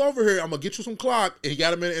gonna get you over here. I'm gonna get you some clock, and he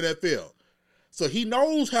got him in the NFL. So he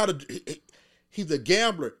knows how to. He's a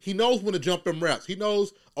gambler. He knows when to jump in routes. He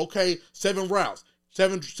knows, okay, 7 routes,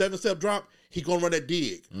 7-step drop. He's gonna run that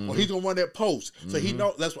dig, or he's gonna run that post. So he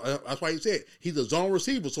knows. That's why he said he's a zone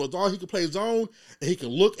receiver. So as long as he can play zone and he can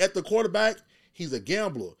look at the quarterback, he's a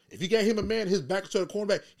gambler. If you get him a man, his back to the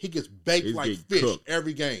cornerback, he gets baked like fish cooked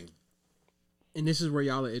every game. And this is where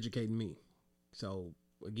y'all are educating me. So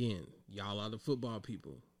again, y'all are the football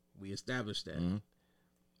people. We established that.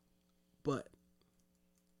 But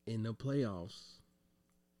in the playoffs,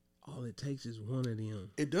 all it takes is one of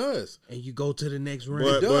them. It does. And you go to the next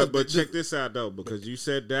round. But check this out, though, because you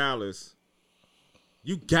said Dallas.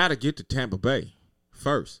 You got to get to Tampa Bay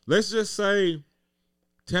first. Let's just say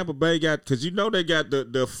Tampa Bay got, because you know they got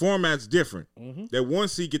the format's different. That one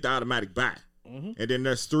seed get the automatic bye. And then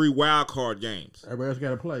there's 3 wild card games. Everybody else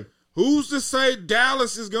got to play. Who's to say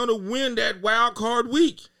Dallas is going to win that wild card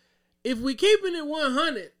week? If we keeping it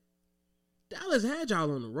 100, Dallas had y'all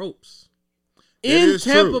on the ropes. That in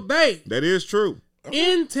Tampa true. Bay. That is true.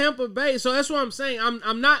 In Tampa Bay. So that's what I'm saying.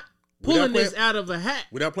 I'm not pulling this out of a hat.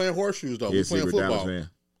 We're not playing horseshoes, though. Yes, We're playing football.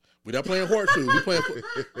 We're not playing horseshoes. We're playing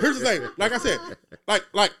Here's the thing. Like I said,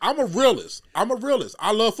 like I'm a realist. I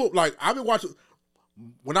love football. Like, I've been watching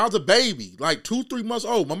when I was a baby, like 2-3 months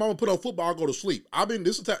old. My mama put on football, I go to sleep.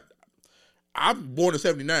 I'm born in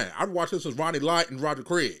 '79. I've watched this since Ronnie Lott and Roger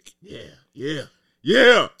Craig.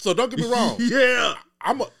 Yeah. So don't get me wrong. Yeah.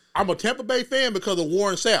 I'm a Tampa Bay fan because of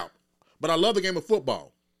Warren Sapp, but I love the game of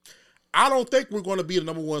football. I don't think we're going to be the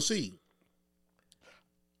number 1 seed.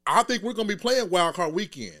 I think we're going to be playing wild card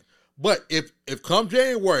weekend. But if come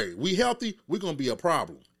January we healthy, we're going to be a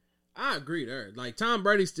problem. I agree there. Like Tom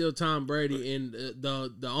Brady's still Tom Brady, and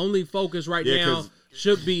the only focus right now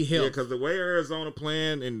should be health. Yeah, because the way Arizona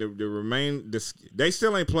playing and they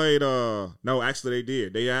still ain't played. No, actually they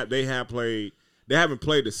did. They have played. They haven't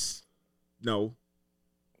played this. No.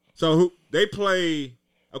 So they play?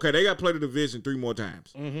 Okay, they got to play the division 3 more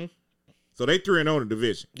times. Mm-hmm. So they 3-0 in the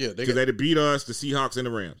division. Yeah, because they beat us, the Seahawks, and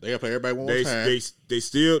the Rams. They got to play everybody one more time. They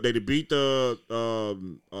beat the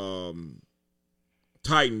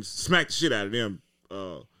Titans, smacked the shit out of them.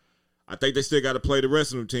 I think they still got to play the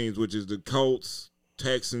rest of them teams, which is the Colts,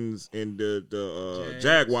 Texans, and the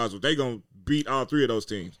Jaguars. But they gonna beat all 3 of those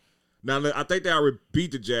teams. Now I think they already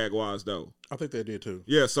beat the Jaguars though. I think they did too.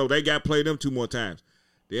 Yeah, so they got to play them 2 more times.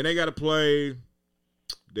 Then they got to play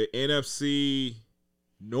the NFC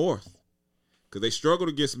North because they struggled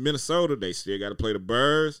against Minnesota. They still got to play the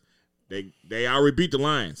Bears. They already beat the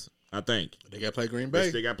Lions. I think they got to play Green Bay.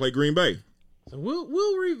 They got to play Green Bay. So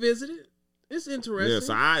we'll revisit it. It's interesting. Yeah,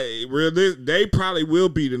 so they probably will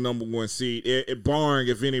be the number 1 seed, barring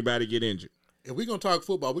if anybody get injured. If we're gonna talk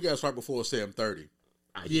football, we got to start before 7:30.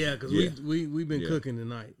 Yeah, because we've been cooking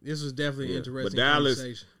tonight. This was definitely an interesting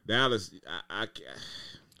conversation. Dallas,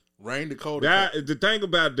 Rain Dakota. The thing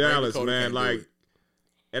about Dallas, Dakota man, like,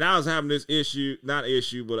 and I was having this not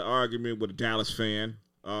issue, but an argument with a Dallas fan.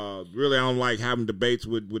 Really, I don't like having debates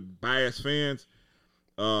with biased fans.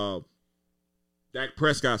 Dak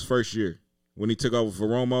Prescott's first year when he took over for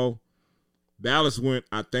Romo, Dallas went,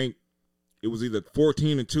 I think it was either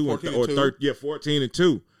 14-2 or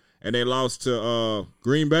 14-2, and they lost to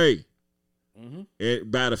Green Bay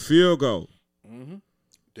by the field goal. Mm-hmm.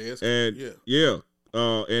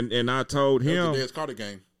 And I told him, the Dez Carter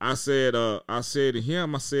game. I said to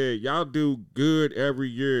him, y'all do good every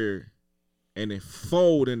year, and then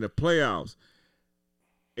fold in the playoffs.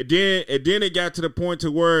 And then it got to the point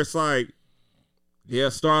to where it's like,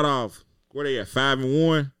 start off where they at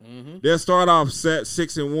 5-1. Mm-hmm. They'll start off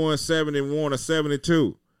 6-1, 7-1, or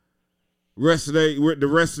 7-2. The rest of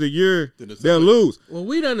the year they'll lose. Well,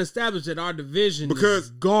 we done established that our division is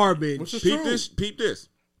garbage. Peep this.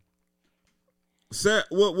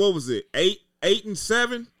 What was it?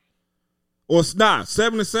 8-7, or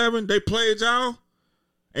 7-7? They played y'all,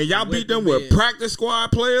 and y'all beat them with practice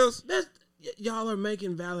squad players. Y'all are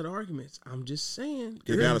making valid arguments. I'm just saying.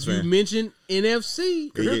 You mentioned NFC.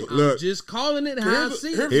 I'm just calling it how I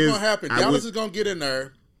see it. Here's what's going to happen. Dallas is going to get in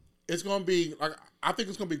there. It's going to be, I think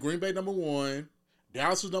it's going to be Green Bay number 1.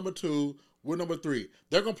 Dallas is number 2. We're number 3.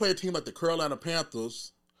 They're going to play a team like the Carolina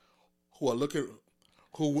Panthers who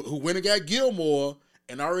went and got Gilmore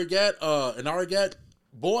and already got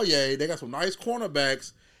Boye. They got some nice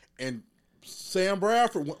cornerbacks. And Sam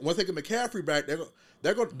Bradford, once they get McCaffrey back,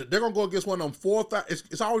 they're gonna go against one of them 4 or 5.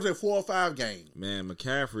 It's always a 4 or 5 game. Man,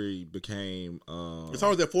 McCaffrey became. It's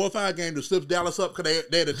always that 4 or 5 game to slip Dallas up because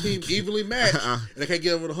they had a team evenly matched and they can't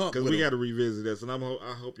get over the hump. Because we got to revisit this, and I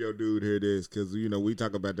hope your dude hear this because we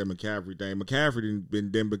talk about that McCaffrey thing. McCaffrey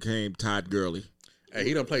then became Todd Gurley. Hey,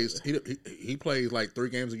 he done plays. He plays like 3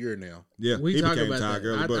 games a year now. Yeah, we talk about Todd that.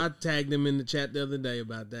 Gurley, I tagged him in the chat the other day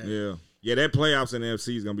about that. Yeah. That playoffs in the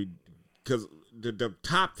NFC is gonna be because the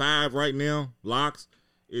top 5 right now locks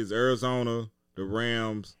is Arizona, the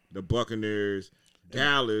Rams, the Buccaneers,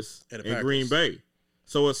 Dallas, and Green Bay.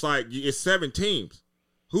 So it's like it's 7 teams.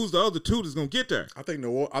 Who's the other 2 that's gonna get there? I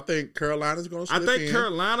think Carolina's gonna. I think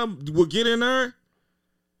Carolina will get in there.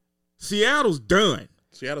 Seattle's done.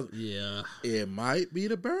 It might be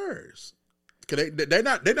the Bears. Cause they're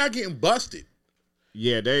not getting busted.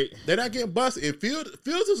 Yeah, they're not getting busted. And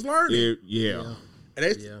Fields is learning.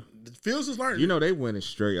 And Fields is learning. They winning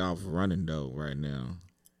straight off running though right now.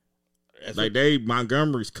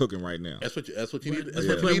 Montgomery's cooking right now. That's what you need.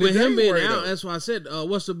 But with him being out, that's why I said,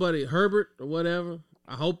 what's the buddy Herbert or whatever.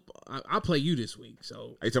 I hope I play you this week.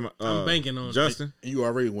 So I'm banking on Justin. You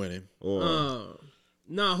already winning. Who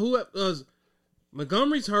was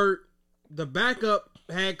Montgomery's hurt? The backup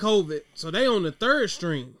had COVID, so they on the 3rd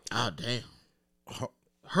string. Oh damn.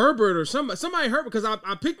 Herbert or somebody hurt because I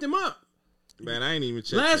picked him up. Man, I ain't even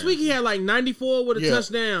checked. Last week he had like 94 with a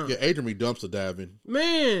touchdown. Yeah, Adrian dumpster diving.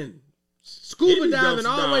 Man, scuba diving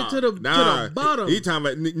all the way to the bottom. He talking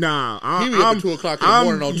about he be up at 2 o'clock in the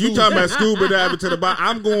morning on Tuesday. You talking about scuba diving to the bottom?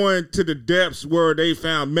 I'm going to the depths where they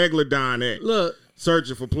found Megalodon at. Look,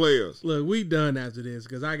 searching for players. Look, we done after this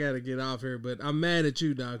because I got to get off here. But I'm mad at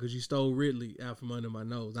you, dog, because you stole Ridley out from under my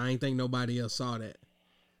nose. I ain't think nobody else saw that.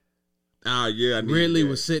 Oh, yeah. I need Ridley that.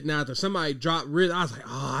 was sitting out there. Somebody dropped Ridley. I was like,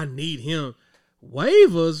 oh, I need him.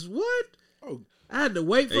 Waivers? What? Oh, I had to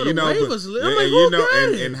wait for And the you know, waivers. but- I'm like, and who you know, got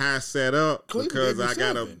and, it? and how I set up Cleveland because gave me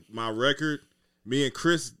I got 7. my record. Me and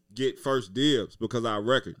Chris get first dibs because our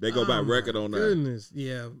record. They go by Oh, record my on that. goodness.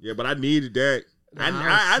 Yeah. Yeah, but I needed that. Nah, I was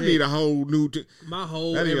I sick. need a whole new. My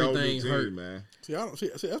whole I need a whole new everything team, hurt. man. see, I don't see.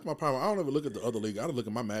 That's my problem. I don't ever look at the other league. I don't look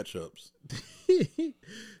at my matchups. Good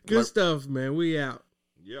Like- stuff, man. We out.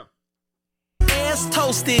 Yeah. Ass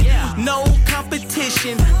toasted, no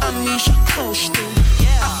competition. Amisha coasting.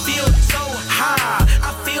 I feel so high,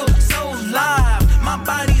 I feel so live. My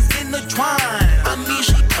body's intertwined.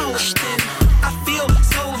 Amisha coasting.